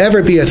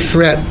ever be a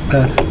threat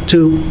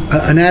to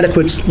an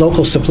adequate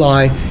local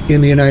supply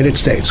in the United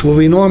States? Will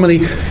we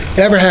normally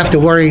ever have to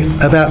worry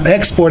about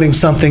exporting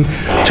something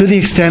to the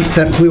extent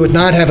that we would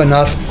not have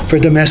enough for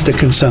domestic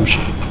consumption?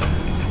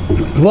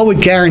 What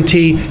would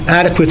guarantee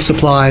adequate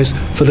supplies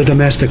for the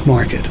domestic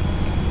market?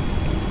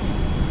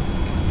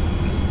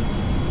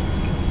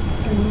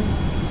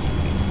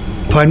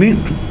 Pardon me?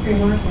 Free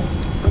market.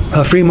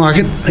 A free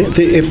market.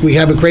 If we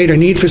have a greater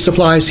need for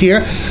supplies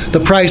here, the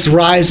price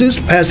rises.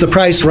 As the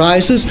price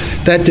rises,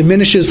 that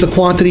diminishes the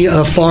quantity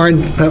of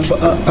foreign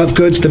of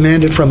goods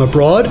demanded from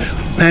abroad,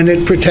 and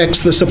it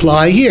protects the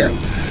supply here.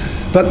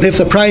 But if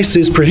the price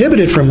is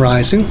prohibited from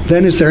rising,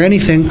 then is there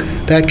anything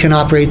that can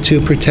operate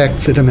to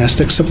protect the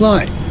domestic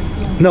supply?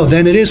 No,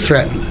 then it is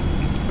threatened.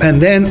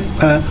 And then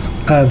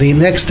the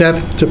next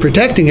step to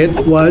protecting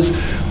it was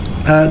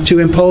to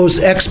impose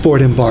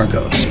export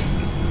embargoes.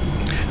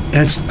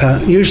 It's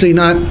usually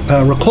not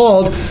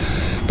recalled,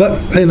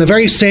 but in the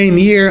very same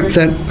year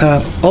that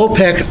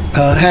OPEC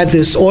had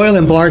this oil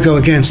embargo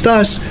against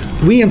us,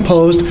 we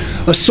imposed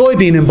a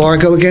soybean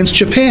embargo against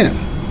Japan.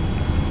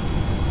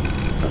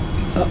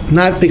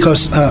 Not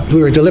because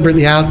we were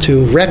deliberately out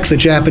to wreck the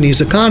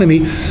Japanese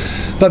economy,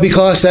 but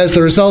because as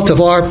the result of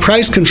our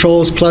price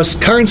controls plus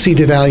currency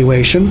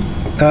devaluation,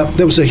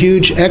 there was a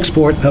huge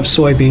export of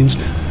soybeans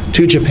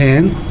to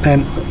Japan,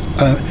 and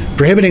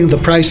prohibiting the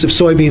price of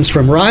soybeans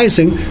from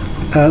rising,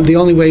 the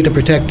only way to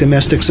protect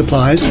domestic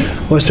supplies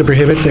was to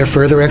prohibit their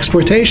further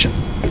exportation.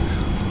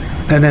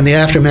 And then the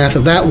aftermath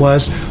of that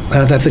was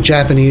that the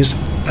Japanese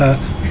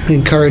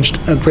encouraged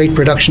a great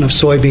production of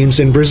soybeans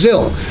in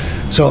Brazil.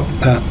 So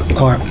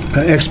our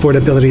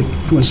exportability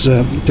was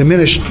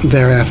diminished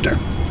thereafter.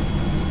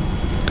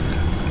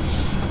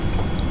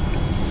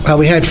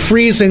 We had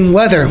freezing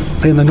weather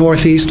in the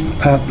Northeast,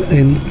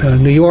 in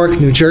New York,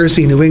 New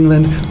Jersey, New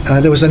England.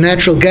 There was a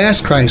natural gas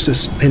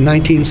crisis in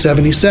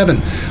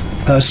 1977.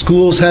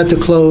 Schools had to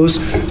close,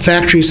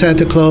 factories had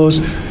to close,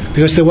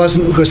 because there was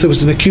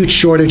an acute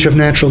shortage of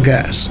natural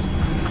gas.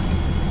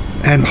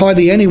 And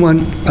hardly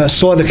anyone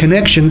saw the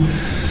connection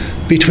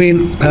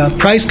between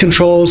price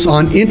controls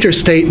on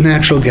interstate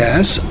natural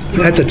gas.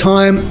 At the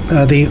time,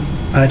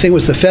 I think it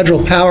was the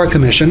Federal Power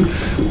Commission,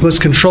 was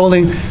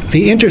controlling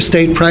the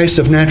interstate price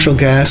of natural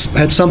gas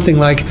at something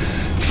like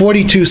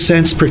 42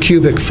 cents per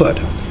cubic foot.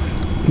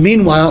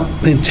 Meanwhile,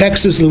 in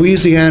Texas,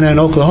 Louisiana, and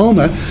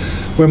Oklahoma,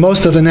 where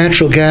most of the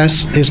natural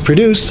gas is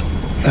produced,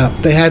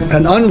 they had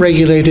an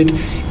unregulated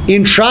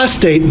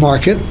intrastate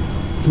market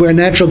where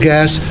natural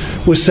gas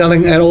was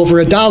selling at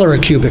over $1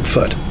 a cubic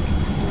foot.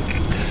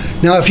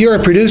 Now, if you're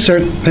a producer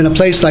in a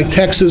place like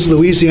Texas,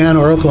 Louisiana,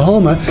 or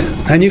Oklahoma,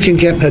 and you can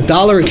get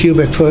 $1 a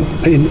cubic foot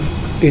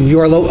in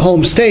your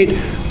home state,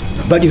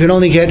 but you can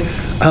only get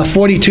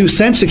 42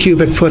 cents a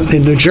cubic foot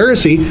in New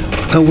Jersey,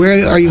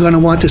 where are you going to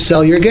want to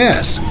sell your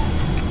gas?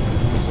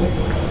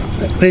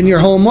 In your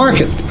home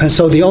market. And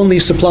so the only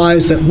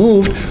supplies that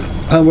moved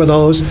were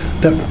those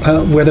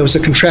that, where there was a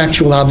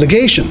contractual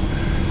obligation.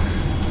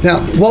 Now,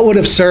 what would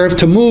have served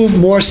to move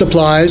more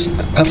supplies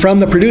from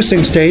the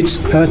producing states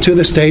to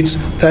the states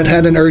that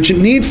had an urgent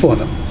need for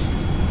them?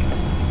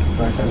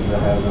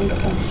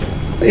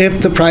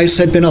 If the price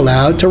had been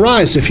allowed to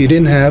rise, if you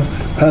didn't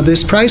have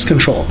this price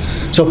control.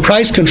 So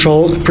price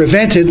control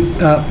prevented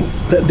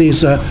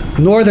these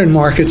northern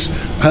markets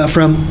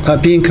from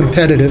being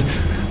competitive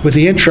with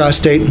the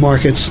intrastate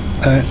markets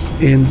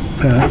in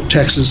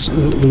Texas,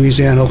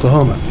 Louisiana,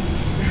 Oklahoma.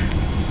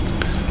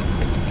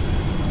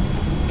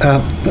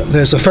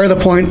 There's a further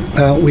point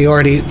we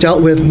already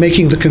dealt with,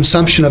 making the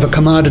consumption of a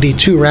commodity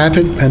too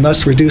rapid and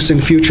thus reducing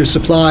future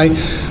supply.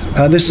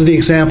 This is the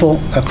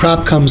example. A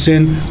crop comes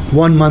in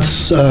 1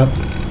 month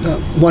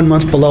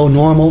below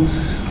normal.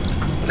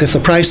 If the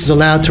price is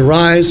allowed to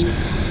rise,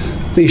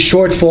 the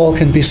shortfall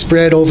can be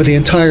spread over the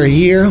entire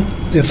year.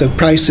 If the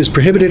price is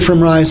prohibited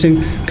from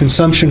rising,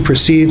 consumption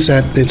proceeds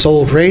at its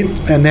old rate,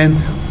 and then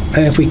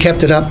if we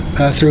kept it up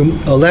through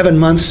 11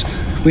 months,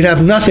 we'd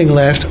have nothing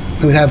left.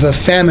 We'd have a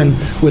famine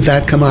with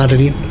that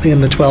commodity in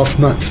the 12th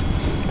month.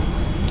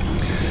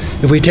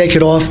 If we take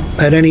it off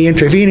at any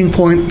intervening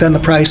point, then the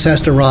price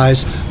has to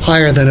rise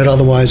higher than it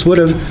otherwise would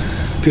have,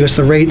 because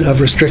the rate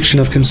of restriction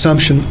of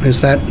consumption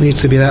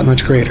needs to be that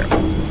much greater.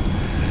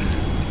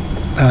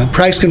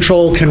 Price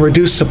control can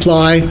reduce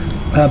supply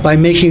by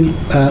making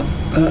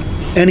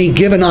any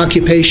given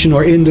occupation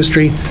or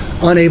industry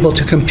unable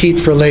to compete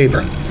for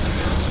labor.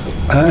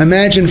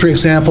 Imagine, for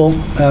example,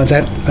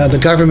 that the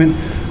government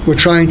were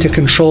trying to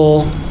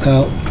control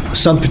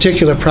some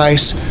particular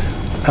price.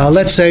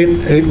 Let's say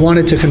it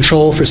wanted to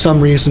control, for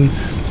some reason,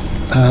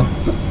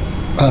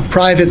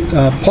 private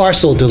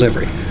parcel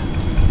delivery.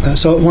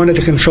 So it wanted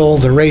to control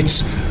the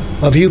rates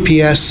of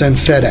UPS and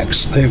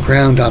FedEx, their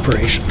ground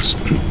operations.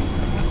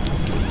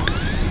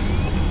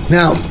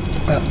 Now,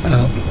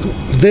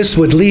 this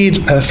would lead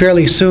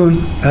fairly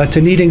soon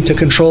to needing to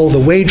control the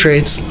wage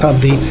rates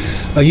of the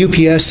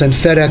UPS and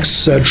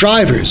FedEx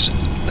drivers,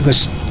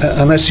 because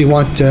unless you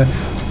want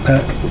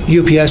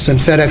UPS and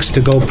FedEx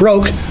to go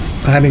broke,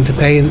 having to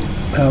pay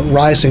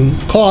rising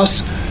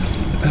costs,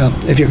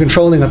 if you're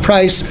controlling a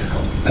price,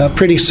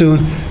 pretty soon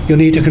you'll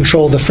need to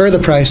control the further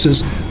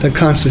prices that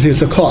constitute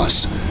the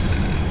costs.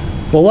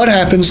 Well, what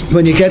happens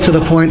when you get to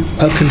the point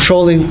of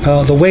controlling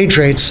the wage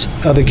rates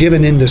of a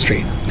given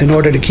industry in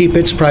order to keep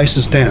its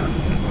prices down?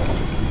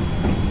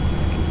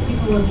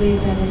 People would leave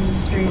that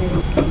industry and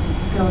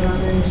go to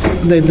other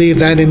industries. They leave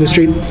that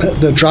industry.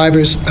 The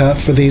drivers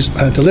for these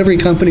delivery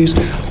companies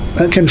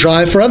can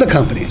drive for other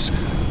companies.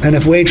 And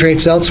if wage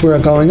rates elsewhere are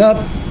going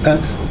up,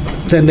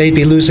 then they'd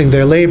be losing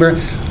their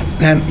labor,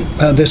 and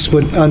this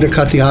would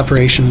undercut the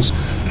operations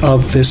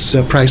of this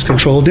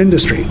price-controlled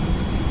industry.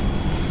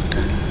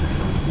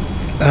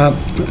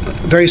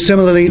 Very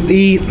similarly,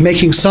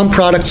 making some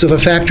products of a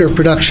factor of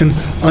production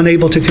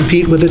unable to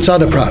compete with its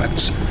other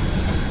products.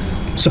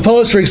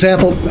 Suppose, for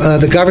example,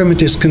 the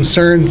government is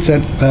concerned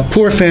that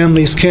poor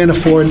families can't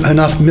afford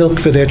enough milk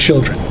for their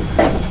children,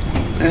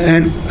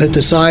 and it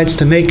decides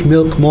to make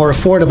milk more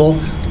affordable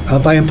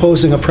by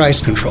imposing a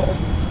price control.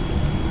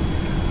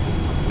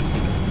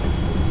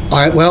 All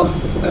right, well,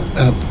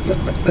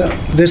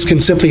 this can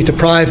simply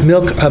deprive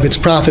milk of its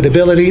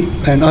profitability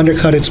and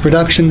undercut its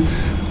production.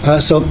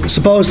 So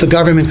suppose the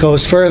government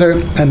goes further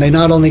and they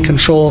not only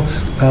control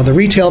the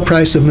retail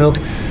price of milk,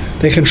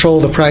 they control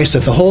the price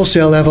at the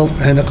wholesale level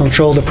and they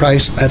control the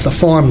price at the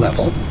farm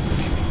level.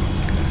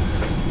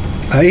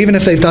 Even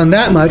if they've done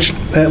that much,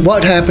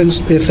 what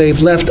happens if they've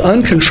left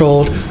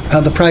uncontrolled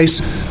the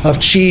price of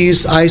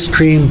cheese, ice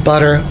cream,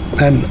 butter,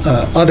 and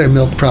other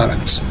milk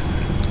products?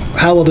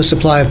 How will the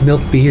supply of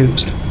milk be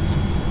used?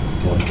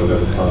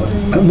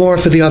 More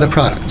for the other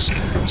products.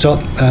 So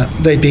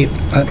they'd be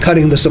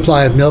cutting the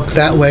supply of milk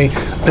that way.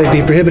 They'd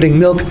be prohibiting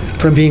milk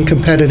from being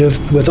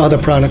competitive with other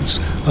products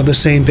of the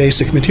same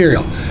basic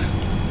material.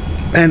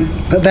 And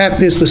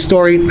that is the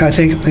story, I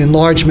think, in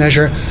large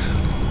measure,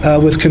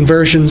 with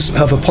conversions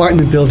of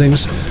apartment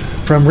buildings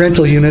from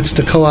rental units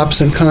to co-ops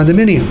and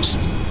condominiums.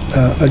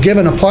 A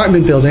given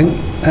apartment building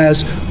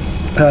has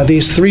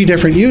these three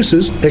different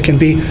uses. It can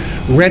be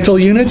rental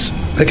units,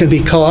 it can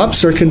be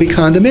co-ops, or it can be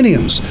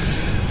condominiums.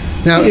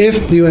 Now,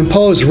 if you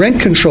impose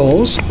rent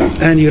controls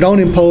and you don't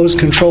impose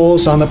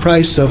controls on the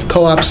price of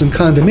co-ops and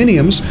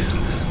condominiums,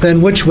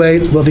 then which way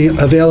will the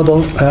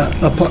available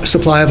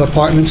supply of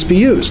apartments be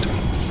used?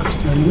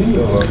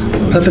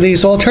 For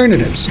these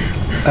alternatives.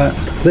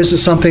 This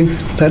is something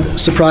that,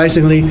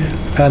 surprisingly,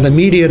 the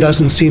media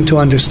doesn't seem to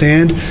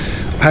understand.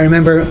 I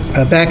remember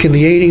back in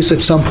the 80s,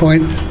 at some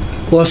point,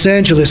 Los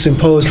Angeles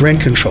imposed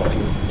rent control.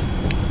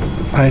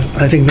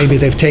 I think maybe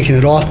they've taken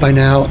it off by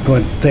now,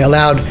 but they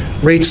allowed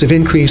rates of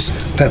increase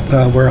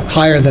that were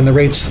higher than the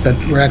rates that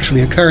were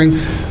actually occurring,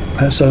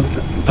 so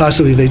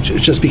possibly they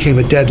just became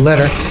a dead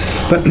letter.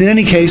 But in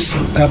any case,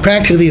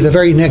 practically the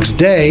very next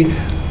day,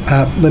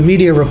 the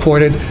media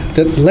reported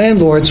that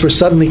landlords were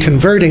suddenly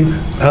converting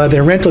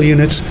their rental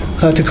units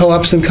to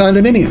co-ops and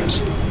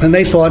condominiums. And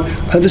they thought,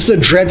 this is a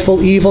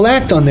dreadful, evil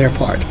act on their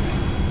part.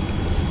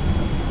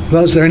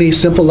 Well, is there any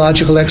simple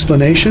logical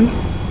explanation?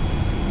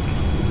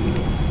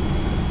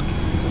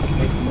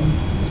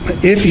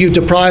 If you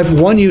deprive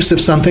one use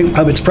of something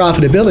of its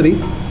profitability,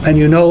 and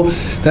you know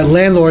that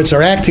landlords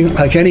are acting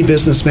like any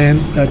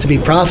businessman to be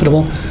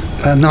profitable,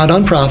 not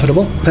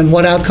unprofitable, then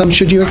what outcome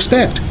should you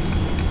expect?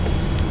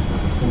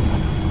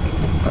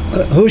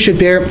 Who should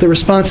bear the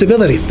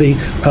responsibility? The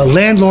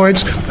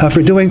landlords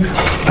for doing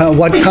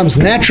what comes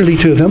naturally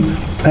to them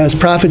as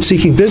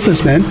profit-seeking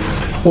businessmen,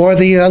 or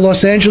the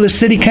Los Angeles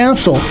City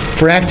Council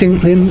for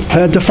acting in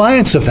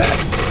defiance of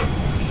that?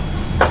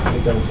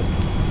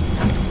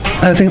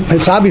 I think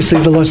it's obviously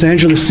the Los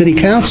Angeles City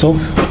Council,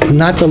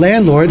 not the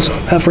landlords,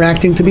 for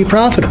acting to be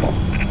profitable.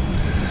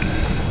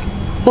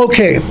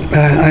 Okay,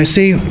 I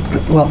see,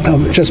 well,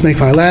 I'll just make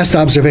my last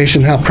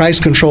observation, how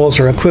price controls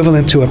are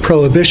equivalent to a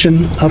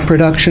prohibition of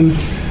production.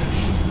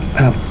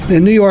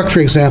 In New York, for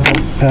example,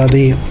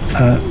 the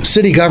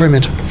city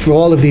government for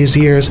all of these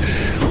years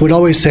would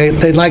always say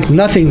they'd like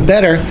nothing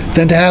better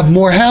than to have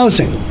more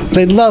housing.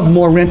 They'd love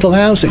more rental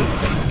housing.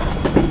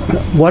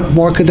 What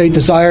more could they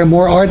desire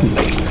more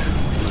ardently?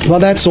 Well,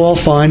 that's all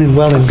fine and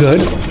well and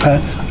good.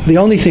 The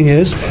only thing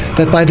is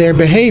that by their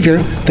behavior,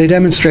 they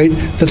demonstrate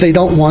that they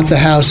don't want the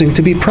housing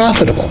to be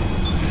profitable.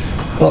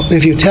 Well,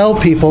 if you tell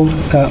people,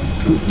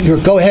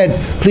 go ahead,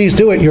 please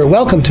do it, you're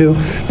welcome to,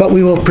 but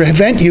we will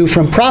prevent you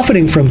from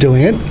profiting from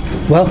doing it,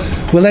 well,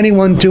 will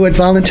anyone do it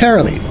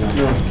voluntarily?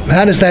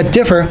 How does that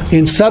differ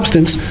in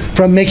substance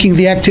from making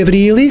the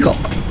activity illegal?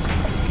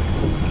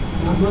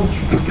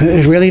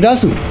 It really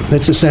doesn't.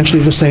 It's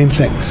essentially the same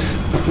thing.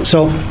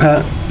 So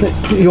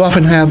you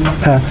often have,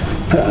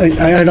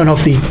 I don't know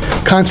if the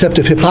concept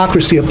of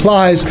hypocrisy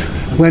applies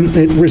when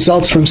it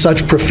results from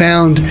such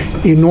profound,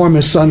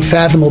 enormous,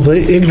 unfathomable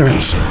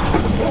ignorance.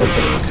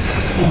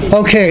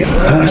 Okay,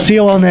 see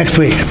you all next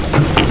week.